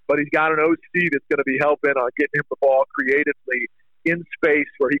 But he's got an OC that's going to be helping on getting him the ball creatively in space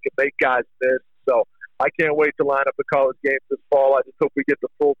where he can make guys miss. So I can't wait to line up the college games this fall. I just hope we get the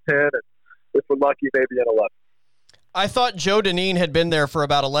full 10, and if we're lucky, maybe an 11. I thought Joe Dineen had been there for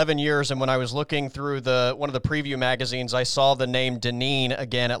about 11 years, and when I was looking through one of the preview magazines, I saw the name Dineen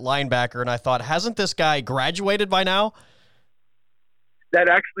again at linebacker, and I thought, hasn't this guy graduated by now? That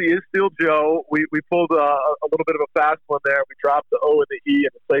actually is still Joe. We pulled a little bit of a fast one there. We dropped the O and the E and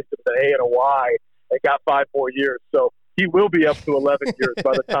replaced it with an A and a Y and got 5 more years. So he will be up to 11 years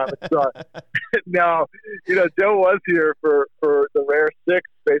by the time it's done. Now, Joe was here for the rare 6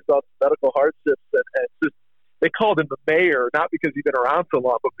 based on medical hardships, and just they called him the mayor, not because he'd been around so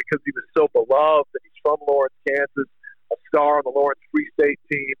long, but because he was so beloved, and he's from Lawrence, Kansas, a star on the Lawrence Free State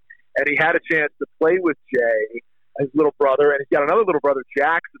team, and he had a chance to play with Jay, his little brother, and he's got another little brother,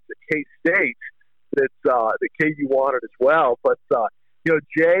 Jax, that's at K-State, that KU wanted as well. But,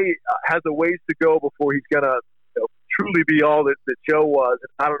 Jay has a ways to go before he's going to truly be all that Joe was,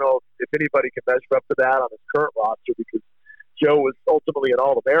 and I don't know if anybody can measure up to that on his current roster because Joe was ultimately an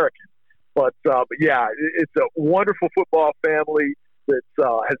All-American. But yeah, it's a wonderful football family that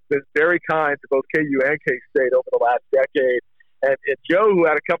has been very kind to both KU and K-State over the last decade. And Joe, who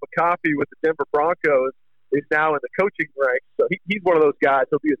had a cup of coffee with the Denver Broncos, is now in the coaching ranks. So he's one of those guys.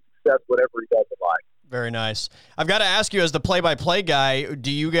 He'll be a success whatever he does in life. Very nice. I've got to ask you, as the play-by-play guy,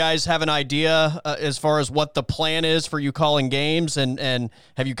 do you guys have an idea as far as what the plan is for you calling games, and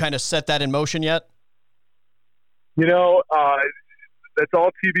have you kind of set that in motion yet? That's all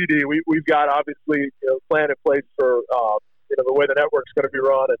TBD. We've got obviously plan in place for the way the network's going to be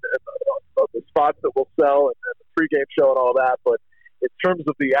run and the spots that we'll sell and the pregame show and all that. But in terms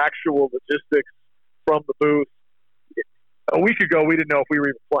of the actual logistics from the booth, a week ago we didn't know if we were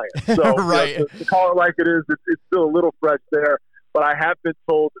even playing. So right. To call it like it is, it's still a little fresh there. But I have been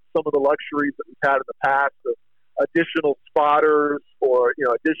told that some of the luxuries that we've had in the past of additional spotters or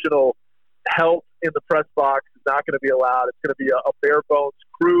additional help in the press box is not going to be allowed. It's going to be a bare bones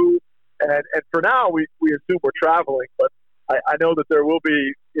crew, and for now we assume we're traveling, but I know that there will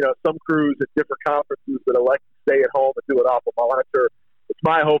be some crews at different conferences that elect to stay at home and do it off a monitor. It's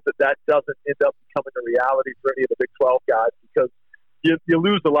my hope that doesn't end up becoming a reality for any of the Big 12 guys, because you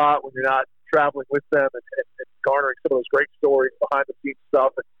lose a lot when you're not traveling with them and garnering some of those great stories behind the scenes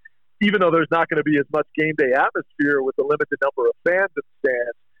stuff. And even though there's not going to be as much game day atmosphere with the limited number of fans in the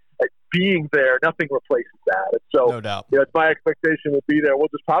stands, being there, nothing replaces that. And so, no doubt. It's my expectation we'll be there. We'll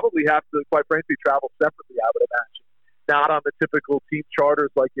just probably have to, quite frankly, travel separately, I would imagine, not on the typical team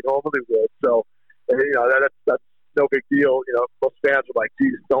charters like you normally would. So, that's no big deal. Most fans are like,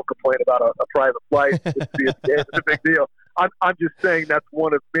 "Jesus, don't complain about a private flight. It's a big deal." I'm just saying that's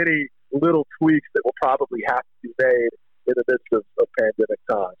one of many little tweaks that will probably have to be made in the midst of pandemic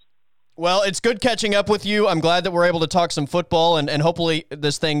times. Well, it's good catching up with you. I'm glad that we're able to talk some football, and hopefully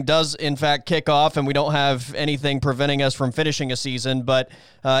this thing does, in fact, kick off, and we don't have anything preventing us from finishing a season. But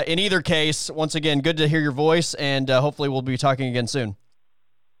in either case, once again, good to hear your voice, and hopefully we'll be talking again soon.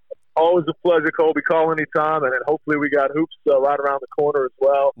 Always a pleasure, Colby. Call anytime, and then hopefully we got hoops right around the corner as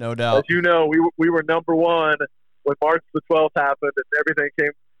well. No doubt. As you know, we were number one when March the 12th happened, and everything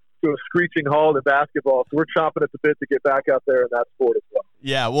came to a screeching halt in basketball. So we're chomping at the bit to get back out there in that sport as well.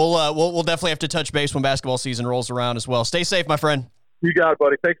 Yeah, we'll definitely have to touch base when basketball season rolls around as well. Stay safe, my friend. You got it,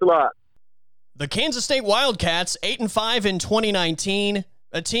 buddy. Thanks a lot. The Kansas State Wildcats, 8-5 in 2019,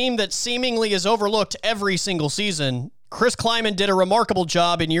 a team that seemingly is overlooked every single season. Chris Kleiman did a remarkable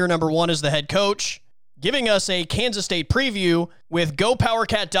job in year number 1 as the head coach, giving us a Kansas State preview with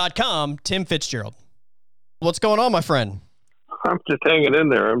GoPowerCat.com, Tim Fitzgerald. What's going on, my friend? I'm just hanging in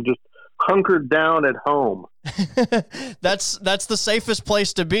there. I'm just hunkered down at home. That's the safest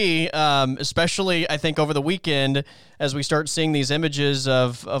place to be, especially, I think, over the weekend as we start seeing these images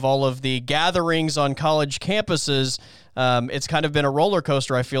of all of the gatherings on college campuses. It's kind of been a roller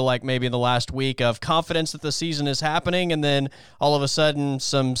coaster, I feel like, maybe in the last week, of confidence that the season is happening, and then all of a sudden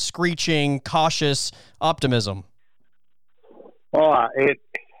some screeching, cautious optimism. Oh, it's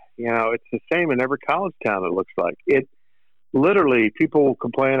the same in every college town, it looks like. Literally, people will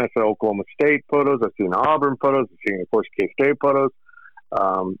complain. I saw Oklahoma State photos. I've seen Auburn photos. I've seen, of course, K-State photos.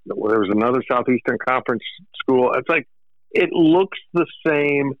 There was another Southeastern Conference school. It's like it looks the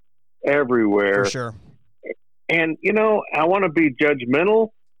same everywhere. For sure. And, I want to be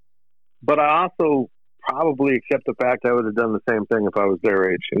judgmental, but I also probably accept the fact I would have done the same thing if I was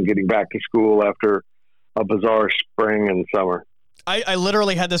their age and getting back to school after a bizarre spring and summer. I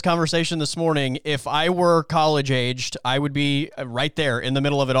literally had this conversation this morning. If I were college aged, I would be right there in the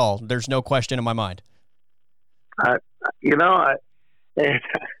middle of it all. There's no question in my mind. I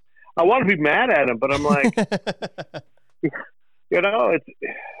want to be mad at him, but I'm like,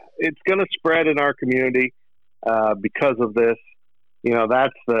 it's going to spread in our community because of this.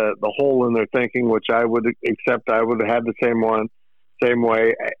 That's the hole in their thinking, which I would accept. I would have had the same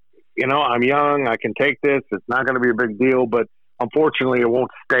way. I'm young. I can take this. It's not going to be a big deal, but unfortunately, it won't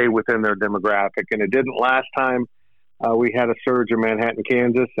stay within their demographic, and it didn't last time we had a surge in Manhattan,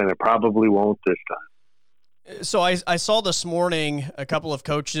 Kansas, and it probably won't this time. So I saw this morning a couple of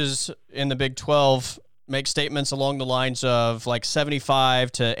coaches in the Big 12 make statements along the lines of like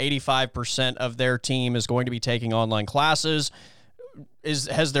 75 to 85% of their team is going to be taking online classes.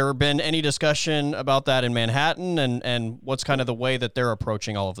 Has there been any discussion about that in Manhattan, and what's kind of the way that they're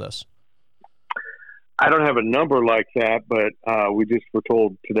approaching all of this? I don't have a number like that, but we just were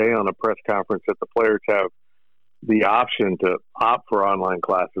told today on a press conference that the players have the option to opt for online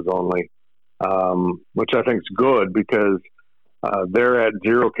classes only, which I think is good because they're at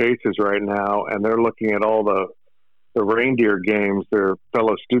 0 cases right now, and they're looking at all the reindeer games their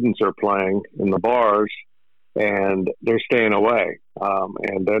fellow students are playing in the bars, and they're staying away.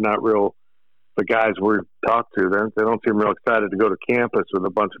 And they're not real – the guys we talked to, they don't seem real excited to go to campus with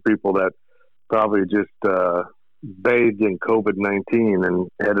a bunch of people that probably just bathed in COVID-19 and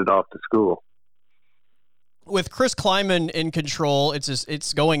headed off to school. With Chris Kleiman in control,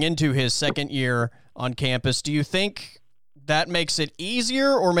 it's going into his second year on campus. Do you think that makes it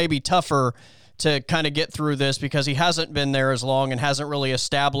easier or maybe tougher to kind of get through this because he hasn't been there as long and hasn't really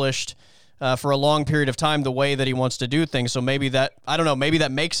established for a long period of time the way that he wants to do things? So maybe that, I don't know, maybe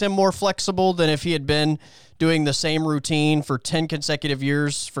that makes him more flexible than if he had been doing the same routine for 10 consecutive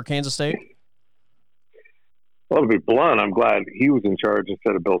years for Kansas State? Well, to be blunt, I'm glad he was in charge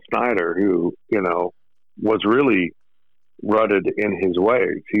instead of Bill Snyder, who, was really rutted in his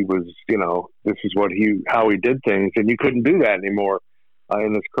ways. He was, this is how he did things, and you couldn't do that anymore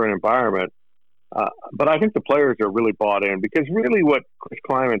in this current environment. But I think the players are really bought in because really what Chris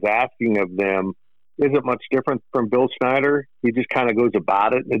Kleiman's asking of them isn't much different from Bill Snyder. He just kind of goes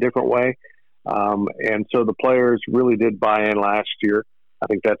about it in a different way. And so the players really did buy in last year. I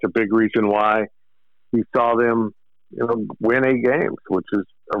think that's a big reason why you saw them, win 8 games, which is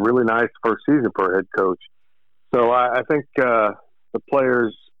a really nice first season for a head coach. So I think the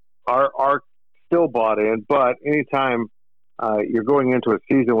players are still bought in, but anytime you're going into a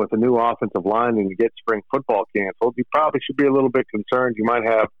season with a new offensive line and you get spring football canceled, you probably should be a little bit concerned. You might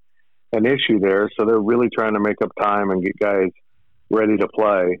have an issue there. So they're really trying to make up time and get guys ready to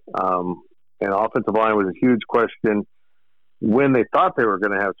play. And offensive line was a huge question when they thought they were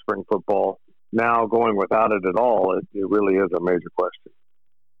going to have spring football. Now going without it at all, it really is a major question.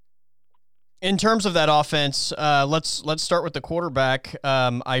 In terms of that offense, let's start with the quarterback.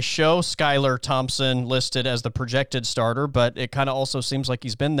 I show Skylar Thompson listed as the projected starter, but it kind of also seems like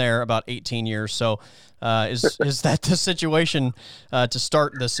he's been there about 18 years. So is that the situation to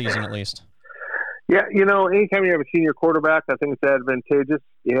start this season at least? Yeah, anytime you have a senior quarterback, I think it's advantageous.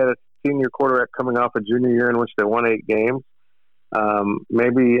 You had a senior quarterback coming off a junior year in which they won 8 games.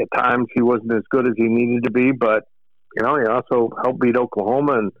 Maybe at times he wasn't as good as he needed to be, but he also helped beat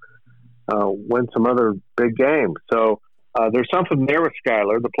Oklahoma and win some other big games. So there's something there with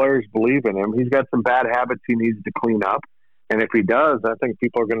Skylar. The players believe in him. He's got some bad habits he needs to clean up, and if he does, I think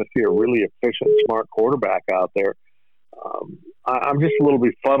people are going to see a really efficient, smart quarterback out there. I'm just a little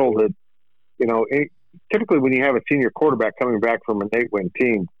befuddled that typically when you have a senior quarterback coming back from an 8-win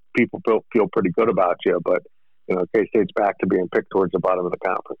team, people feel pretty good about you, but K-State's back to being picked towards the bottom of the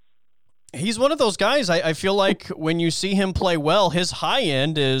conference. He's one of those guys, I feel like when you see him play well, his high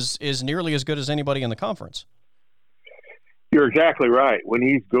end is nearly as good as anybody in the conference. You're exactly right. When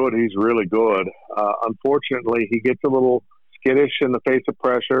he's good, he's really good. Unfortunately, he gets a little skittish in the face of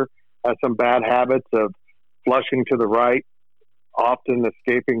pressure, has some bad habits of flushing to the right, often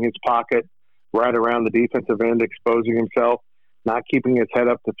escaping his pocket right around the defensive end, exposing himself, not keeping his head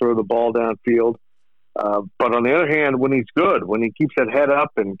up to throw the ball downfield. But on the other hand, when he's good, when he keeps that head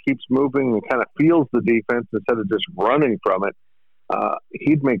up and keeps moving and kind of feels the defense instead of just running from it,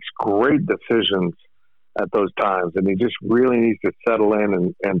 he makes great decisions at those times. And he just really needs to settle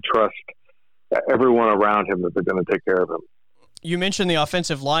in and trust everyone around him that they're going to take care of him. You mentioned the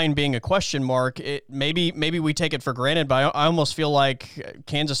offensive line being a question mark. Maybe we take it for granted, but I almost feel like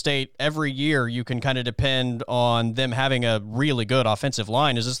Kansas State, every year you can kind of depend on them having a really good offensive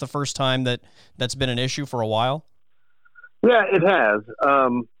line. Is this the first time that's been an issue for a while? Yeah, it has.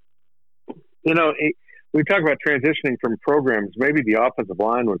 we talk about transitioning from programs. Maybe the offensive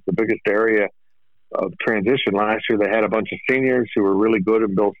line was the biggest area of transition last year. They had a bunch of seniors who were really good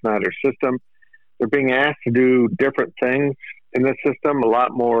in Bill Snyder's system. They're being asked to do different things in this system, a lot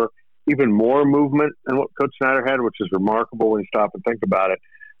more, even more movement than what Coach Snyder had, which is remarkable when you stop and think about it.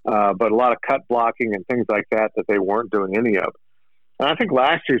 But a lot of cut blocking and things like that they weren't doing any of. And I think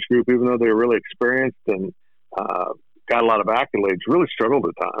last year's group, even though they were really experienced and got a lot of accolades, really struggled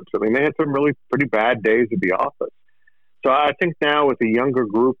at times. I mean, they had some really pretty bad days at the office. So I think now with the younger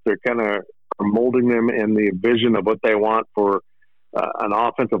group, they're kind of molding them in the vision of what they want for an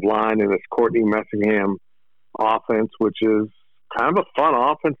offensive line in this Courtney Messingham offense, which is kind of a fun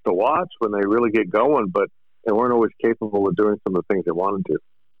offense to watch when they really get going, but they weren't always capable of doing some of the things they wanted to.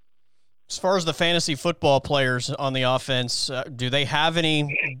 As far as the fantasy football players on the offense, do they have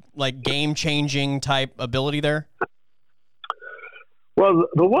any like game-changing type ability there? Well,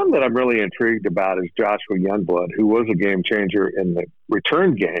 the one that I'm really intrigued about is Joshua Youngblood, who was a game changer in the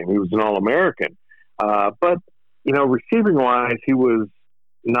return game. He was an All-American. But, you know, receiving-wise, he was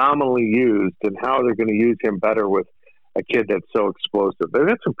nominally used, and how are they going to use him better with a kid that's so explosive? They've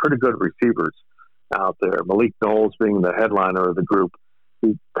got some pretty good receivers out there. Malik Knowles being the headliner of the group.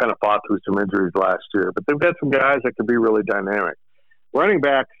 He kind of fought through some injuries last year. But they've got some guys that can be really dynamic. Running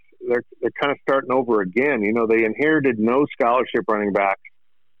backs, they're kind of starting over again. You know, they inherited no scholarship running backs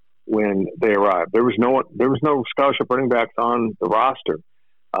when they arrived. There was no scholarship running backs on the roster.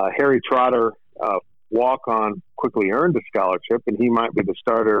 Harry Trotter, walk-on, quickly earned a scholarship, and he might be the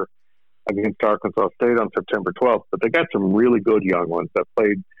starter against Arkansas State on September 12th. But they got some really good young ones that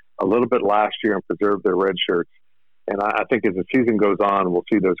played a little bit last year and preserved their red shirts. And I think as the season goes on, we'll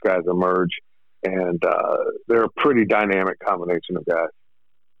see those guys emerge. And they're a pretty dynamic combination of guys.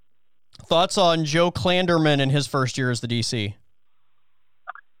 Thoughts on Joe Klanderman in his first year as the DC?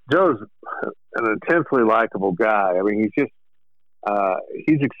 Joe's an intensely likable guy. I mean,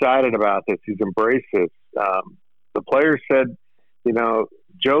 he's excited about this. He's embraced this. The players said, you know,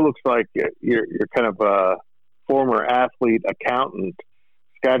 Joe looks like you're kind of a former athlete accountant.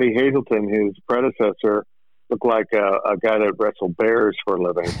 Scotty Hazelton, his predecessor, looked like a guy that wrestled bears for a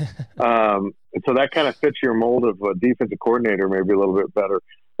living. And so that kind of fits your mold of a defensive coordinator maybe a little bit better.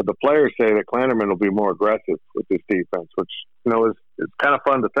 But the players say that Klanderman will be more aggressive with this defense, which, you know, is kind of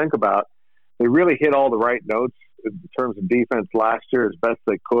fun to think about. They really hit all the right notes in terms of defense last year as best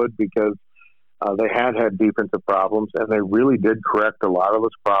they could because they had defensive problems, and they really did correct a lot of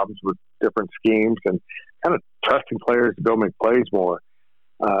those problems with different schemes and kind of trusting players to go make plays more.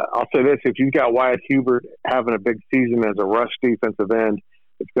 I'll say this, if you've got Wyatt Hubert having a big season as a rush defensive end,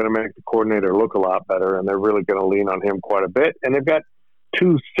 it's going to make the coordinator look a lot better, and they're really going to lean on him quite a bit. And they've got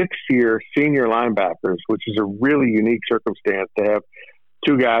 2 six-year senior linebackers, which is a really unique circumstance to have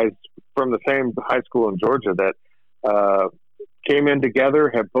 2 guys from the same high school in Georgia that came in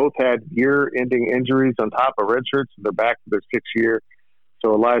together, have both had year-ending injuries on top of red shirts, and they're back to their 6th year.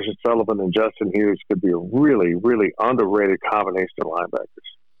 So Elijah Sullivan and Justin Hughes could be a really, really underrated combination of linebackers.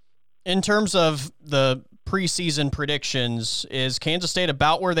 In terms of the preseason predictions, is Kansas State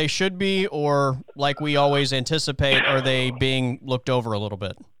about where they should be, or like we always anticipate, are they being looked over a little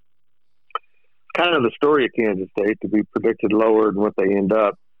bit? Kind of the story of Kansas State, to be predicted lower than what they end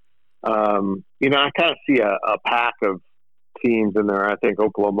up. You know, I kind of see a pack of teams in there. I think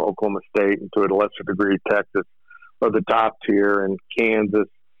Oklahoma State, and to a lesser degree Texas, are the top tier, and Kansas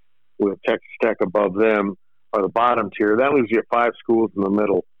with Texas Tech above them are the bottom tier. That leaves you 5 schools in the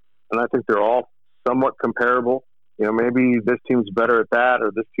middle, and I think they're all somewhat comparable. You know, maybe this team's better at that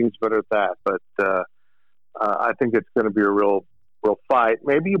or this team's better at that, but I think it's going to be a real fight.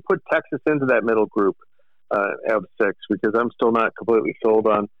 Maybe you put Texas into that middle group of 6 because I'm still not completely sold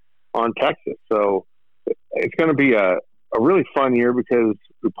on Texas. So it's going to be a really fun year because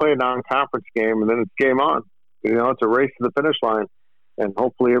we play a non-conference game and then it's game on. You know, it's a race to the finish line, and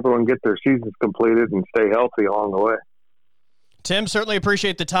hopefully everyone gets their seasons completed and stay healthy along the way. Tim, certainly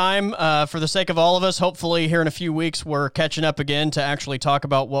appreciate the time. For the sake of all of us, hopefully here in a few weeks we're catching up again to actually talk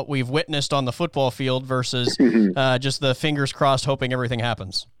about what we've witnessed on the football field versus just the fingers crossed hoping everything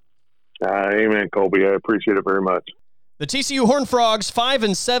happens. Amen, Colby. I appreciate it very much. The TCU Horned Frogs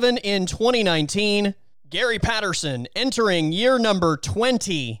 5-7 in 2019. Gary Patterson entering year number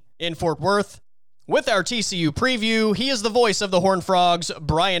 20 in Fort Worth. With our TCU preview, he is the voice of the Horned Frogs,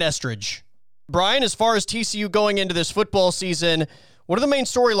 Brian Estridge. Brian, as far as TCU going into this football season, what are the main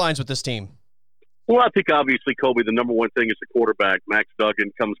storylines with this team? Well, I think obviously, Colby, the number one thing is the quarterback. Max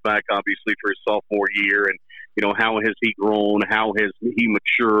Duggan comes back obviously for his sophomore year, and you know, how has he grown? How has he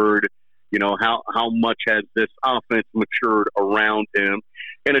matured? You know, how much has this offense matured around him?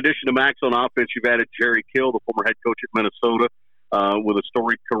 in addition to Max on offense, you've added Jerry Kill, the former head coach at Minnesota, with a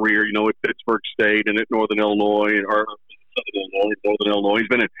storied career, at Pittsburgh State and at Northern Illinois. He's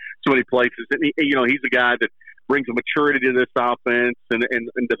been in so many places. And he's a guy that brings a maturity to this offense and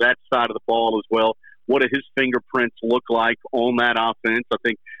to that side of the ball as well. What do his fingerprints look like on that offense? I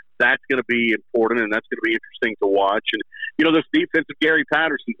think that's going to be important, and that's going to be interesting to watch. And, this defensive Gary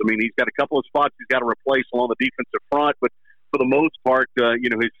Patterson's, he's got a couple of spots he's got to replace along the defensive front, but for the most part,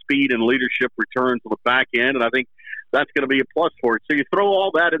 his speed and leadership returns on the back end, and I think that's going to be a plus for it. So you throw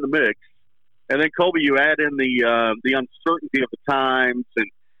all that in the mix, and then, Colby, you add in the uncertainty of the times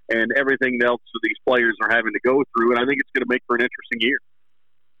and everything else that these players are having to go through, and I think it's going to make for an interesting year.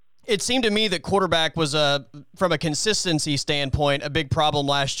 It seemed to me that quarterback was, from a consistency standpoint, a big problem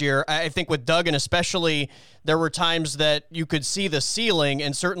last year. I think with Duggan especially, there were times that you could see the ceiling,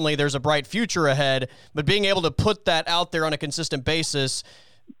 and certainly there's a bright future ahead, but being able to put that out there on a consistent basis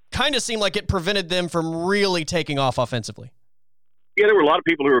kind of seemed like it prevented them from really taking off offensively. Yeah, there were a lot of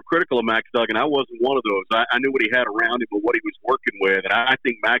people who were critical of Max Duggan. I wasn't one of those. I knew what he had around him and what he was working with, and I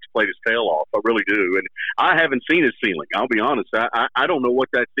think Max played his tail off. I really do. And I haven't seen his ceiling. I'll be honest. I don't know what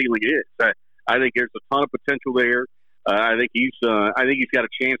that ceiling is. I think there's a ton of potential there. I think he's got a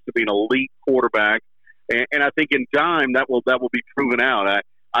chance to be an elite quarterback, and I think in time that will be proven out.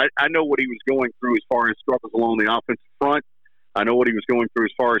 I know what he was going through as far as struggles along the offensive front. I know what he was going through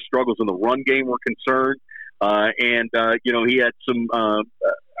as far as struggles in the run game were concerned. He had some,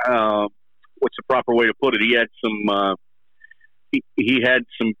 what's the proper way to put it? He had some, he had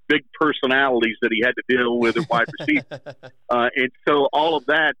some big personalities that he had to deal with at wide receiver. And so all of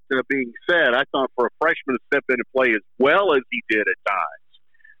that being said, I thought for a freshman to step in and play as well as he did at times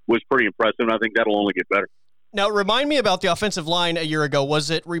was pretty impressive. And I think that'll only get better. Now, remind me about the offensive line a year ago. Was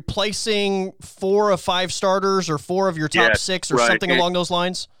it replacing 4 of 5 starters or 4 of your top 6 or something along those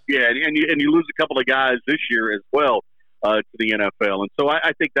lines? Yeah, and you lose a couple of guys this year as well to the NFL. And so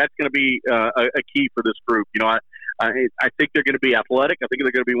I think that's going to be a key for this group. I think they're going to be athletic. I think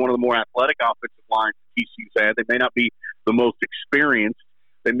they're going to be one of the more athletic offensive lines TCU's had. They may not be the most experienced.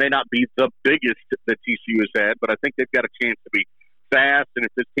 They may not be the biggest that TCU has had, but I think they've got a chance to be fast. And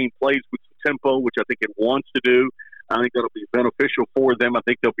if this team plays with some tempo, which I think it wants to do, I think that'll be beneficial for them. I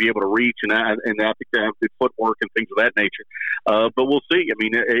think they'll be able to reach, and I think they have good footwork and things of that nature. But we'll see.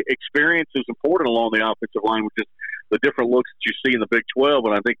 Experience is important along the offensive line, which is the different looks that you see in the Big 12,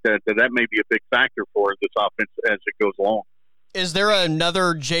 and I think that may be a big factor for this offense as it goes along. Is there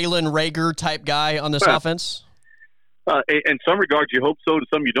another Jalen Reagor type guy on this offense? In some regards, you hope so. To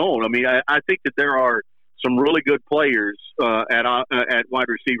some, you don't. I think that there are some really good players at wide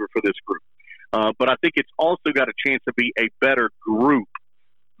receiver for this group. But I think it's also got a chance to be a better group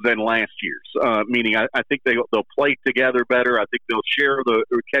than last year's. Meaning, I think they'll play together better. I think they'll share the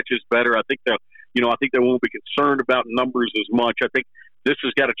catches better. I think they won't be concerned about numbers as much. I think this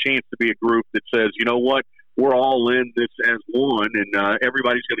has got a chance to be a group that says, you know what, we're all in this as one, and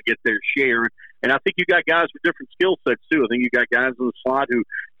everybody's going to get their share. And I think you got guys with different skill sets too. I think you got guys in the slot who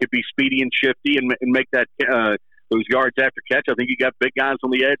could be speedy and shifty and make that those yards after catch. I think you got big guys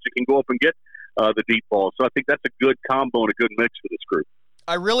on the edge that can go up and get the deep ball. So I think that's a good combo and a good mix for this group.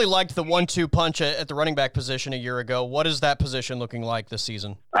 I really liked the 1-2 punch at the running back position a year ago. What is that position looking like this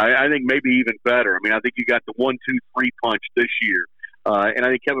season? I think maybe even better. I think you got the 1-2-3 punch this year. And I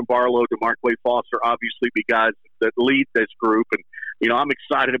think Kevin Barlow, DeMarquay Foster, obviously be guys that lead this group. And, I'm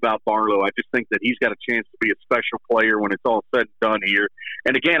excited about Barlow. I just think that he's got a chance to be a special player when it's all said and done here.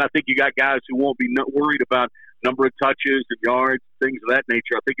 And again, I think you got guys who won't be worried about number of touches and yards, things of that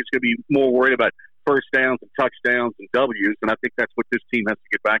nature. I think it's going to be more worried about first downs and touchdowns and W's. And I think that's what this team has to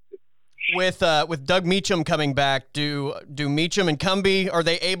get back to. With Doug Meacham coming back, do Meacham and Cumbie, are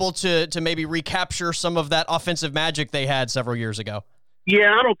they able to maybe recapture some of that offensive magic they had several years ago?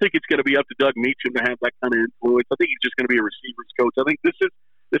 Yeah, I don't think it's going to be up to Doug Meacham to have that kind of influence. I think he's just going to be a receivers coach. I think this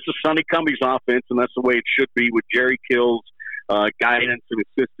is Sonny Cumbie's offense, and that's the way it should be with Jerry Kill's guidance and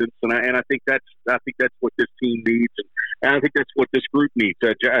assistance. And I think that's what this team needs, and I think that's what this group needs.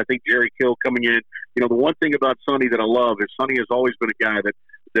 I think Jerry Kill coming in. The one thing about Sonny that I love is Sonny has always been a guy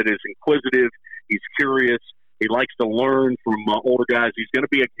that is inquisitive. He's curious. He likes to learn from older guys. He's going to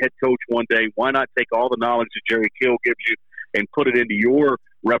be a head coach one day. Why not take all the knowledge that Jerry Kill gives you and put it into your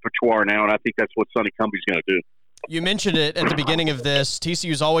repertoire now? And I think that's what Sonny Cumbie's going to do. You mentioned it at the beginning of this.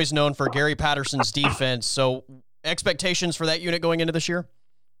 TCU is always known for Gary Patterson's defense. So expectations for that unit going into this year?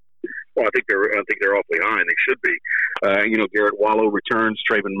 Well, I think they're awfully high, and they should be. Garrett Wallow returns,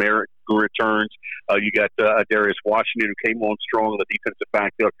 Traven Merritt returns. You got Darius Washington, who came on strong in the defensive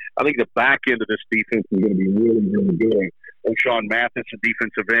backfield. I think the back end of this defense is going to be really, really good. O'Shawn Mathis, a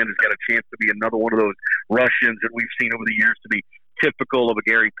defensive end, has got a chance to be another one of those Russians that we've seen over the years to be typical of a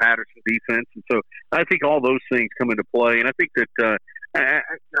Gary Patterson defense. And so I think all those things come into play. And I think that I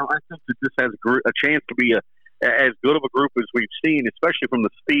think that this has a chance to be as good of a group as we've seen, especially from the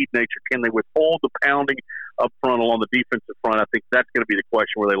speed nature. Can they withhold the pounding up front along the defensive front? I think that's going to be the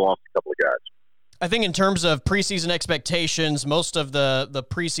question where they lost a couple of guys. I think in terms of preseason expectations, most of the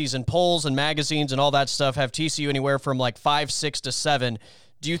preseason polls and magazines and all that stuff have TCU anywhere from like 5, 6 to 7.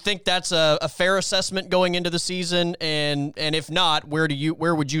 Do you think that's a fair assessment going into the season? And if not, where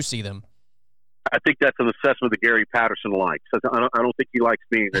would you see them? I think that's an assessment that Gary Patterson likes. I don't think he likes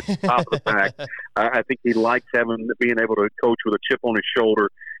being at the top of the pack. I think he likes being able to coach with a chip on his shoulder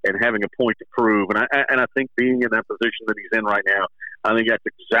and having a point to prove. And I think being in that position that he's in right now, I think that's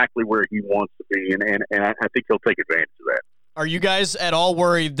exactly where he wants to be, and I think he'll take advantage of that. Are you guys at all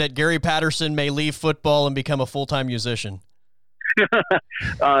worried that Gary Patterson may leave football and become a full-time musician?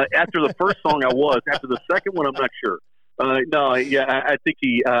 After the first song, I was. After the second one, I'm not sure. I think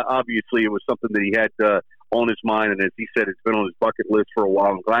he obviously it was something that he had on his mind, and as he said, it's been on his bucket list for a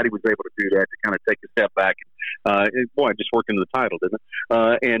while. I'm glad he was able to do that, to kind of take a step back. It just worked into the title, didn't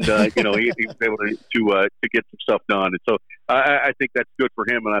it? He was able to get some stuff done, and so I think that's good for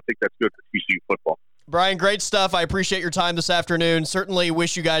him, and I think that's good for TCU football. Brian, great stuff. I appreciate your time this afternoon. Certainly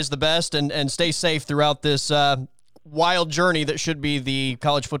wish you guys the best, and stay safe throughout this wild journey that should be the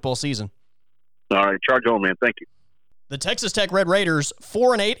college football season. All right, charge on, man. Thank you. The Texas Tech Red Raiders,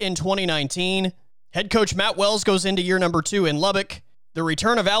 4-8 in 2019. Head coach Matt Wells goes into year number 2 in Lubbock. The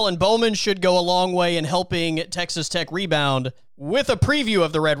return of Alan Bowman should go a long way in helping Texas Tech rebound. With a preview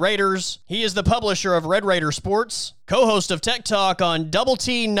of the Red Raiders, he is the publisher of Red Raider Sports, co-host of Tech Talk on Double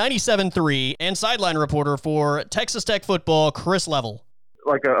T 97.3, and sideline reporter for Texas Tech football, Chris Level.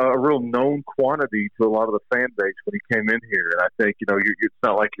 Like a real known quantity to a lot of the fan base when he came in here. And I think, it's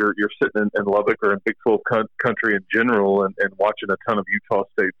not like you're sitting in Lubbock or in Big 12 country in general and watching a ton of Utah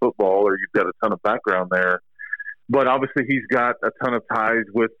State football, or you've got a ton of background there. But obviously he's got a ton of ties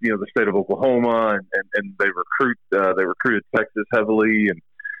with, the state of Oklahoma, and they recruited Texas heavily. And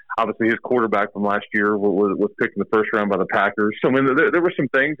obviously his quarterback from last year was picked in the first round by the Packers. So, I mean, there were some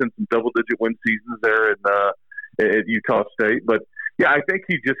things and some double-digit win seasons there at Utah State. But, yeah, I think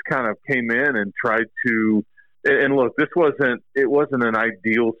he just kind of came in and tried to – and, look, it wasn't an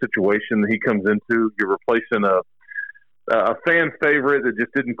ideal situation that he comes into. You're replacing a fan favorite that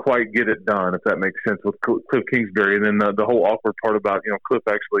just didn't quite get it done, if that makes sense, with Cliff Kingsbury. And then the whole awkward part about, Cliff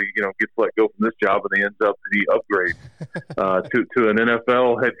actually, gets let go from this job and he ends up the upgrade to an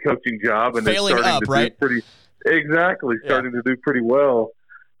NFL head coaching job. And failing up, right? Starting to do pretty well.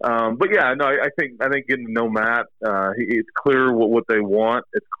 But yeah, no, I think getting to know Matt, it's clear what they want.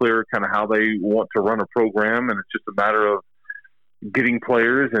 It's clear kind of how they want to run a program, and it's just a matter of getting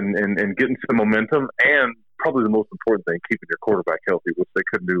players and getting some momentum, and probably the most important thing, keeping your quarterback healthy, which they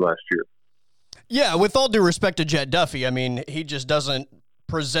couldn't do last year. Yeah, with all due respect to Jet Duffy, I mean, he just doesn't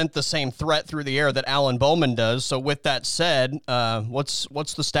present the same threat through the air that Alan Bowman does. So with that said, what's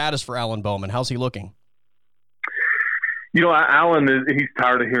the status for Alan Bowman? How's he looking? Alan, he's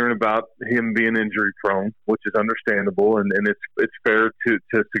tired of hearing about him being injury prone, which is understandable, and it's fair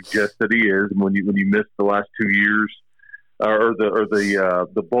to suggest that he is. When you miss the last 2 years, or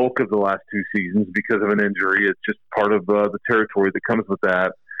the bulk of the last 2 seasons because of an injury, it's just part of the territory that comes with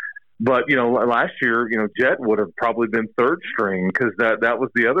that. But last year, Jet would have probably been third string, because that was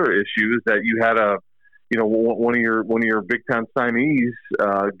the other issue, is that you had one of your big time signees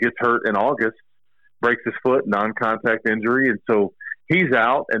gets hurt in August, breaks his foot, non-contact injury, and so he's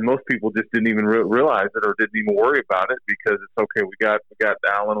out. And most people just didn't even realize it, or didn't even worry about it, because it's okay. We got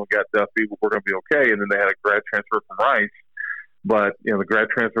Allen, we got Duffy, we're going to be okay. And then they had a grad transfer from Rice, but the grad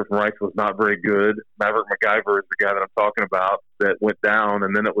transfer from Rice was not very good. Maverick McIver is the guy that I'm talking about that went down,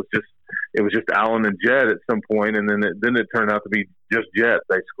 and then it was just Allen and Jet at some point, and then it turned out to be just Jet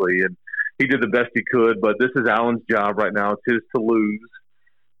basically. And he did the best he could, but this is Allen's job right now. It's his to lose.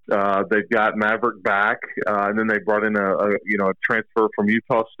 They've got Maverick back, and then they brought in a transfer from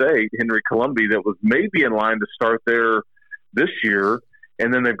Utah State, Henry Columbia, that was maybe in line to start there this year.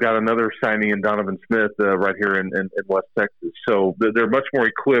 And then they've got another signing in Donovan Smith right here in West Texas. So they're much more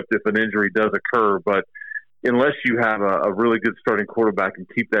equipped if an injury does occur. But unless you have a really good starting quarterback and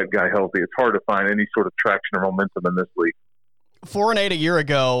keep that guy healthy, it's hard to find any sort of traction or momentum in this league. 4-8 a year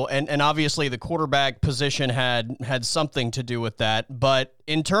ago, and obviously the quarterback position had something to do with that. But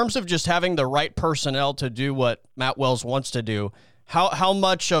in terms of just having the right personnel to do what Matt Wells wants to do, how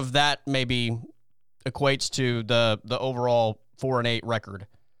much of that maybe equates to the overall 4-8 record?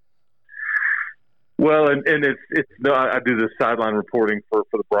 Well, and it's no, I do the sideline reporting for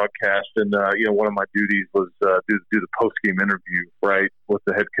the broadcast, and one of my duties was do the post game interview, right, with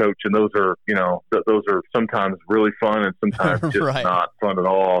the head coach, and those are those are sometimes really fun and sometimes just right. not fun at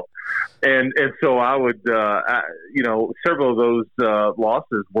all. And so I would several of those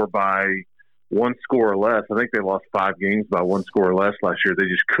losses were by one score or less. I think they lost 5 games by one score or less last year. They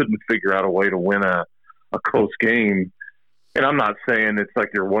just couldn't figure out a way to win a close game. And I'm not saying it's like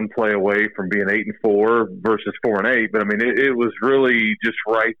you're one play away from being 8-4 versus 4-8, but I mean it was really just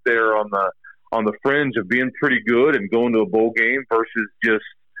right there on the fringe of being pretty good and going to a bowl game versus just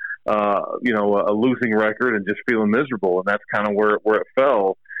a losing record and just feeling miserable. And that's kind of where it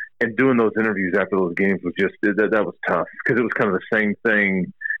fell. And doing those interviews after those games was just that was tough because it was kind of the same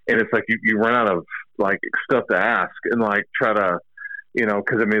thing. And it's like you run out of like stuff to ask and like try to.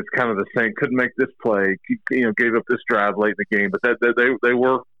 Because I mean it's kind of the same. Couldn't make this play. Gave up this drive late in the game, but they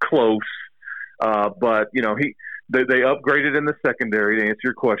were close. But they upgraded in the secondary to answer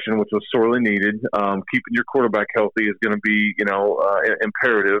your question, which was sorely needed. Keeping your quarterback healthy is going to be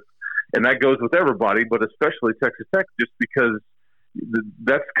imperative, and that goes with everybody, but especially Texas Tech, just because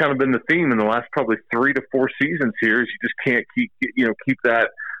that's kind of been the theme in the last probably 3 to 4 seasons here. Is you just can't keep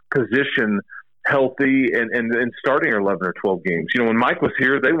that position healthy and starting 11 or 12 games. When Mike was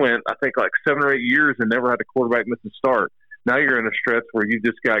here, they went, I think, like 7 or 8 years and never had a quarterback miss a start. Now you're in a stretch where you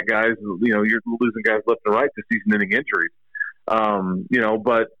just got guys, you're losing guys left and right to season-ending injuries.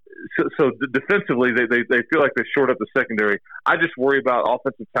 But so defensively, they feel like they shored up the secondary. I just worry about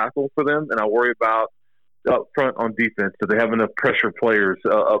offensive tackle for them, and I worry about up front on defense. Do they have enough pressure players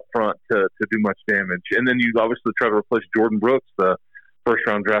up front to do much damage? And then you obviously try to replace Jordan Brooks, the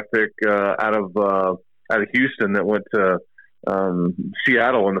first-round draft pick out of Houston that went to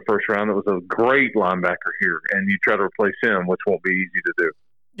Seattle in the first round. That was a great linebacker here, and you try to replace him, which won't be easy to do.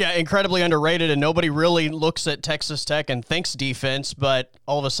 Yeah, incredibly underrated, and nobody really looks at Texas Tech and thinks defense, but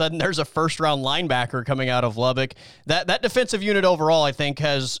all of a sudden there's a first-round linebacker coming out of Lubbock. That defensive unit overall, I think,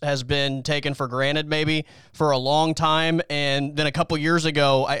 has been taken for granted maybe for a long time, and then a couple years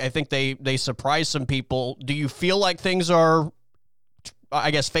ago, I think they surprised some people. Do you feel like things are,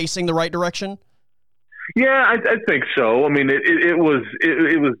 I guess, facing the right direction? Yeah, I think so. I mean, it was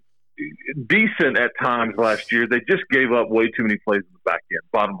decent at times last year. They just gave up way too many plays in the back end,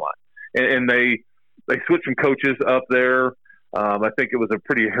 bottom line. And they switched some coaches up there. I think it was a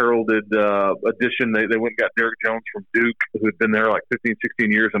pretty heralded addition. They went and got Derek Jones from Duke, who had been there like 15,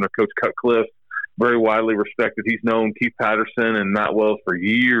 16 years under Coach Cutcliffe, very widely respected. He's known Keith Patterson and Matt Wells for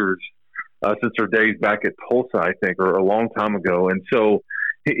years, since their days back at Tulsa, I think, or a long time ago. And so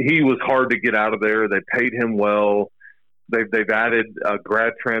he was hard to get out of there. They paid him well. They've added a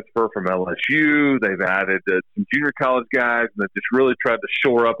grad transfer from LSU. They've added some junior college guys, and they've just really tried to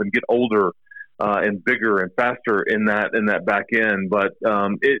shore up and get older and bigger and faster in that back end. But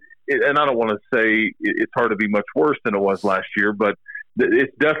and I don't want to say it's hard to be much worse than it was last year, but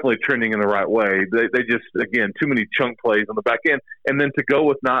it's definitely trending in the right way. They just, again, too many chunk plays on the back end, and then to go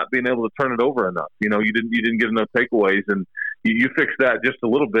with not being able to turn it over enough. You didn't get enough takeaways, and you fix that just a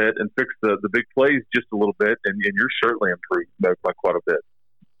little bit and fix the big plays just a little bit, and you're certainly improved by quite a bit.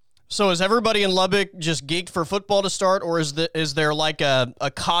 So is everybody in Lubbock just geeked for football to start, or is there like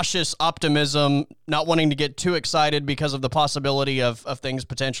a cautious optimism, not wanting to get too excited because of the possibility of things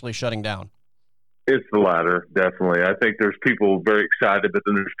potentially shutting down? It's the latter, definitely. I think there's people very excited, but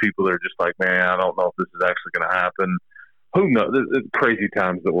then there's people that are just like, man, I don't know if this is actually going to happen. Who knows? It's crazy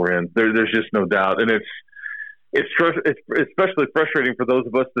times that we're in. There's just no doubt. And it's especially frustrating for those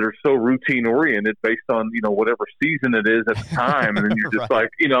of us that are so routine oriented based on, whatever season it is at the time. And then you're just right.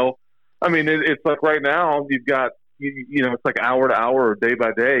 It's like right now you've got, it's like hour to hour or day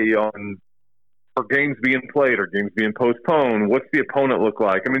by day on for games being played or games being postponed. What's the opponent look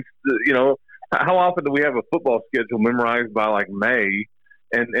like? I mean, how often do we have a football schedule memorized by like May,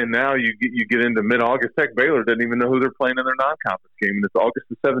 and now you get into mid-August? Heck, Baylor doesn't even know who they're playing in their non-conference game, and it's August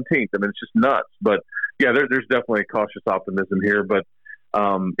the 17th. I mean, it's just nuts. But yeah, there's definitely a cautious optimism here. But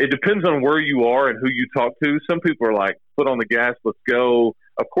it depends on where you are and who you talk to. Some people are like, "Foot on the gas, let's go."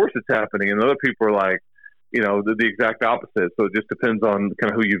 Of course, it's happening, and other people are like, the exact opposite. So it just depends on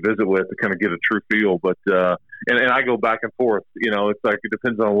kind of who you visit with to kind of get a true feel. But and I go back and forth. It's like it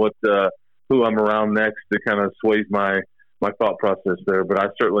depends on what. Who I'm around next to kind of sways my thought process there. But I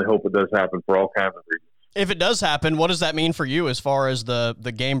certainly hope it does happen for all kinds of reasons. If it does happen, what does that mean for you as far as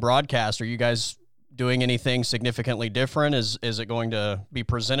the game broadcast? Are you guys doing anything significantly different? Is it going to be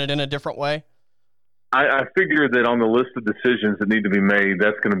presented in a different way? I figure that on the list of decisions that need to be made,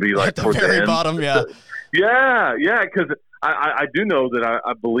 that's going to be like at the very bottom, yeah. Yeah, because I do know that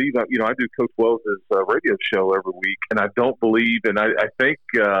I believe, I do Coach Wells' radio show every week, and I don't believe, and I think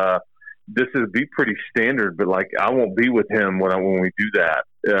this would be pretty standard, but like I won't be with him when we do that.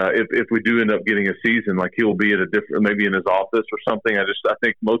 If we do end up getting a season, like he'll be at a different, maybe in his office or something. I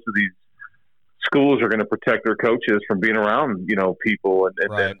think most of these schools are going to protect their coaches from being around, people and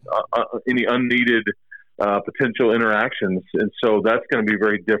Right. any unneeded potential interactions. And so that's going to be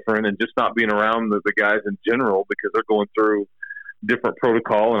very different, and just not being around the guys in general, because they're going through different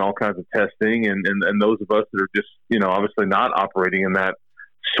protocol and all kinds of testing. And those of us that are just, obviously not operating in that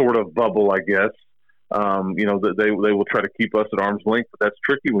sort of bubble, I guess, that they will try to keep us at arm's length, but that's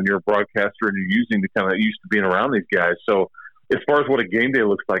tricky when you're a broadcaster and you're used to being around these guys. So as far as what a game day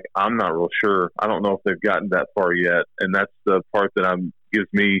looks like, I'm not real sure. I don't know if they've gotten that far yet. And that's the part that gives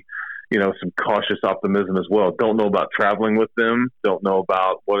me, some cautious optimism as well. Don't know about traveling with them. Don't know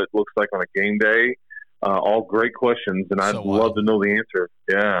about what it looks like on a game day. All great questions, and I'd love to know the answer.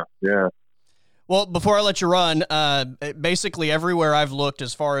 Yeah. Well, before I let you run, basically everywhere I've looked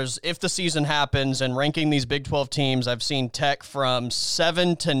as far as if the season happens and ranking these Big 12 teams, I've seen Tech from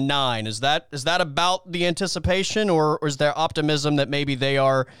 7 to 9. Is that about the anticipation, or is there optimism that maybe they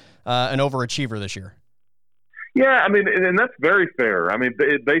are an overachiever this year? Yeah, I mean, and that's very fair. I mean,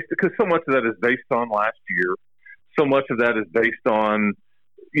 because so much of that is based on last year. So much of that is based on,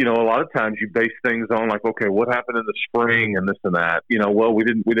 a lot of times you base things on like, okay, what happened in the spring and this and that. Well, we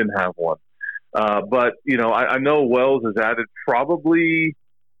didn't have one. But I know Wells has added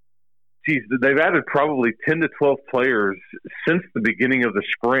they've added probably 10 to 12 players since the beginning of the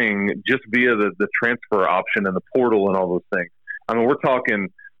spring, just via the transfer option and the portal and all those things. I mean, we're talking,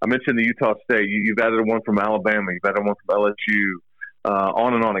 I mentioned the Utah State. You've added one from Alabama. You've added one from LSU.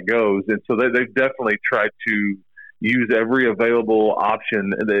 On and on it goes. And so they've definitely tried to use every available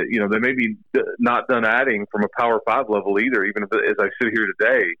option. They may be not done adding from a Power 5 level either, even as I sit here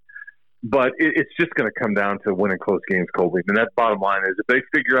today. But it's just going to come down to winning close games, Colby. And that bottom line is, if they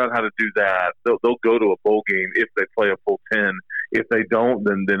figure out how to do that, they'll go to a bowl game if they play a full 10. If they don't,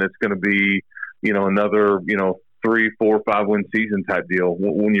 then it's going to be, another, 3, 4, 5 win season type deal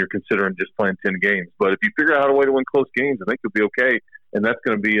when you're considering just playing 10 games. But if you figure out a way to win close games, I think you'll be okay. And that's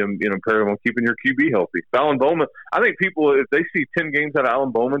going to be an imperative on keeping your QB healthy. Alan Bowman, I think people, if they see 10 games out of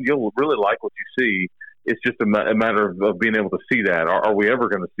Alan Bowman, you'll really like what you see. It's just a matter of being able to see that. Are we ever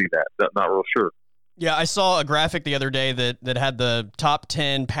going to see that? Not real sure. Yeah, I saw a graphic the other day that had the top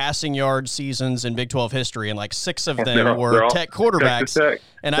 10 passing yard seasons in Big 12 history, and like 6 of them were Tech quarterbacks. Tech.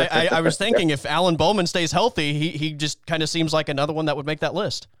 And I was thinking, if Alan Bowman stays healthy, he just kind of seems like another one that would make that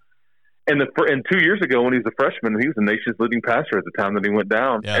list. And 2 years ago, when he was a freshman, he was the nation's leading passer at the time that he went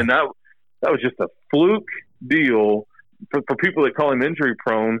down. Yeah. And that was just a fluke deal for people that call him injury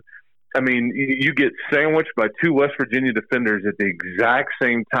prone. I mean, you get sandwiched by 2 West Virginia defenders at the exact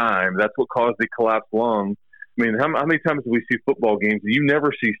same time. That's what caused the collapsed lung. I mean, how many times do we see football games and you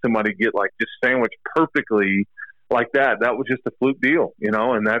never see somebody get like just sandwiched perfectly like that? That was just a fluke deal,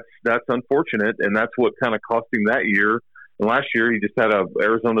 and that's unfortunate, and that's what kind of cost him that year. And last year, he just had a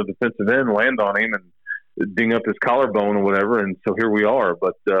Arizona defensive end land on him and ding up his collarbone or whatever, and so here we are.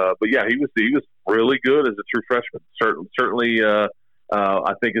 But yeah, he was really good as a true freshman. Certainly.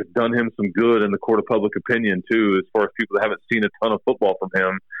 I think it's done him some good in the court of public opinion, too, as far as people that haven't seen a ton of football from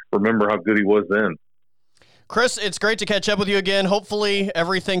him. Remember how good he was then. Chris, it's great to catch up with you again. Hopefully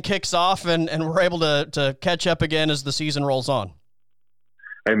everything kicks off and we're able to catch up again as the season rolls on.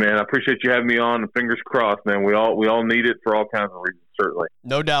 Hey, man, I appreciate you having me on. Fingers crossed, man. We all need it for all kinds of reasons, certainly.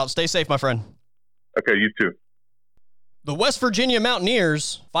 No doubt. Stay safe, my friend. Okay, you too. The West Virginia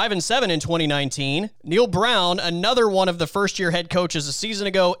Mountaineers, 5-7 in 2019. Neil Brown, another one of the first-year head coaches a season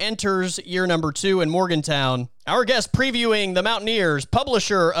ago, enters year number 2 in Morgantown. Our guest previewing the Mountaineers,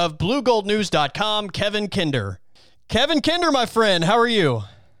 publisher of BlueGoldNews.com, Kevin Kinder. Kevin Kinder, my friend, how are you?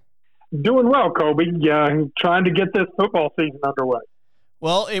 Doing well, Kobe. Trying to get this football season underway.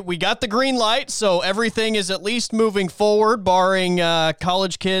 Well, we got the green light, so everything is at least moving forward, barring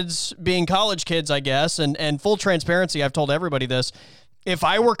college kids being college kids, I guess. And full transparency, I've told everybody this. If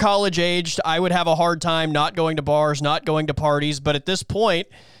I were college-aged, I would have a hard time not going to bars, not going to parties. But at this point,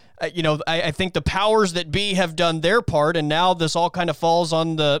 I think the powers that be have done their part, and now this all kind of falls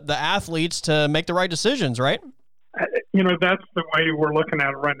on the athletes to make the right decisions, right? That's the way we're looking at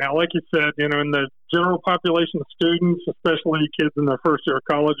it right now. Like you said, in the general population of students, especially kids in their first year of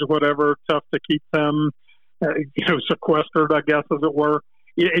college or whatever, tough to keep them, sequestered, I guess, as it were.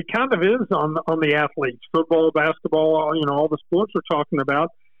 It kind of is on the athletes. Football, basketball, all the sports we're talking about.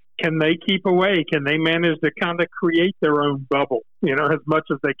 Can they keep away? Can they manage to kind of create their own bubble, as much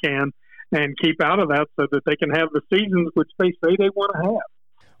as they can? and keep out of that so that they can have the seasons which they say they want to have.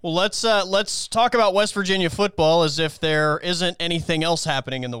 Well, let's talk about West Virginia football as if there isn't anything else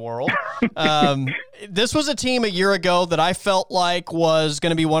happening in the world. This was a team a year ago that I felt like was going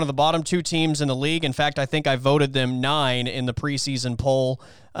to be one of the bottom two teams in the league. In fact, I think I voted them 9 in the preseason poll.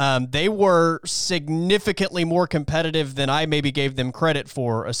 They were significantly more competitive than I maybe gave them credit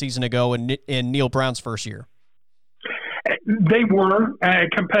for a season ago in Neil Brown's first year. They were.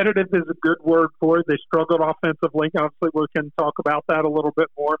 Competitive is a good word for it. They struggled offensively. Obviously, we can talk about that a little bit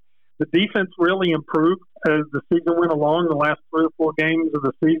more. The defense really improved as the season went along. The last 3 or 4 games of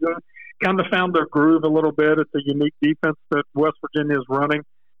the season kind of found their groove a little bit. It's a unique defense that West Virginia is running,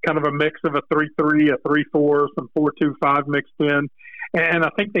 kind of a mix of a 3-3, a 3-4, some 4-2-5 mixed in. And I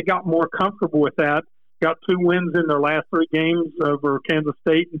think they got more comfortable with that. Got 2 wins in their last 3 games over Kansas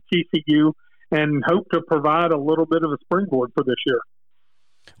State and TCU, and hope to provide a little bit of a springboard for this year.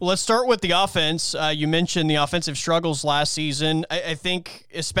 Well, let's start with the offense. You mentioned the offensive struggles last season. I think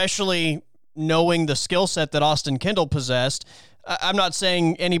especially knowing the skill set that Austin Kendall possessed, I'm not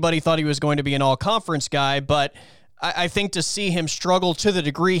saying anybody thought he was going to be an all-conference guy, but I think to see him struggle to the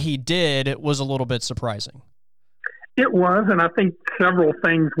degree he did was a little bit surprising. It was, and I think several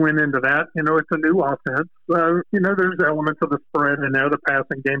things went into that. You know, it's a new offense. There's elements of the spread in there, the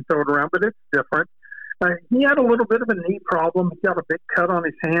passing game thrown around, but it's different. He had a little bit of a knee problem. He got a big cut on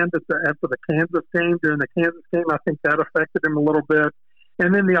his hand after the Kansas game. During the Kansas game, I think that affected him a little bit.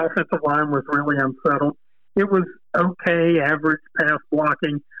 And then the offensive line was really unsettled. It was okay, average pass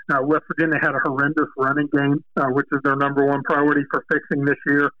blocking. West Virginia had a horrendous running game, which is their number one priority for fixing this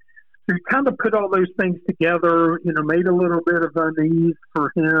year. So you kind of put all those things together, made a little bit of unease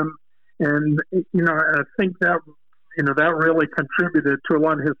for him. And, I think that really contributed to a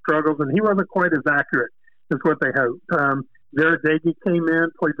lot of his struggles. And he wasn't quite as accurate as what they hoped. Jared Dagey came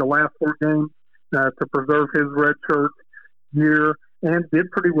in, played the last 4 games to preserve his redshirt year, and did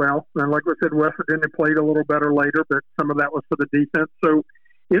pretty well. And like I said, West Virginia played a little better later, but some of that was for the defense. So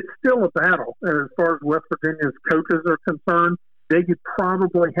it's still a battle as far as West Virginia's coaches are concerned. Dagey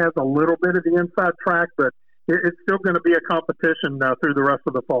probably has a little bit of the inside track, but it's still going to be a competition through the rest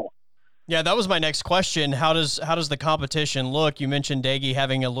of the fall. Yeah, that was my next question. How does the competition look? You mentioned Dagey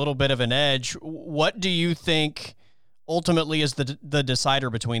having a little bit of an edge. What do you think ultimately is the decider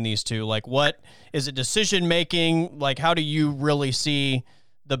between these two? Like, what is it, decision making? Like, how do you really see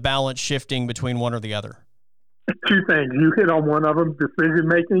the balance shifting between one or the other? 2 things. You hit on one of them, decision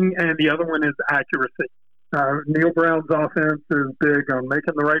making, and the other one is accuracy. Neil Brown's offense is big on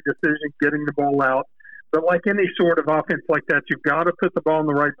making the right decision, getting the ball out. But like any sort of offense like that, you've got to put the ball in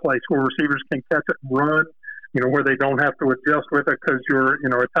the right place where receivers can catch it and run, where they don't have to adjust with it because you're,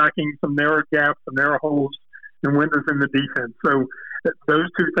 attacking some narrow gaps, some narrow holes and windows in the defense. So those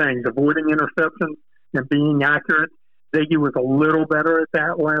 2 things, avoiding interceptions and being accurate. Dagey was a little better at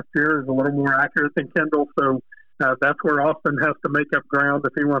that last year, is a little more accurate than Kendall. So that's where Austin has to make up ground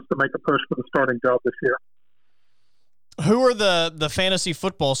if he wants to make a push for the starting job this year. Who are the fantasy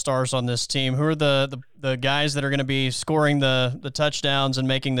football stars on this team? Who are the guys that are going to be scoring the touchdowns and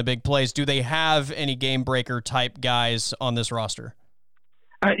making the big plays? Do they have any game breaker type guys on this roster?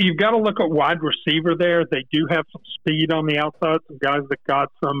 You've got to look at wide receiver there. They do have some speed on the outside, some guys that got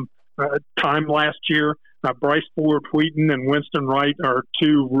some time last year. Bryce Ford-Wheaton and Winston Wright are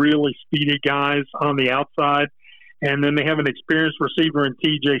 2 really speedy guys on the outside. And then they have an experienced receiver in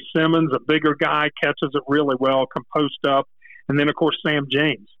T.J. Simmons, a bigger guy, catches it really well, can post up. And then, of course, Sam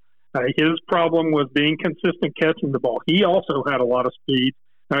James. His problem was being consistent catching the ball. He also had a lot of speed,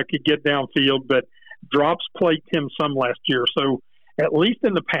 could get downfield, but drops plagued him some last year. So at least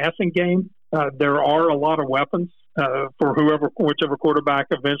in the passing game, there are a lot of weapons for whichever quarterback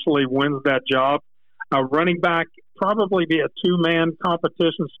eventually wins that job. Running back, probably be a 2-man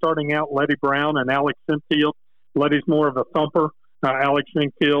competition starting out, Letty Brown and Alex Sinfield. Letty's more of a thumper. Alex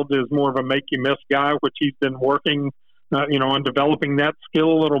Sinfield is more of a make-you-miss guy, which he's been working, on developing that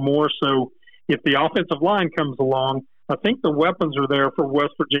skill a little more. So if the offensive line comes along, I think the weapons are there for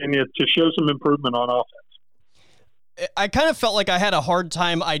West Virginia to show some improvement on offense. I kind of felt like I had a hard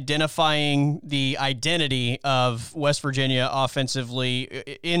time identifying the identity of West Virginia offensively.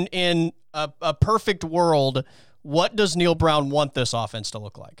 In a perfect world, what does Neil Brown want this offense to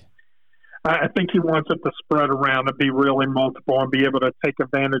look like? I think he wants it to spread around and be really multiple and be able to take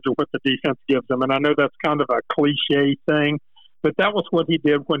advantage of what the defense gives him. And I know that's kind of a cliche thing, but that was what he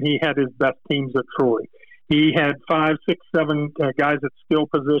did when he had his best teams at Troy. He had 5, 6, 7 guys at skill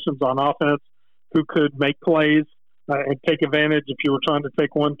positions on offense who could make plays and take advantage. If you were trying to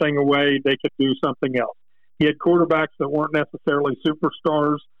take one thing away, they could do something else. He had quarterbacks that weren't necessarily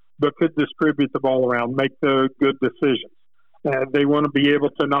superstars, but could distribute the ball around, make the good decisions. They want to be able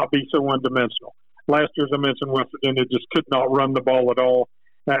to not be so one-dimensional. Last year, as I mentioned, West Virginia just could not run the ball at all.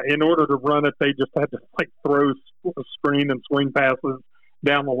 In order to run it, they just had to throw screen and swing passes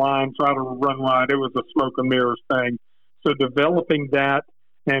down the line, try to run wide. It was a smoke and mirrors thing. So developing that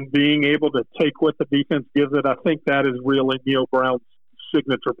and being able to take what the defense gives it, I think that is really Neil Brown's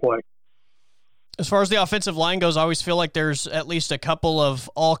signature play. As far as the offensive line goes, I always feel like there's at least a couple of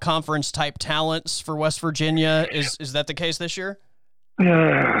all-conference type talents for West Virginia. Is that the case this year? It's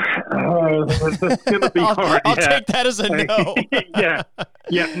going to be hard. I'll take that as a no. Yeah.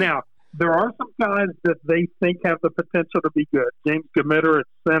 Now, there are some guys that they think have the potential to be good. James Gamitter at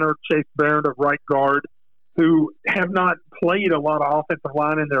center, Chase Barrett at right guard, who have not played a lot of offensive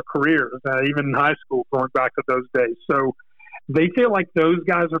line in their careers, even in high school, going back to those days. So they feel like those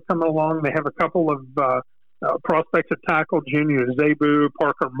guys are coming along. They have a couple of prospects at tackle, Junior Zebu,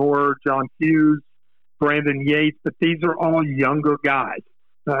 Parker Moore, John Hughes, Brandon Yates, but these are all younger guys.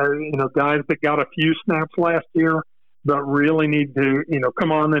 Guys that got a few snaps last year, but really need to,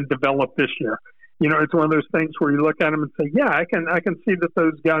 come on and develop this year. It's one of those things where you look at them and say, yeah, I can see that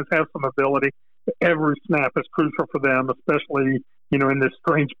those guys have some ability. Every snap is crucial for them, especially, in this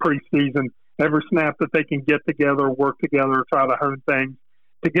strange preseason. Every snap that they can get together, work together, try to hone things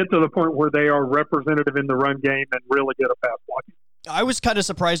to get to the point where they are representative in the run game and really get a pass blocking. I was kind of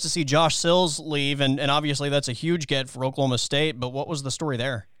surprised to see Josh Sills leave, and obviously that's a huge get for Oklahoma State, but what was the story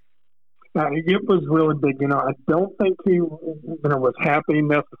there? It was really big. I don't think he was happy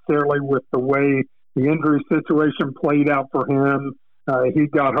necessarily with the way the injury situation played out for him. He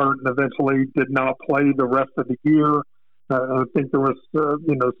got hurt and eventually did not play the rest of the year. I think there was,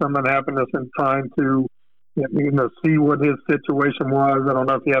 some unhappiness in trying to, see what his situation was. I don't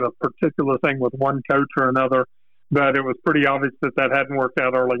know if he had a particular thing with one coach or another, but it was pretty obvious that hadn't worked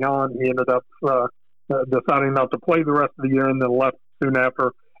out early on. He ended up deciding not to play the rest of the year and then left soon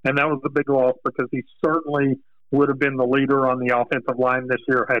after. And that was a big loss because he certainly would have been the leader on the offensive line this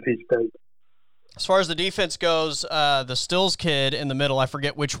year had he stayed. As far as the defense goes, the Stills kid in the middle, I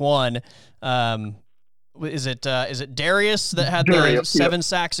forget which one. Is it Darius that had the 7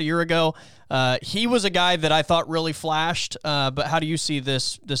 sacks a year ago? He was a guy that I thought really flashed. But how do you see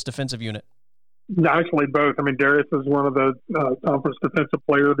this defensive unit? Actually, both. I mean, Darius is one of the conference defensive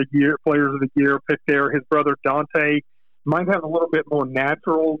players of the year picked there. His brother Dante might have a little bit more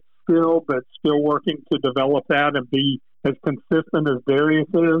natural skill, but still working to develop that and be as consistent as Darius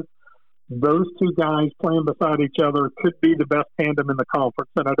is. Those two guys playing beside each other could be the best tandem in the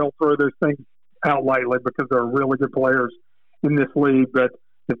conference. And I don't throw those things out lightly because they're really good players in this league. But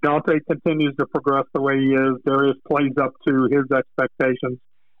if Dante continues to progress the way he is, Darius plays up to his expectations,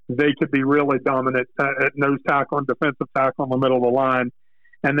 they could be really dominant at nose tackle and defensive tackle in the middle of the line.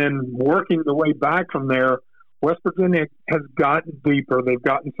 And then working the way back from there, West Virginia has gotten deeper. They've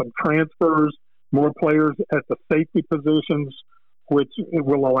gotten some transfers, more players at the safety positions, which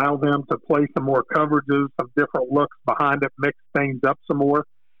will allow them to play some more coverages, some different looks behind it, mix things up some more.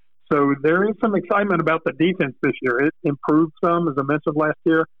 So there is some excitement about the defense this year. It improved some, as I mentioned last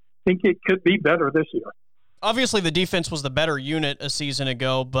year. I think it could be better this year. Obviously, the defense was the better unit a season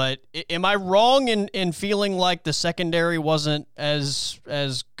ago, but am I wrong in feeling like the secondary wasn't as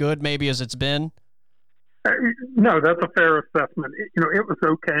good maybe as it's been? No, that's a fair assessment. It was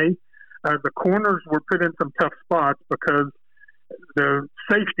okay. The corners were put in some tough spots because the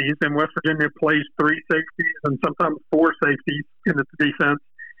safeties, and West Virginia plays 3 safeties and sometimes 4 safeties in its defense,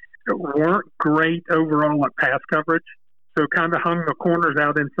 weren't great overall at pass coverage. So kind of hung the corners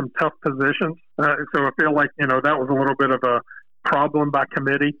out in some tough positions. So I feel like, that was a little bit of a problem by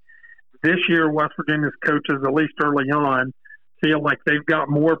committee. This year, West Virginia's coaches, at least early on, feel like they've got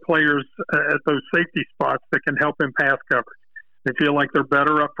more players at those safety spots that can help in pass coverage. They feel like they're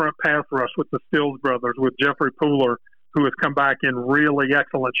better up front pass rush with the Stills brothers, with Jeffrey Pooler, who has come back in really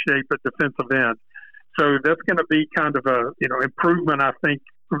excellent shape at defensive end. So that's going to be kind of a, improvement, I think,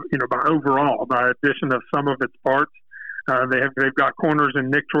 by addition of some of its parts. They've got corners in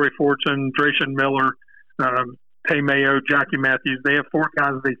Nick Troy Fortune, Drayshawn Miller, Tay Mayo, Jackie Matthews. They have 4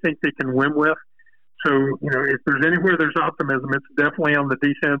 guys they think they can win with. So, if there's anywhere there's optimism, it's definitely on the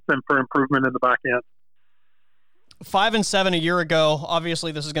defense and for improvement in the back end. 5-7 a year ago.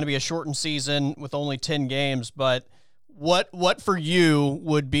 Obviously, this is going to be a shortened season with only 10 games, but what for you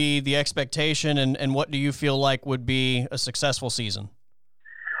would be the expectation and what do you feel like would be a successful season?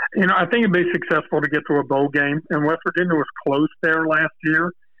 I think it'd be successful to get to a bowl game, and West Virginia was close there last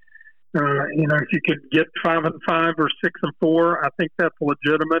year. If you could get 5-5 or 6-4, I think that's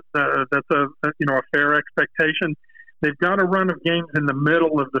legitimate. That's a fair expectation. they've got a run of games in the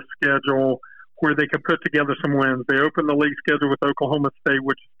middle of the schedule where they could put together some wins. They open the league schedule with Oklahoma State,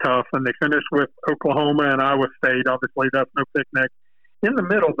 which is tough, and they finish with Oklahoma and Iowa State. Obviously, that's no picnic. In the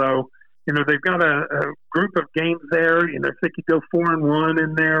middle, though, they've got a group of games there. If they could go 4-1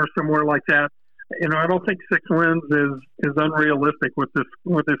 in there, somewhere like that, I don't think 6 wins is unrealistic with this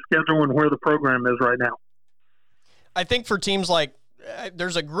schedule and where the program is right now. I think for teams like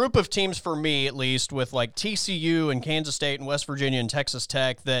there's a group of teams, for me at least, with like TCU and Kansas State and West Virginia and Texas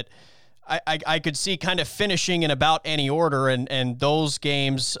Tech that I could see kind of finishing in about any order, and those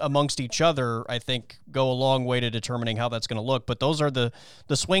games amongst each other, I think, go a long way to determining how that's going to look. But those are the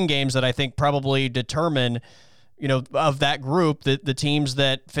swing games that I think probably determine, of that group, the teams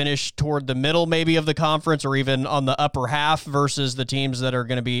that finish toward the middle maybe of the conference or even on the upper half versus the teams that are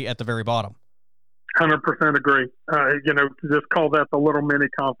going to be at the very bottom. 100% agree. Just call that the little mini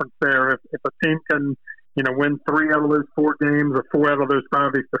conference there. If a team can win 3 out of those 4 games or 4 out of those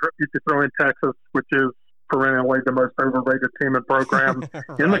 5. You could throw in Texas, which is perennially the most overrated team and program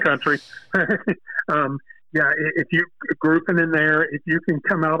in the country. If you grouping in there, if you can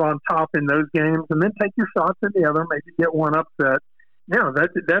come out on top in those games and then take your shots in the other, maybe get one upset,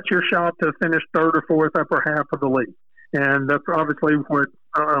 that's your shot to finish 3rd or 4th upper half of the league. And that's obviously what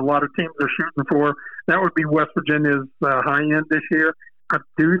a lot of teams are shooting for. That would be West Virginia's high end this year. I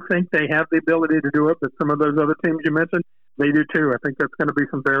do think they have the ability to do it, but some of those other teams you mentioned, they do too. I think that's going to be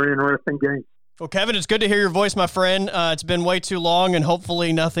some very interesting games. Well, Kevin, it's good to hear your voice, my friend. It's been way too long, and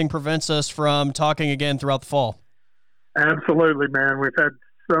hopefully nothing prevents us from talking again throughout the fall. Absolutely, man. We've had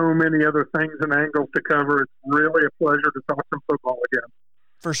so many other things and angles to cover. It's really a pleasure to talk some football again.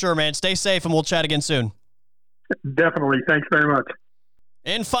 For sure, man. Stay safe, and we'll chat again soon. Definitely. Thanks very much.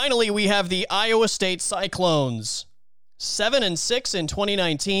 And finally, we have the Iowa State Cyclones. 7-6 in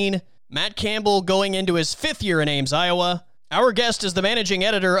 2019. Matt Campbell going into his 5th year in Ames, Iowa. Our guest is the managing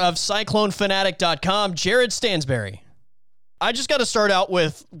editor of CycloneFanatic.com, Jared Stansbury. I just got to start out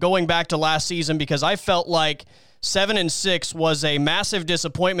with going back to last season because I felt like 7-6 was a massive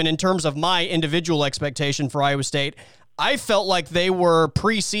disappointment in terms of my individual expectation for Iowa State. I felt like they were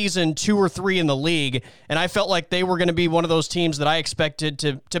preseason 2 or 3 in the league, and I felt like they were going to be one of those teams that I expected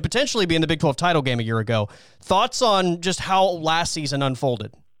to potentially be in the Big 12 title game a year ago. Thoughts on just how last season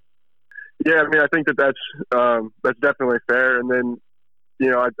unfolded? Yeah, I think that's definitely fair. And then,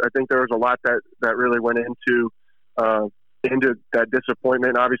 I think there was a lot that really went into that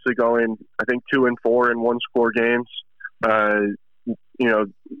disappointment. Obviously, going 2-4 in 1-score games.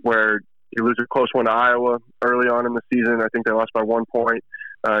 Where you lose a close one to Iowa early on in the season. I think they lost by 1 point.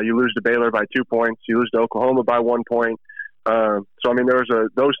 You lose to Baylor by 2 points. You lose to Oklahoma by 1 point. There was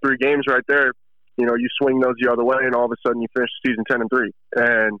those 3 games right there. You swing those the other way, and all of a sudden you finish the season 10-3,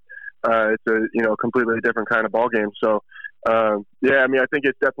 and it's a completely different kind of ball game. So I think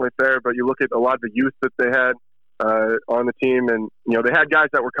it's definitely fair. But you look at a lot of the youth that they had on the team, and they had guys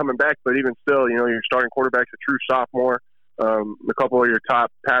that were coming back, but even still, your starting quarterback's a true sophomore. A couple of your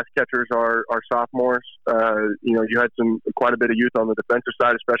top pass catchers are sophomores. You had quite a bit of youth on the defensive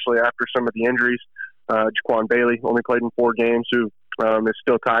side, especially after some of the injuries. Jaquan Bailey only played in 4 games, who is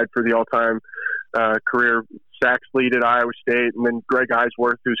still tied for the all-time career sacks lead at Iowa State. And then Greg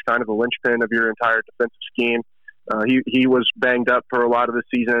Eisworth, who's kind of the linchpin of your entire defensive scheme. He was banged up for a lot of the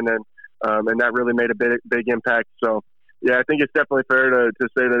season, and that really made a big impact. So, yeah, I think it's definitely fair to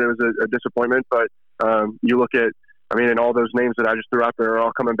say that it was a disappointment. But you look at, and all those names that I just threw out there are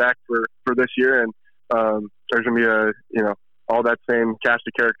all coming back for this year, and there's going to be all that same cast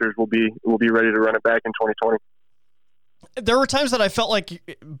of characters will be ready to run it back in 2020. There were times that I felt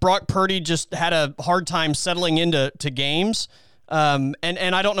like Brock Purdy just had a hard time settling into games. And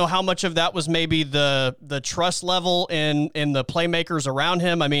I don't know how much of that was maybe the trust level in the playmakers around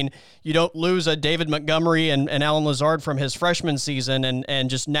him. You don't lose a David Montgomery and Alan Lazard from his freshman season and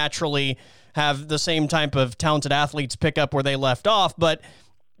just naturally have the same type of talented athletes pick up where they left off. But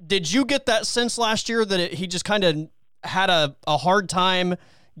did you get that sense last year that he just kind of had a hard time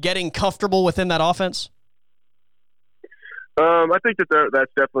getting comfortable within that offense? I think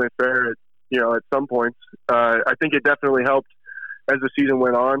that's definitely fair at some points. I think it definitely helped as the season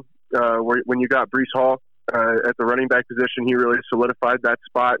went on, when you got Breece Hall at the running back position. He really solidified that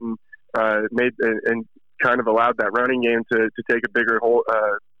spot and made and kind of allowed that running game to take a bigger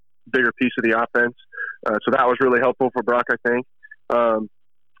piece of the offense. So that was really helpful for Brock, I think.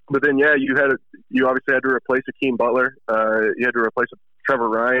 But then, you obviously had to replace Akeem Butler. You had to replace Trevor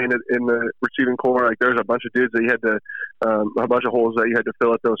Ryan in the receiving core. Like, there's a bunch of dudes that you had to, a bunch of holes that you had to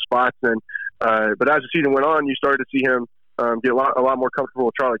fill at those spots. And but as the season went on, you started to see him get a lot more comfortable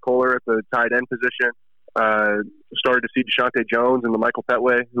with Charlie Kohler at the tight end position. Started to see Deshaunte Jones and the Michael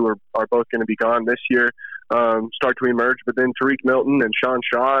Petway, who are both going to be gone this year, start to emerge. But then Tariq Milton and Sean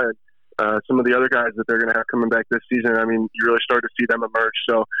Shaw and some of the other guys that they're going to have coming back this season, I mean, you really start to see them emerge.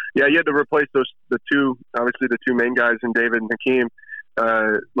 So, yeah, you had to replace the two main guys in David and Hakeem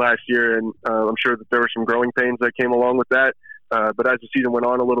last year, and I'm sure that there were some growing pains that came along with that. But as the season went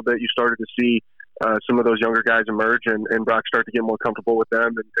on a little bit, you started to see some of those younger guys emerge and Brock start to get more comfortable with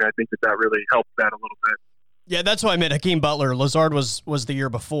them, and I think that really helped that a little bit. Yeah, that's why I meant Hakeem Butler. Lazard was the year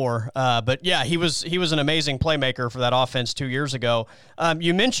before, but yeah, he was an amazing playmaker for that offense 2 years ago.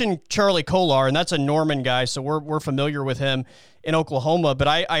 You mentioned Charlie Kolar, and that's a Norman guy, so we're familiar with him in Oklahoma. But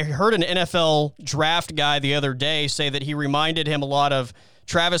I heard an NFL draft guy the other day say that he reminded him a lot of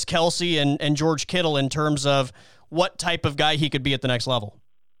Travis Kelce and George Kittle in terms of what type of guy he could be at the next level.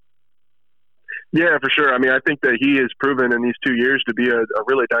 Yeah, for sure. I mean, I think that he has proven in these 2 years to be a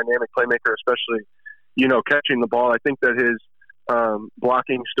really dynamic playmaker, especially, catching the ball. I think that his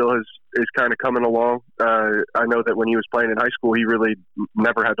blocking still is kind of coming along. I know that when he was playing in high school, he really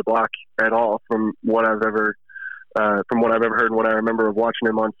never had to block at all from what I've ever heard and what I remember of watching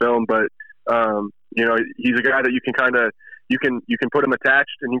him on film. But, he's a guy that you can put him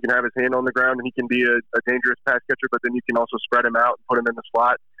attached and you can have his hand on the ground and he can be a dangerous pass catcher, but then you can also spread him out and put him in the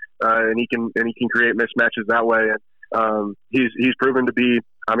slot. And he can create mismatches that way. And he's proven to be.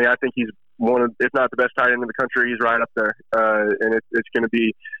 I mean, I think he's one of, if not the best tight end in the country. He's right up there, and it's going to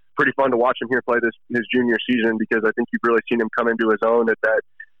be pretty fun to watch him here play his junior season, because I think you've really seen him come into his own at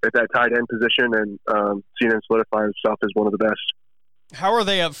that tight end position, and seen him solidify himself as one of the best. How are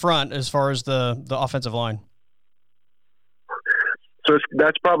they up front as far as the offensive line? So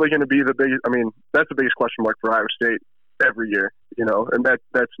that's probably going to be the biggest. I mean, that's the biggest question mark for Iowa State every year, and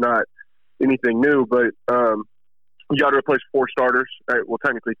that's not anything new, but you got to replace 4 starters. Right? Well,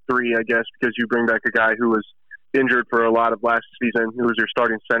 technically 3, I guess, because you bring back a guy who was injured for a lot of last season, who was your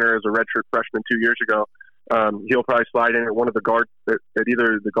starting center as a redshirt freshman 2 years ago. He'll probably slide in at one of the guards at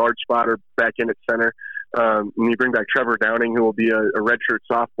either the guard spot or back in at center. And you bring back Trevor Downing, who will be a redshirt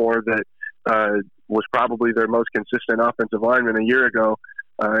sophomore that was probably their most consistent offensive lineman a year ago.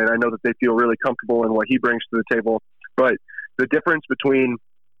 And I know that they feel really comfortable in what he brings to the table. But the difference between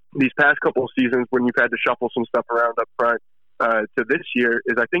these past couple of seasons, when you've had to shuffle some stuff around up front, to this year,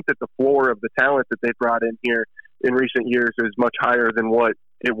 is I think that the floor of the talent that they brought in here in recent years is much higher than what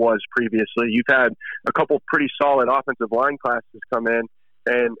it was previously. You've had a couple pretty solid offensive line classes come in,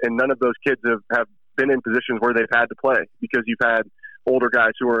 and none of those kids have been in positions where they've had to play, because you've had older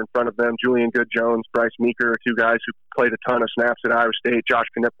guys who are in front of them. Julian Good-Jones, Bryce Meeker are 2 guys who played a ton of snaps at Iowa State. Josh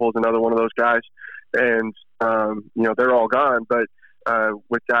Knippel is another one of those guys. And, they're all gone. But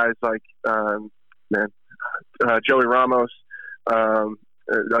with guys like Joey Ramos,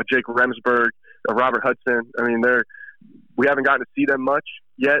 Jake Remsburg, Robert Hudson, I mean, we haven't gotten to see them much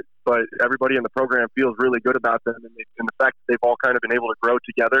yet, but everybody in the program feels really good about them. And the fact that they've all kind of been able to grow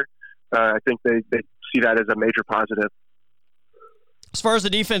together, I think they see that as a major positive. As far as the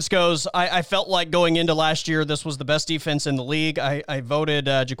defense goes, I felt like going into last year, this was the best defense in the league. I voted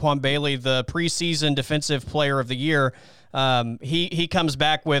Jaquan Bailey the preseason defensive player of the year. He comes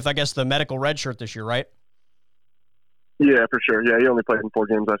back with, I guess, the medical red shirt this year, right? Yeah, for sure. Yeah, he only played in 4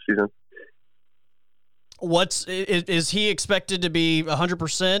 games last season. Is he expected to be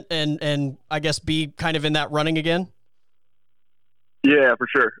 100% and I guess be kind of in that running again? Yeah, for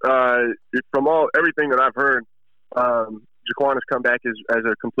sure. From everything that I've heard, Jaquan has come back as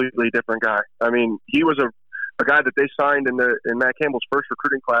a completely different guy. I mean, he was a guy that they signed in Matt Campbell's first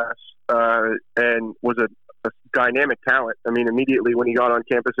recruiting class, and was a dynamic talent. I mean, immediately when he got on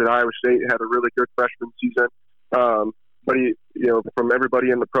campus at Iowa State, he had a really good freshman season. But he, from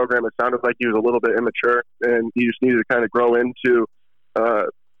everybody in the program, it sounded like he was a little bit immature, and he just needed to kind of grow into,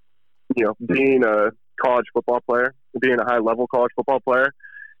 being a college football player, being a high-level college football player.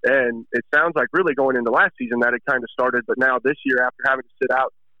 And it sounds like really going into last season that it kind of started, but now this year, after having to sit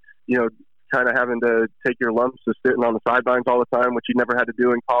out, kind of having to take your lumps of sitting on the sidelines all the time, which he never had to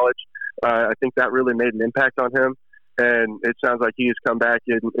do in college, I think that really made an impact on him. And it sounds like he has come back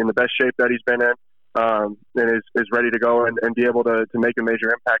in the best shape that he's been in, and is ready to go and be able to make a major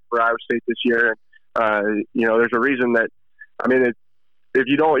impact for Iowa State this year. And, there's a reason that, I mean, if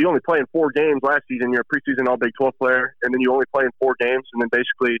you only play in 4 games last season, you're a preseason All Big 12 player, and then you only play in 4 games, and then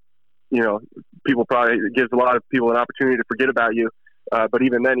basically, it gives a lot of people an opportunity to forget about you. But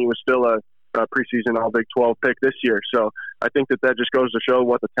even then, he was still a preseason All Big 12 pick this year. So I think that just goes to show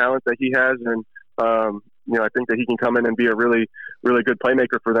what the talent that he has, and I think that he can come in and be a really, really good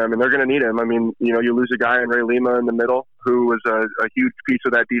playmaker for them, and they're going to need him. I mean, you lose a guy in Ray Lima in the middle who was a huge piece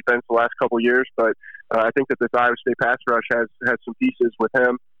of that defense the last couple of years, but I think that this Iowa State pass rush has some pieces with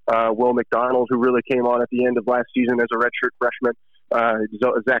him. Will McDonald, who really came on at the end of last season as a redshirt freshman.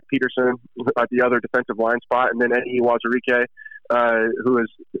 Zach Peterson at the other defensive line spot, and then Eddie Wazarike, who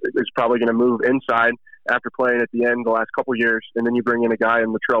is probably going to move inside after playing at the end the last couple years. And then you bring in a guy in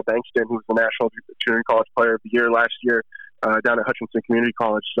Latrell Bankston, who was the National Junior College Player of the Year last year down at Hutchinson Community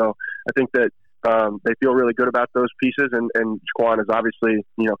College. So I think that they feel really good about those pieces, and Jaquan is obviously,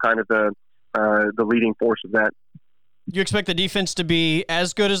 kind of the leading force of that. You expect the defense to be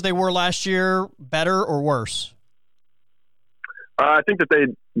as good as they were last year, better or worse? I think that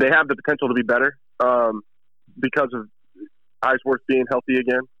they have the potential to be better because of Eisworth being healthy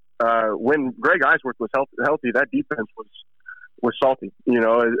again. When Greg Eisworth was healthy, that defense was salty,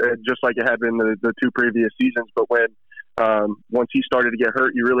 just like it had been the two previous seasons. But when once he started to get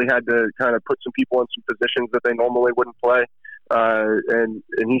hurt, you really had to kind of put some people in some positions that they normally wouldn't play. And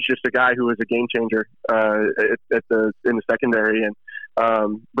he's just a guy who is a game changer in the secondary. And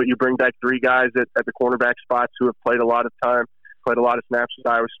but you bring back three guys at the cornerback spots who have played a lot of time, played a lot of snaps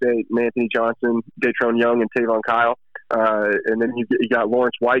at Iowa State: Anthony Johnson, Datrone Young, and Tavon Kyle. And then you got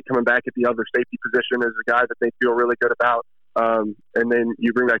Lawrence White coming back at the other safety position as a guy that they feel really good about. And then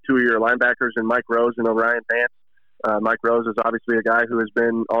you bring back two of your linebackers in Mike Rose and Orion Vance. Mike Rose is obviously a guy who has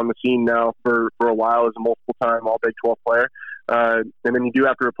been on the scene now for a while as a multiple-time All-Big 12 player. And then you do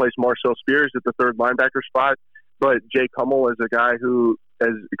have to replace Marcel Spears at the third linebacker spot. But Jay Kummel is a guy who, as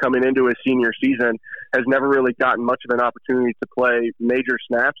coming into his senior season, has never really gotten much of an opportunity to play major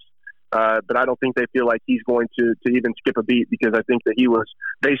snaps. But I don't think they feel like he's going to even skip a beat, because I think that he was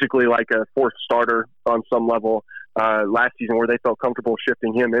basically like a fourth starter on some level last season, where they felt comfortable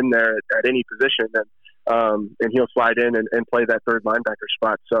shifting him in there at any position. And he'll slide in and play that third linebacker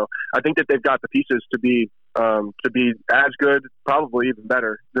spot. So I think that they've got the pieces to be as good, probably even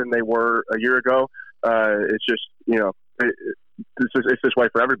better than they were a year ago. It's just, it's this way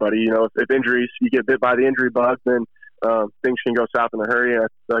for everybody. If injuries, you get bit by the injury bug, then things can go south in a hurry. And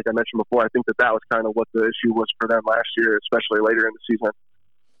like I mentioned before, I think that was kind of what the issue was for them last year, especially later in the season.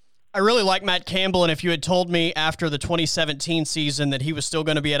 I really like Matt Campbell, and if you had told me after the 2017 season that he was still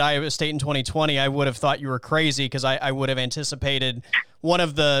going to be at Iowa State in 2020, I would have thought you were crazy, because I would have anticipated one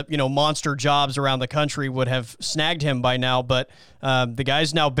of the monster jobs around the country would have snagged him by now. But the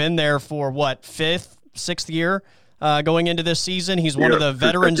guy's now been there for, fifth, sixth year going into this season. He's one of the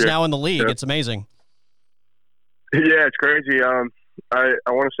veterans now in the league. It's amazing. Yeah, it's crazy. I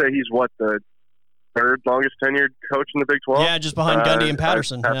want to say he's the third longest tenured coach in the Big 12. Yeah, just behind Gundy and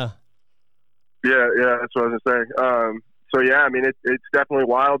Patterson. Yeah, that's what I was going to say. So, yeah, I mean, it's definitely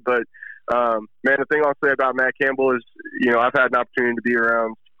wild. But, man, the thing I'll say about Matt Campbell is, I've had an opportunity to be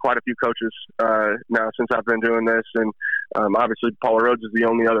around quite a few coaches now since I've been doing this. And obviously Paula Rhodes is the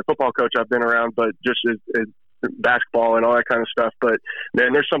only other football coach I've been around, but just as basketball and all that kind of stuff. But,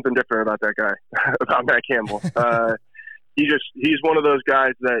 man, there's something different about that guy, about Matt Campbell. He's one of those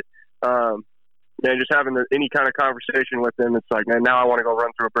guys that, man, just having any kind of conversation with him, it's like, man, now I want to go run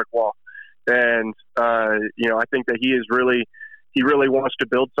through a brick wall. And, I think that he really wants to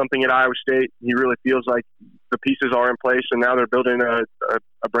build something at Iowa State. He really feels like the pieces are in place, and now they're building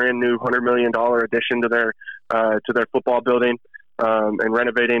a brand new $100 million addition to their football building, and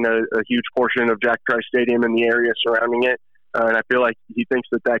renovating a huge portion of Jack Trice Stadium and the area surrounding it. And I feel like he thinks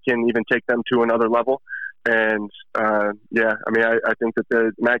that can even take them to another level. And, I think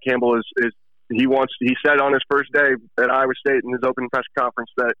that Matt Campbell he said on his first day at Iowa State in his open press conference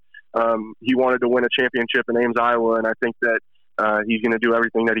that he wanted to win a championship in Ames, Iowa, and I think that he's going to do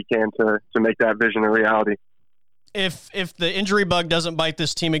everything that he can to make that vision a reality. If the injury bug doesn't bite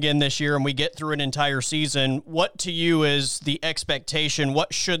this team again this year and we get through an entire season, what to you is the expectation?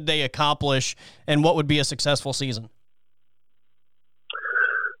 What should they accomplish, and what would be a successful season?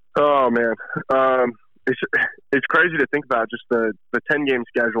 Oh, man. It's crazy to think about. Just the 10-game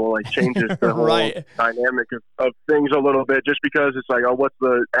schedule changes the whole dynamic of things a little bit, just because it's like, what's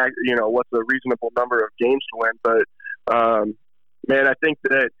the reasonable number of games to win? But man, I think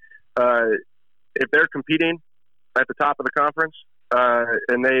that if they're competing at the top of the conference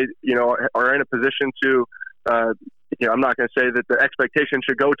and they are in a position to I'm not going to say that the expectation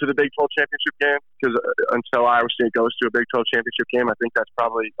should go to the Big 12 championship game, because until Iowa State goes to a Big 12 championship game, I think that's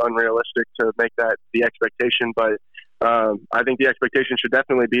probably unrealistic to make that the expectation. But I think the expectation should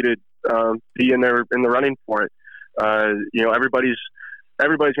definitely be to be in the running for it. Everybody's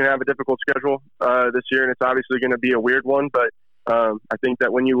going to have a difficult schedule this year, and it's obviously going to be a weird one. But I think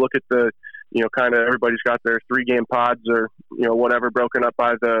that when you look at the kind of everybody's got their 3-game pods or whatever broken up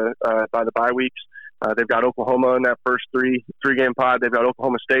by the bye weeks. They've got Oklahoma in that first three-game pod. They've got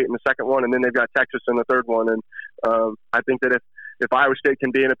Oklahoma State in the second one, and then they've got Texas in the third one. And I think that if Iowa State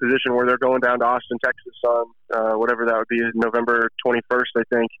can be in a position where they're going down to Austin, Texas on whatever that would be, November 21st, I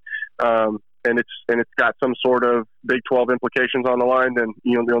think, and it's got some sort of Big 12 implications on the line, then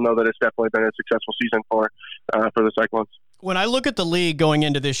you'll know that it's definitely been a successful season for the Cyclones. When I look at the league going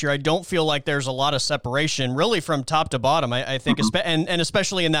into this year, I don't feel like there's a lot of separation really from top to bottom. I think, and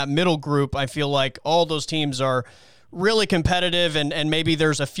especially in that middle group, I feel like all those teams are really competitive, and maybe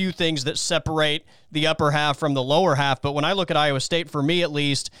there's a few things that separate the upper half from the lower half. But when I look at Iowa State, for me at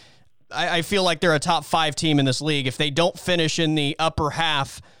least, I feel like they're a top 5 team in this league. If they don't finish in the upper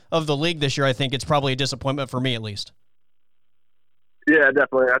half of the league this year, I think it's probably a disappointment for me at least. Yeah,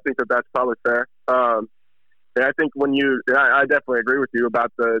 definitely. I think that's probably fair. And I think I definitely agree with you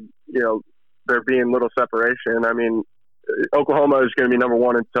about there being little separation. I mean, Oklahoma is going to be number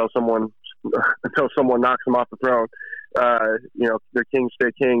one until someone knocks them off the throne. They're kings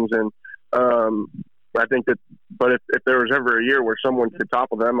stay kings. And I think that, but if there was ever a year where someone could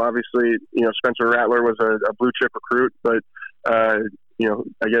topple them, obviously, Spencer Rattler was a blue chip recruit, but,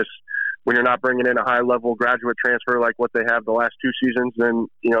 I guess when you're not bringing in a high level graduate transfer like what they have the last 2 seasons, then,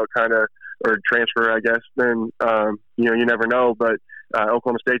 or transfer, I guess, then, you never know. But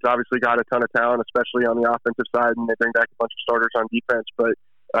Oklahoma State's obviously got a ton of talent, especially on the offensive side, and they bring back a bunch of starters on defense. But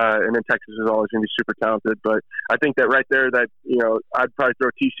and then Texas is always going to be super talented. But I think that right there, that I'd probably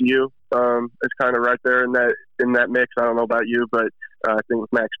throw TCU as kind of right there in that mix. I don't know about you, but I think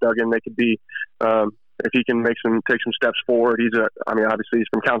with Max Duggan, they could be. If he can take some steps forward, obviously he's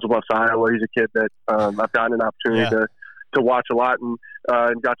from Council Bluffs, Iowa. He's a kid that I've gotten an opportunity to watch a lot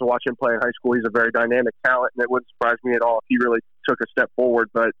and got to watch him play in high school. He's a very dynamic talent, and it wouldn't surprise me at all if he really took a step forward.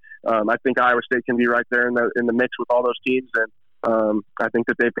 But I think Iowa State can be right there in the mix with all those teams, and I think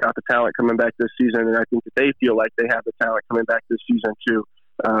that they've got the talent coming back this season, and I think that they feel like they have the talent coming back this season to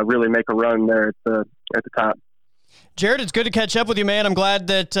really make a run there at the top. Jared, it's good to catch up with you, man. I'm glad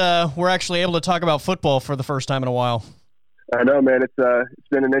that we're actually able to talk about football for the first time in a while. I know, man. It's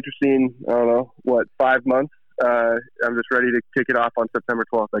been an interesting, 5 months. I'm just ready to kick it off on September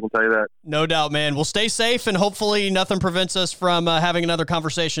 12th. I can tell you that. No doubt, man. Well, stay safe, and hopefully nothing prevents us from having another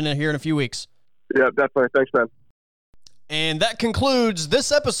conversation here in a few weeks. Yeah, definitely. Thanks, man. And that concludes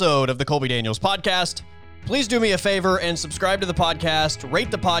this episode of the Colby Daniels Podcast. Please do me a favor and subscribe to the podcast,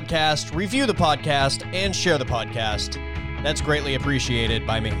 rate the podcast, review the podcast, and share the podcast. That's greatly appreciated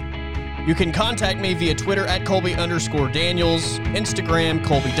by me. You can contact me via Twitter at Colby_Daniels, Instagram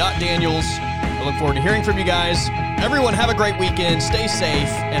Colby.Daniels. I look forward to hearing from you guys. Everyone have a great weekend, stay safe,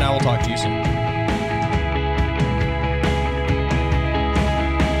 and I will talk to you soon.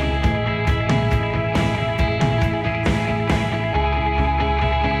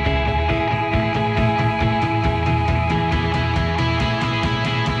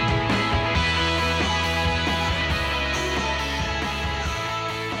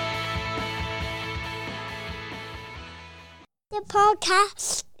 The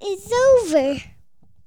podcast is over.